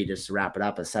completely agree. Just to wrap it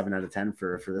up, a 7 out of 10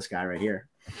 for this guy right here.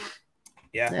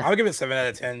 Yeah, I would give it 7 out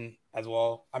of 10 as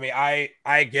well. I mean,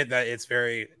 I get that it's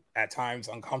very at times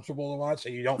uncomfortable to watch,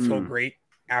 and you don't feel great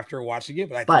after watching it.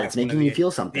 But it's making you feel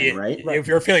something, right? If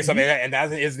you're feeling something, and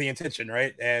that is the intention,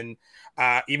 right? And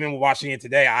even watching it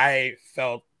today, I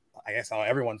felt, I guess how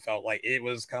everyone felt, like it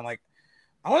was kind of like,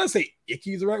 I want to say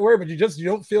icky is the right word, but you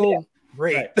don't feel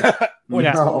great when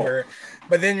it's over.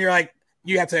 But then you're like,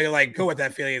 you have to like go with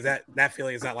that feeling. Is that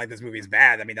feeling is not like this movie is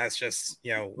bad. I mean, that's just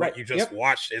what you just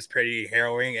watched is pretty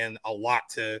harrowing and a lot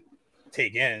to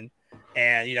take in.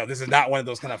 And this is not one of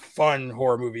those kind of fun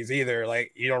horror movies either.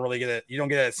 Like you don't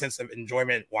get a sense of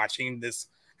enjoyment watching this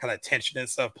kind of tension and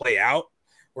stuff play out.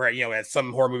 Where at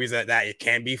some horror movies that it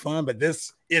can be fun, but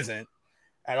this isn't.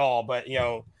 at all. But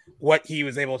what he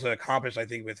was able to accomplish, I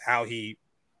think, with how he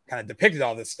kind of depicted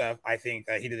all this stuff, I think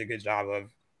that he did a good job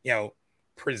of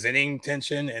presenting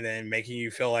tension and then making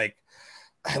you feel like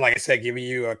I said, giving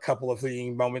you a couple of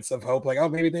fleeting moments of hope, like, oh,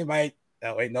 maybe they might.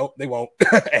 Oh, wait, nope, they won't.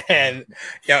 And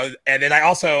and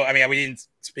then we didn't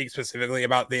speak specifically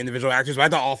about the individual actors, but I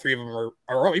thought all three of them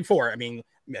are only four. I mean,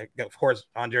 of course,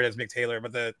 Andreas Mick Taylor,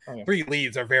 but the three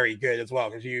leads are very good as well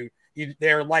because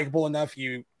they're likable enough.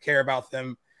 You care about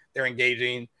them. They're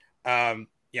engaging.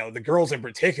 The girls in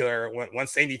particular,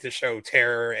 once they need to show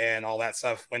terror and all that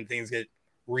stuff, when things get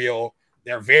real,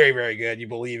 they're very, very good. You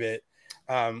believe it.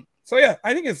 So yeah,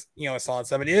 I think it's a solid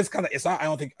 7. It is it's not, I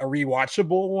don't think, a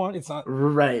rewatchable one. It's not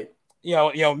right.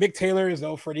 Mick Taylor is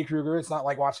no Freddy Krueger. It's not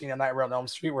like watching A Nightmare on Elm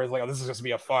Street where it's like, oh, this is just gonna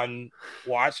be a fun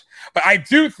watch. But I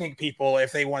do think people,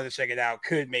 if they wanted to check it out,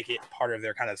 could make it part of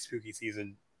their kind of spooky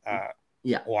season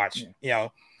watch.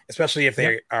 Especially if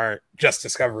they are just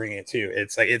discovering it too.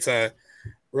 It's a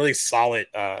really solid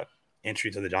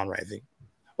entry to the genre, I think.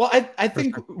 Well, I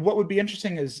think what would be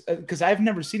interesting is because I've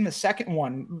never seen the second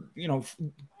one,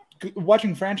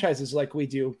 watching franchises like we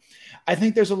do, I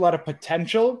think there's a lot of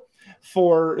potential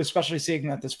for, especially seeing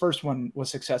that this first one was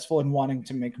successful and wanting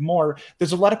to make more.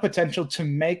 There's a lot of potential to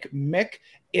make Mick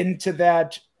into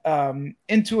that,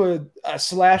 into a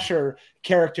slasher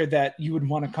character that you would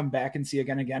want to come back and see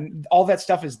again. All that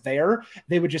stuff is there.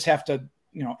 They would just have to,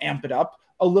 amp it up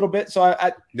a little bit. So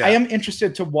I am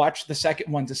interested to watch the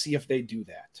second one to see if they do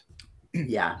that.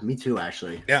 Yeah, me too,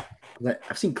 actually. Yeah.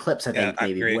 I've seen clips, I think,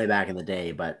 maybe way back in the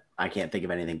day, but I can't think of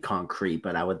anything concrete.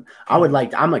 But I would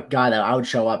like, I'm a guy that I would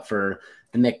show up for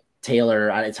the Mick Taylor.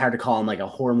 It's hard to call him like a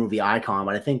horror movie icon,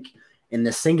 but I think in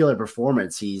the singular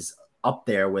performance, he's up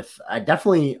there with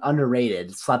definitely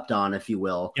underrated, slept on, if you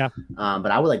will. Yeah.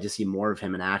 But I would like to see more of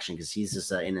him in action because he's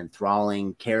just an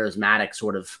enthralling, charismatic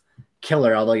sort of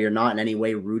killer, although you're not in any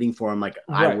way rooting for him like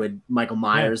I would Michael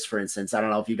Myers, for instance. I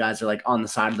don't know if you guys are like on the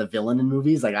side of the villain in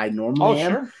movies like I normally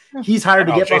am. Sure. He's hard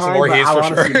to get behind, but I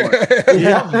want to see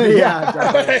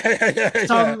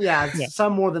more.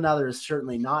 Some more than others,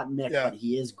 certainly not Mick, but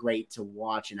he is great to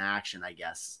watch in action, I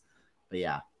guess. But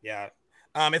yeah.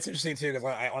 It's interesting too because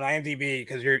on IMDb,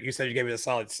 because you said you gave it a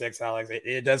solid 6, Alex.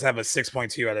 It does have a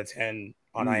 6.2 out of 10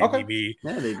 on IMDb.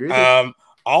 Yeah, they agree.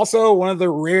 Also, one of the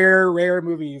rare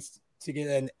movies to get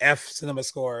an F cinema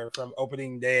score from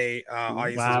opening day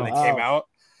audiences when it came out.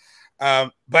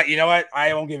 But you know what?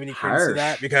 I won't give any credit to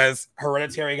that because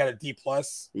Hereditary got a D+.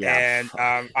 And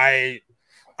I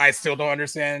still don't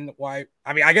understand why.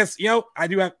 I mean, I guess, I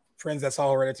do have friends that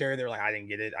saw Hereditary. They were like, I didn't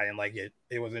get it. I didn't like it.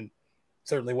 It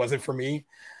certainly wasn't for me.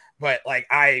 But like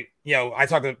I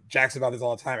talk to Jax about this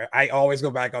all the time. I always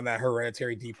go back on that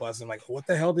Hereditary D+. I'm like, what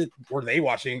the hell were they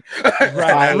watching?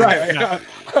 Right.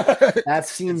 That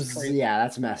seems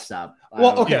that's messed up.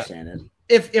 Well, okay.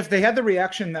 If they had the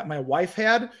reaction that my wife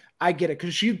had, I get it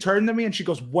because she turned to me and she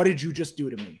goes, "What did you just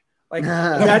do to me?" Like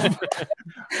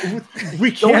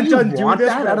we can't undo want this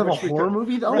that out of a horror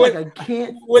movie though. Right. Like I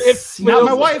can't.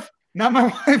 Not my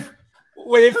wife.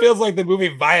 When it feels like the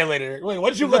movie violated her. Wait, what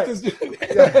did you let this do?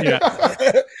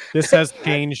 This has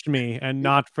changed me and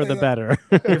not for the better.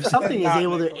 If something is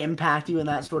able to impact you in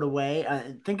that sort of way,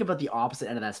 think about the opposite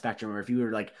end of that spectrum, where if you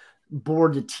were like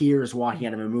bored to tears walking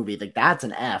out of a movie, like that's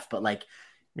an F, but like,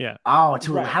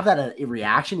 have that a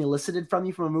reaction elicited from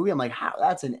you from a movie, I'm like, how?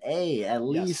 That's an A at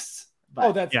least.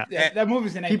 But that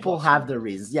movie's an A+. People have their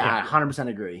reasons. I 100%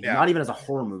 agree. Not even as a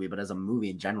horror movie, but as a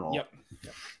movie in general. Yep.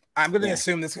 I'm going to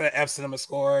assume this is going to F cinema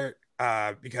score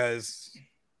because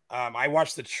I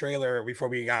watched the trailer before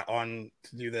we got on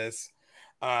to do this.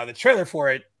 The trailer for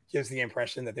it gives the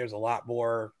impression that there's a lot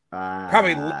more,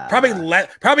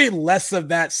 probably less of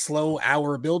that slow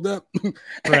hour buildup,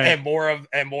 and more of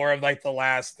like the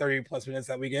last 30 plus minutes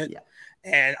that we get. Yeah.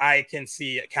 And I can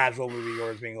see casual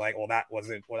moviegoers being like, "Well, that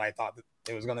wasn't what I thought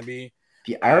it was going to be."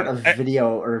 The art of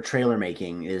video or trailer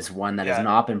making is one that has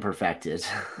not been perfected.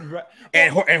 Right.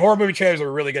 And horror movie trailers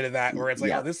are really good at that, where it's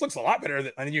like, oh, this looks a lot better.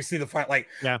 And then you see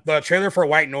the trailer for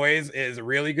White Noise is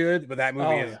really good, but that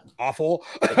movie is awful.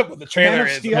 But the trailer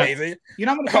is amazing. You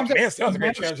know how many times Man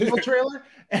of Steel trailer?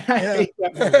 And I hate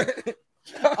that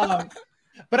movie.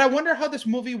 But I wonder how this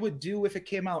movie would do if it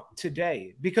came out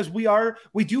today, because we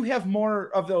do have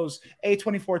more of those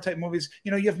A24 type movies.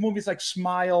 You have movies like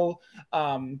Smile,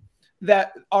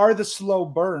 that are the slow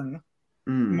burn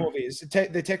movies.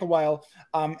 They take a while,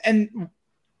 and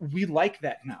we like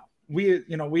that now. We've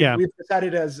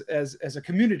decided as a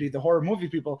community, the horror movie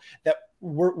people, that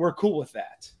we're cool with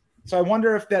that. So I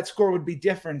wonder if that score would be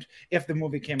different if the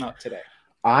movie came out today.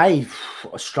 I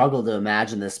struggle to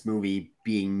imagine this movie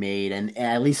being made, and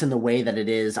at least in the way that it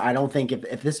is. I don't think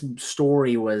if this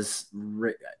story was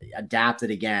adapted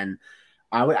again,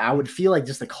 I would feel like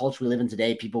just the culture we live in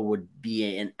today, people would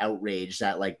be in outrage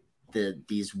that like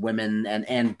these women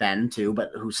and Ben too,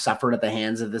 but who suffered at the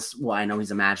hands of this. Well, I know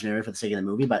he's imaginary for the sake of the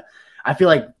movie, but I feel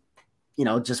like,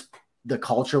 just the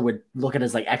culture would look at it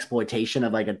as like exploitation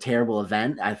of like a terrible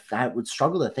event. I would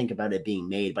struggle to think about it being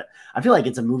made, but I feel like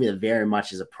it's a movie that very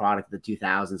much is a product of the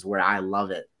 2000s where I love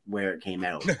it where it came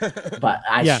out, but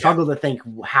I struggle to think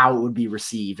how it would be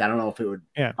received. I don't know if it would,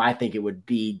 if I think it would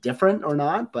be different or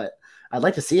not, but I'd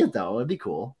like to see it though. It'd be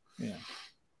cool.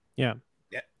 Yeah.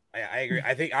 I agree.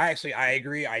 I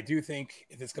agree. I do think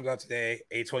if this comes out today,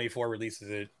 A24 releases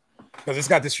it, because this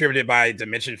got distributed by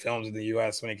Dimension Films in the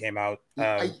U.S. when it came out.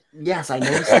 Yes, I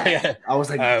noticed that. I was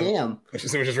like, damn. Which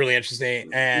is really interesting.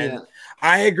 And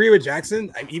I agree with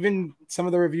Jackson. Even some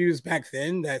of the reviews back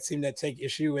then that seemed to take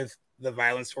issue with the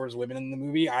violence towards women in the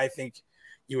movie, I think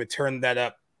you would turn that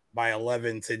up by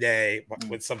 11 today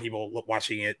with some people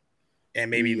watching it and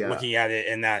maybe looking at it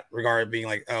in that regard, being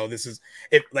like, oh, this is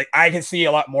it. Like, I can see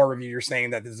a lot more reviewers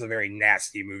saying that this is a very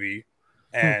nasty movie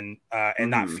and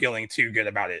not feeling too good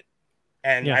about it.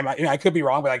 And I could be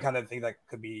wrong, but I kind of think that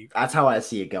could be. That's how I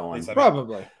see it going.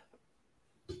 Probably.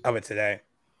 Of it today.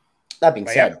 That being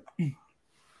said.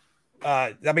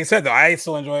 That being said, though, I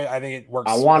still enjoy it. I think it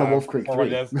works. I want a Wolf Creek 3.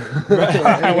 Give us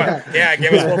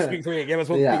Wolf Creek 3. Give us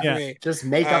Wolf Creek 3. Just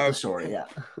make up the story.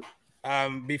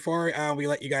 Before we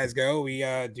let you guys go, we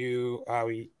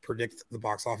predict the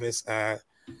box office.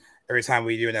 Every time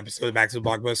we do an episode of Back to the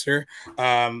Blockbuster.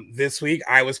 This week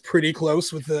I was pretty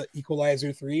close with the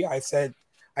Equalizer 3. I said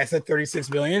 36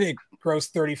 million. It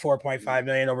grossed 34.5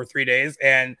 million over 3 days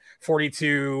and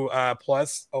 42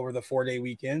 plus over the 4-day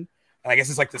weekend. I guess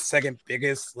it's like the second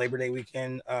biggest Labor Day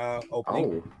weekend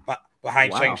opening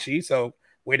behind Shang-Chi. So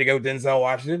way to go, Denzel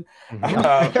Washington.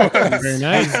 Very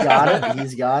nice.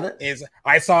 He's got it.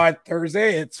 I saw it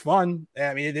Thursday. It's fun.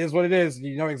 I mean, it is what it is.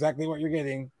 You know exactly what you're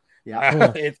getting.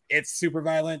 It's super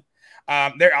violent.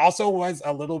 There also was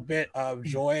a little bit of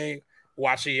joy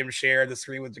watching him share the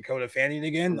screen with Dakota Fanning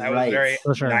again. That was very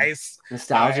nice,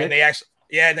 nostalgic. And they actually,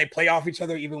 they play off each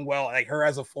other even well. Like her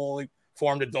as a fully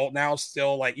formed adult now,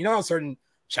 still like how certain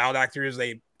child actors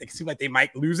they seem like they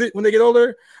might lose it when they get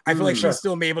older. I feel like she's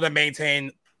still able to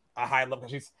maintain a high level.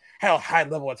 She's had a high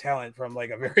level of talent from like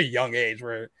a very young age.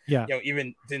 Where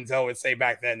even Denzel would say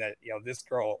back then that this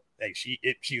girl, like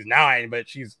she's 9, but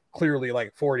she's clearly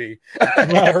like 40.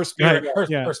 Her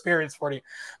spirit's 40.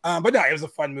 But no, it was a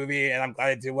fun movie, and I'm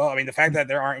glad it did well. I mean, the fact that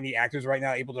there aren't any actors right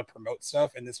now able to promote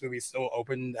stuff, and this movie still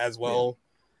opened as well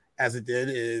as it did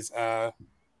is a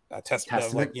testament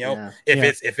of like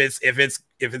if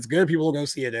it's good, people will go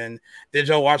see it. And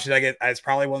Denzel Washington, it's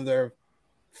probably one of the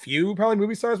few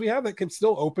movie stars we have that can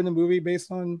still open a movie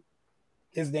based on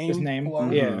his name.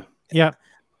 Alone.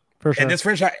 For sure. And this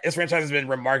franchise has been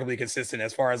remarkably consistent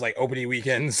as far as like opening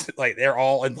weekends. Like they're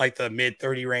all in like the mid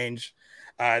 30 range.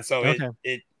 So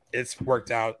it's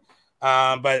worked out.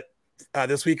 But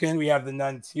this weekend we have The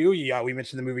Nun 2. We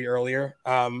mentioned the movie earlier.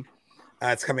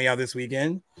 It's coming out this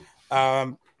weekend.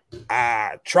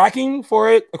 Tracking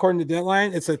for it, according to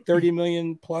Deadline, it's a 30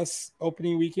 million plus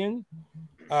opening weekend,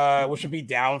 which would be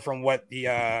down from what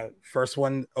the first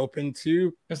one opened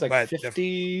to. It's like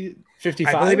 50,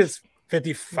 55. I believe it's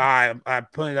 55. I'm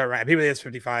putting that right. I believe it is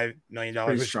 $55 million.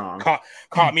 Which strong.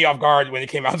 Caught me off guard when it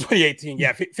came out in 2018.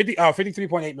 Yeah,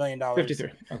 $53.8 million. 53.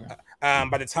 Okay.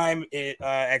 By the time it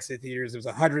exited theaters, it was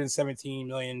 117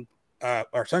 million.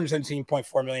 Or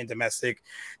 117.4 million domestic,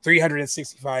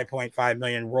 365.5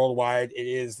 million worldwide. It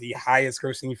is the highest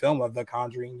grossing film of the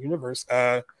Conjuring universe,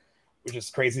 which is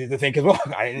crazy to think as well.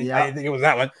 I didn't think it was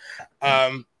that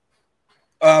one.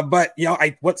 But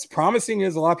what's promising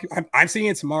is a lot of people. I'm seeing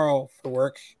it tomorrow for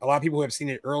work. A lot of people who have seen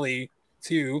it early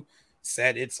too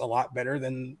said it's a lot better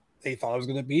than they thought it was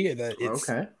going to be. That it's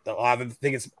a lot of them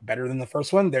think it's better than the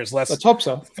first one. There's less. Let's hope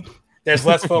so. There's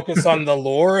less focus on the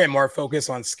lore and more focus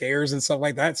on scares and stuff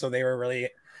like that. So they were really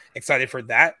excited for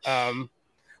that.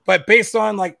 But based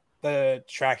on like the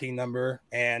tracking number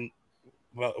and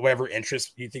whatever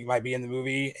interest you think might be in the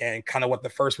movie and kind of what the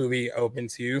first movie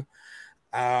opened to,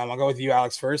 I'll go with you,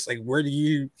 Alex, first. Like, where do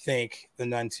you think The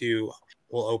Nun 2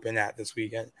 will open at this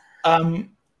weekend?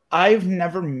 I've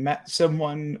never met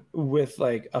someone with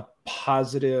like a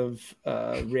positive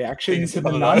reaction to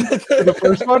The Nun, to the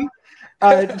first one.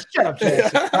 Shut up,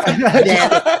 Jackson.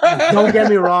 Man, don't get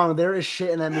me wrong. There is shit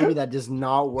in that movie that does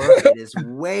not work. It is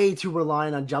way too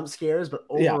reliant on jump scares. But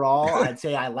overall, I'd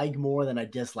say I like more than I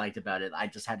disliked about it. I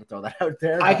just had to throw that out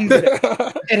there. I can get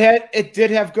it. It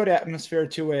did have good atmosphere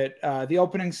to it. The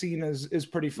opening scene is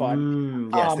pretty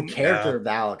fun. Yes, the character of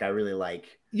Alec I really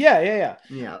like. Yeah.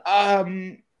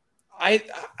 I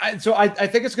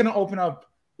think it's going to open up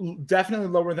definitely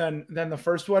lower than the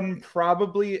first one,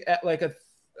 probably at like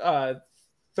a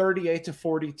 38 to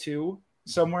 42,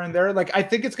 somewhere in there. Like, I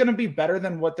think it's going to be better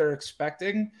than what they're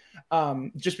expecting,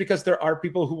 just because there are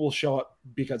people who will show up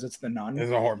because it's the Nun.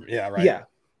 It's a horror. Yeah, right. Yeah.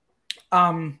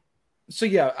 So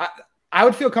yeah, I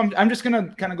would feel comfortable. I'm just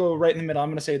gonna kind of go right in the middle. I'm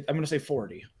gonna say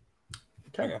 40.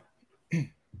 Okay.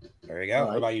 There you go.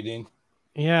 What about you, Dean?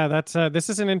 Yeah, that's this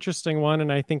is an interesting one,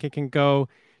 and I think it can go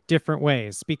different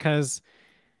ways because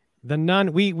the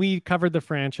Nun. We covered the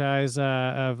franchise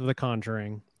of The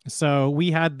Conjuring, so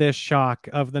we had this shock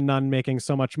of the Nun making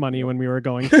so much money when we were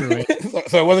going through it.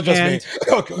 So it wasn't just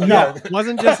me. No, it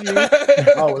wasn't just you.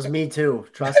 Oh, it was me too.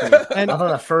 Trust me. And I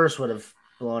thought the first would have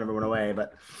blown everyone away,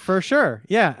 but for sure,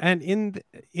 yeah. And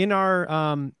in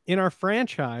our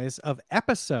franchise of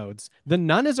episodes, The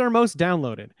Nun is our most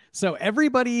downloaded. So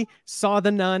everybody saw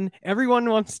The Nun. Everyone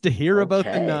wants to hear about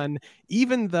The Nun,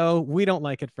 even though we don't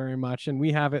like it very much, and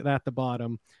we have it at the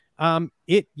bottom.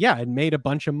 It made a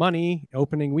bunch of money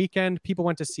opening weekend. People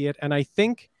went to see it, and I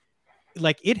think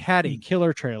like it had a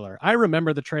killer trailer. I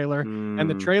remember the trailer, and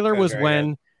the trailer was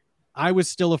when I was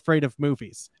still afraid of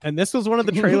movies. And this was one of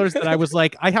the trailers that I was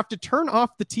like, I have to turn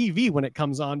off the TV when it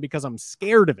comes on because I'm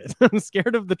scared of it. I'm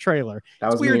scared of the trailer.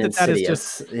 That was weird that is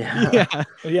just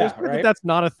right? That's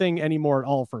not a thing anymore at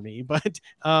all for me. But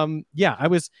it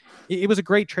was a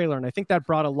great trailer. And I think that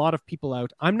brought a lot of people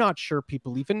out. I'm not sure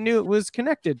people even knew it was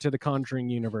connected to the Conjuring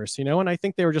universe, and I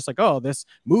think they were just like, oh, this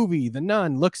movie, The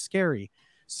Nun, looks scary.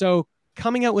 So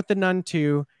coming out with The Nun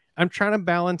 2, I'm trying to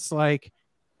balance like,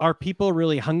 are people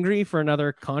really hungry for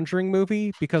another Conjuring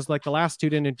movie? Because like the last two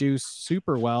didn't do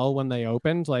super well when they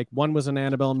opened. Like one was an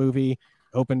Annabelle movie,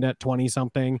 opened at 20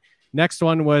 something. Next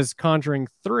one was Conjuring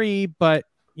 3, but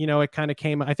it kind of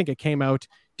came out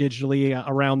digitally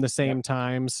around the same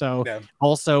time. So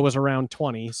also was around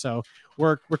 20. So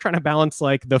we're trying to balance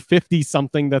like the 50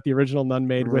 something that the original Nun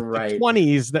made with the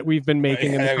 20s that we've been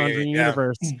making in the Conjuring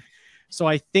universe. So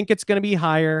I think it's going to be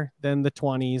higher than the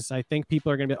 20s. I think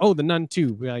people are going to be, oh, The Nun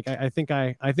 2. Like, I think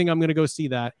I'm going to go see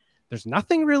that. There's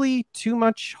nothing really too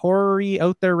much horror-y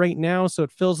out there right now, so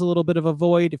it fills a little bit of a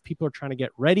void. If people are trying to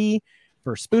get ready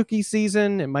for spooky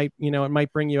season, it might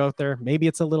bring you out there. Maybe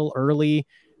it's a little early,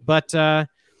 but I'm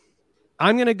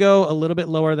going to go a little bit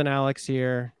lower than Alex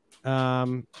here.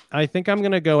 I think I'm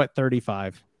going to go at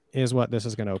 35 is what this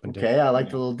is going to open to. Okay, I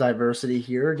like the little diversity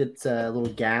here. Get a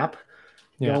little gap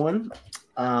going.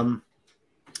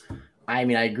 I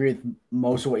mean, I agree with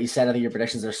most of what you said. I think your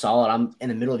predictions are solid. I'm in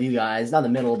the middle of you guys, not in the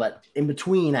middle, but in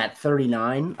between at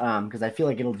 39, because I feel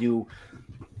like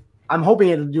I'm hoping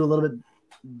it'll do a little bit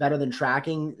better than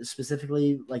tracking,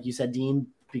 specifically, like you said, Dean,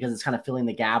 because it's kind of filling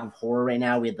the gap of horror right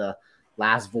now. We had the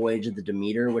last voyage of the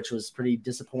Demeter, which was pretty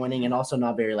disappointing, and also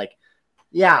not very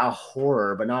a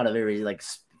horror, but not a very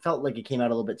felt like it came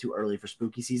out a little bit too early for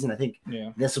spooky season. I think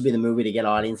this will be the movie to get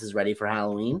audiences ready for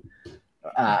Halloween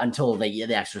until they get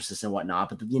The Exorcist and whatnot.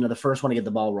 But the first one to get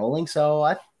the ball rolling. So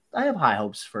I have high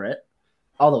hopes for it,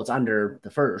 although it's under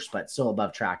the first, but still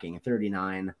above tracking.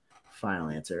 39 final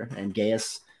answer. And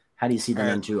Gaius, how do you see the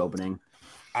Nun 2 opening?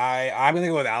 I'm going to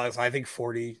go with Alex. I think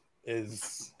 40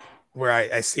 is where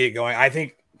I see it going. I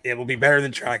think it will be better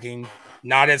than tracking.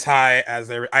 Not as high as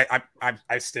they.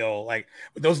 I still like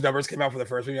when those numbers came out for the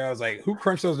first week. I was like, who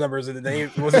crunched those numbers? And they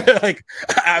was like,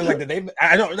 I was like, did they?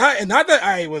 I don't not that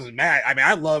I was mad. I mean,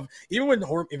 I love even when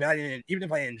horror. Even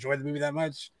if I enjoy the movie that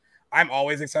much, I'm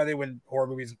always excited when horror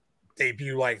movies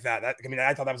debut like that. I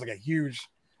thought that was like a huge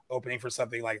opening for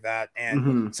something like that.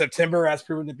 And September has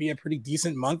proven to be a pretty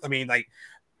decent month. I mean, like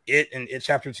It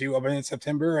Chapter 2 opened in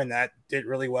September, and that did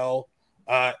really well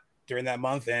during that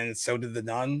month, and so did The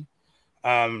Nun.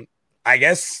 I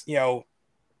guess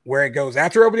where it goes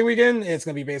after opening weekend, it's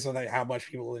going to be based on how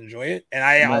much people enjoy it. And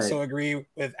I also agree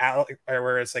with Alex,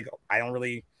 where it's like I don't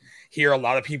really hear a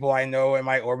lot of people I know in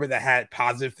my orbit that had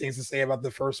positive things to say about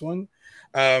the first one.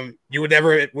 You would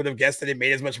never would have guessed that it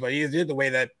made as much money as it did, the way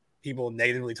that people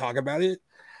negatively talk about it.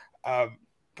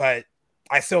 But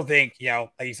I still think, like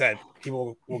you said,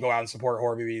 people will go out and support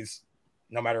horror movies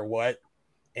no matter what.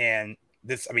 And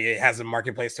it has a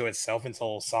marketplace to itself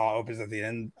until Saw opens at the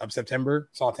end of September,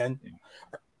 Saw 10.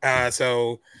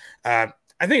 So I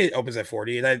I think it opens at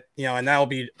 40, and and that'll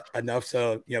be enough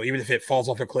to, even if it falls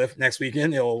off a cliff next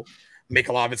weekend, it'll make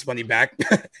a lot of its money back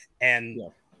and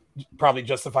probably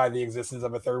justify the existence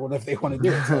of a third one if they want to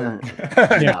do it. So,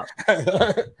 Yeah.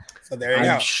 So there you go.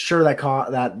 I'm sure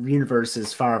that universe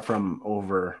is far from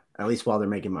over, at least while they're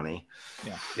making money.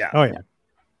 Yeah. Oh yeah.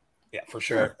 Yeah, for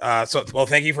sure. Well,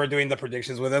 thank you for doing the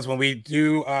predictions with us. When we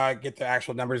do get the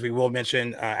actual numbers, we will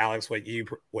mention Alex what you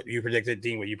predicted,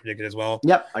 Dean what you predicted as well.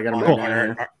 Yep, I got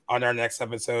them on our next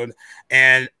episode.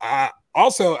 And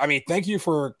also, I mean, thank you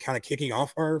for kind of kicking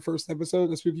off our first episode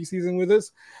of Spooky Season with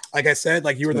us. Like I said,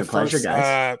 like you were the first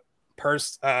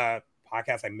podcast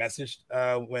I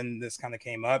messaged when this kind of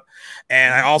came up.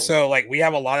 And I also we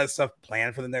have a lot of stuff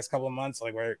planned for the next couple of months,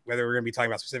 like whether we're going to be talking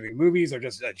about specific movies or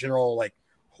just a general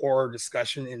horror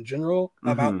discussion in general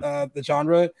about the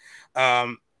genre,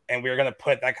 and we're going to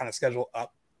put that kind of schedule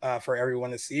up for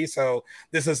everyone to see. So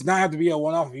this does not have to be a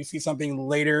one-off. If you see something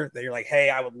later that you're like,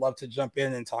 hey, I would love to jump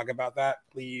in and talk about that,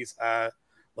 please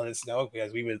let us know,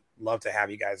 because we would love to have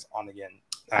you guys on again.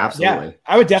 Absolutely. Yeah,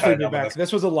 I would definitely be back.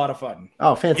 This was a lot of fun.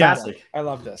 Oh, fantastic. Yeah, I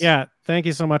love this. Yeah, thank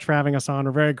you so much for having us on.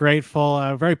 We're very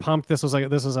grateful, very pumped. This was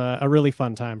a really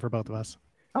fun time for both of us.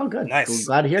 Oh, good. Nice. Cool.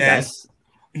 Glad to hear, guys.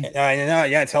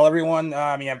 Tell everyone.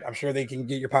 I mean, I'm sure they can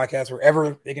get your podcast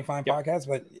wherever they can find podcasts.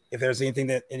 But if there's anything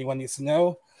that anyone needs to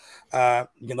know,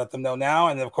 you can let them know now.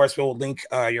 And of course, we'll link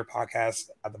your podcast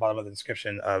at the bottom of the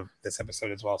description of this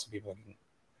episode as well, so people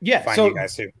can find you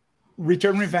guys too.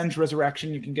 Return, Revenge,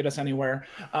 Resurrection. You can get us anywhere.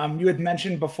 You had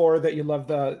mentioned before that you love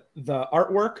the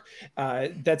artwork.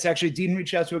 That's actually Dean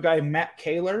reached out to a guy, Matt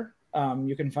Kaler.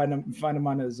 You can find him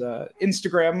on his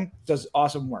Instagram. Does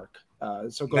awesome work.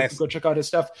 So go check out his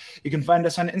stuff. You can find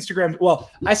us on Instagram. Well,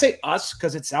 I say us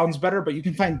because it sounds better, but you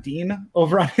can find Dean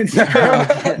over on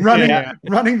Instagram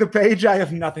running the page. I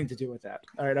have nothing to do with that.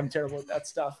 All right, I'm terrible at that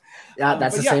stuff. Yeah,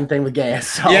 that's the same thing with Gaius.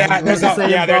 So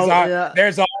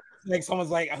there's like someone's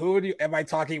like, who am I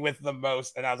talking with the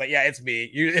most? And I was like, yeah, it's me.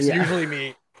 It's usually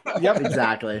me. Yep,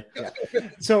 exactly.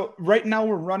 So right now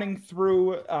we're running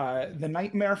through the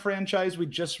Nightmare franchise. We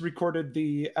just recorded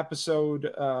the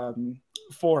episode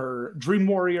for Dream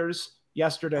Warriors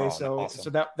yesterday, so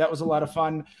that was a lot of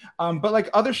fun. But like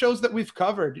other shows that we've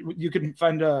covered, you can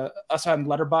find us on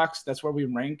Letterboxd. That's where we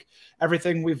rank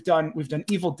everything we've done. We've done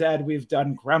Evil Dead, we've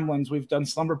done Gremlins, we've done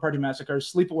Slumber Party Massacre,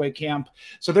 Sleepaway Camp.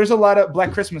 So there's a lot of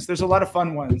Black Christmas. There's a lot of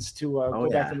fun ones to go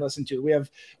back and listen to. We have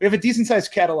a decent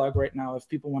sized catalog right now if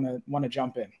people want to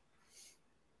jump in.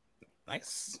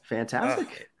 Nice,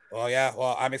 fantastic.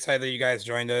 Well, I'm excited that you guys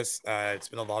joined us. It's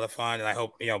been a lot of fun, and I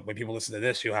hope when people listen to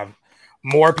this, you have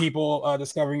more people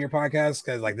discovering your podcast,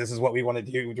 because this is what we want to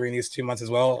do during these 2 months as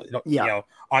well.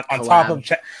 On top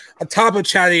of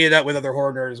chatting it up with other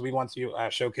horror nerds, we want to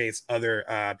showcase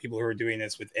other people who are doing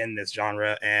this within this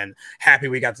genre, and happy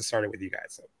we got to start it with you guys.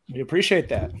 So we appreciate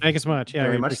that. Thank you so much. Yeah,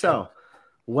 very much so.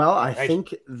 Well, I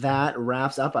think that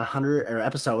wraps up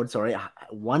episode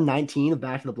 119 of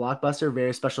Back to the Blockbuster.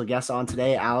 Very special guests on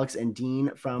today, Alex and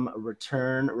Dean from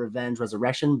Return, Revenge,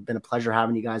 Resurrection. Been a pleasure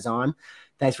having you guys on.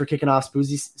 Thanks for kicking off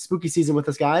spooky season with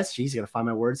us, guys. Jeez, gotta find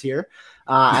my words here.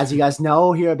 As you guys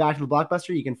know, here at Back to the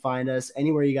Blockbuster, you can find us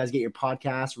anywhere you guys get your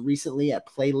podcasts. Recently at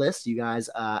Playlist, you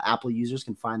guys, Apple users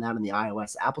can find that in the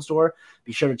iOS Apple Store.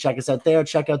 Be sure to check us out there.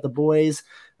 Check out the boys.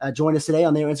 Join us today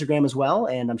on their Instagram as well,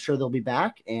 and I'm sure they'll be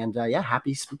back. And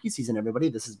happy spooky season, everybody.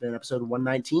 This has been episode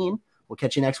 119. We'll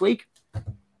catch you next week.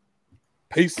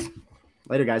 Peace.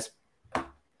 Later, guys.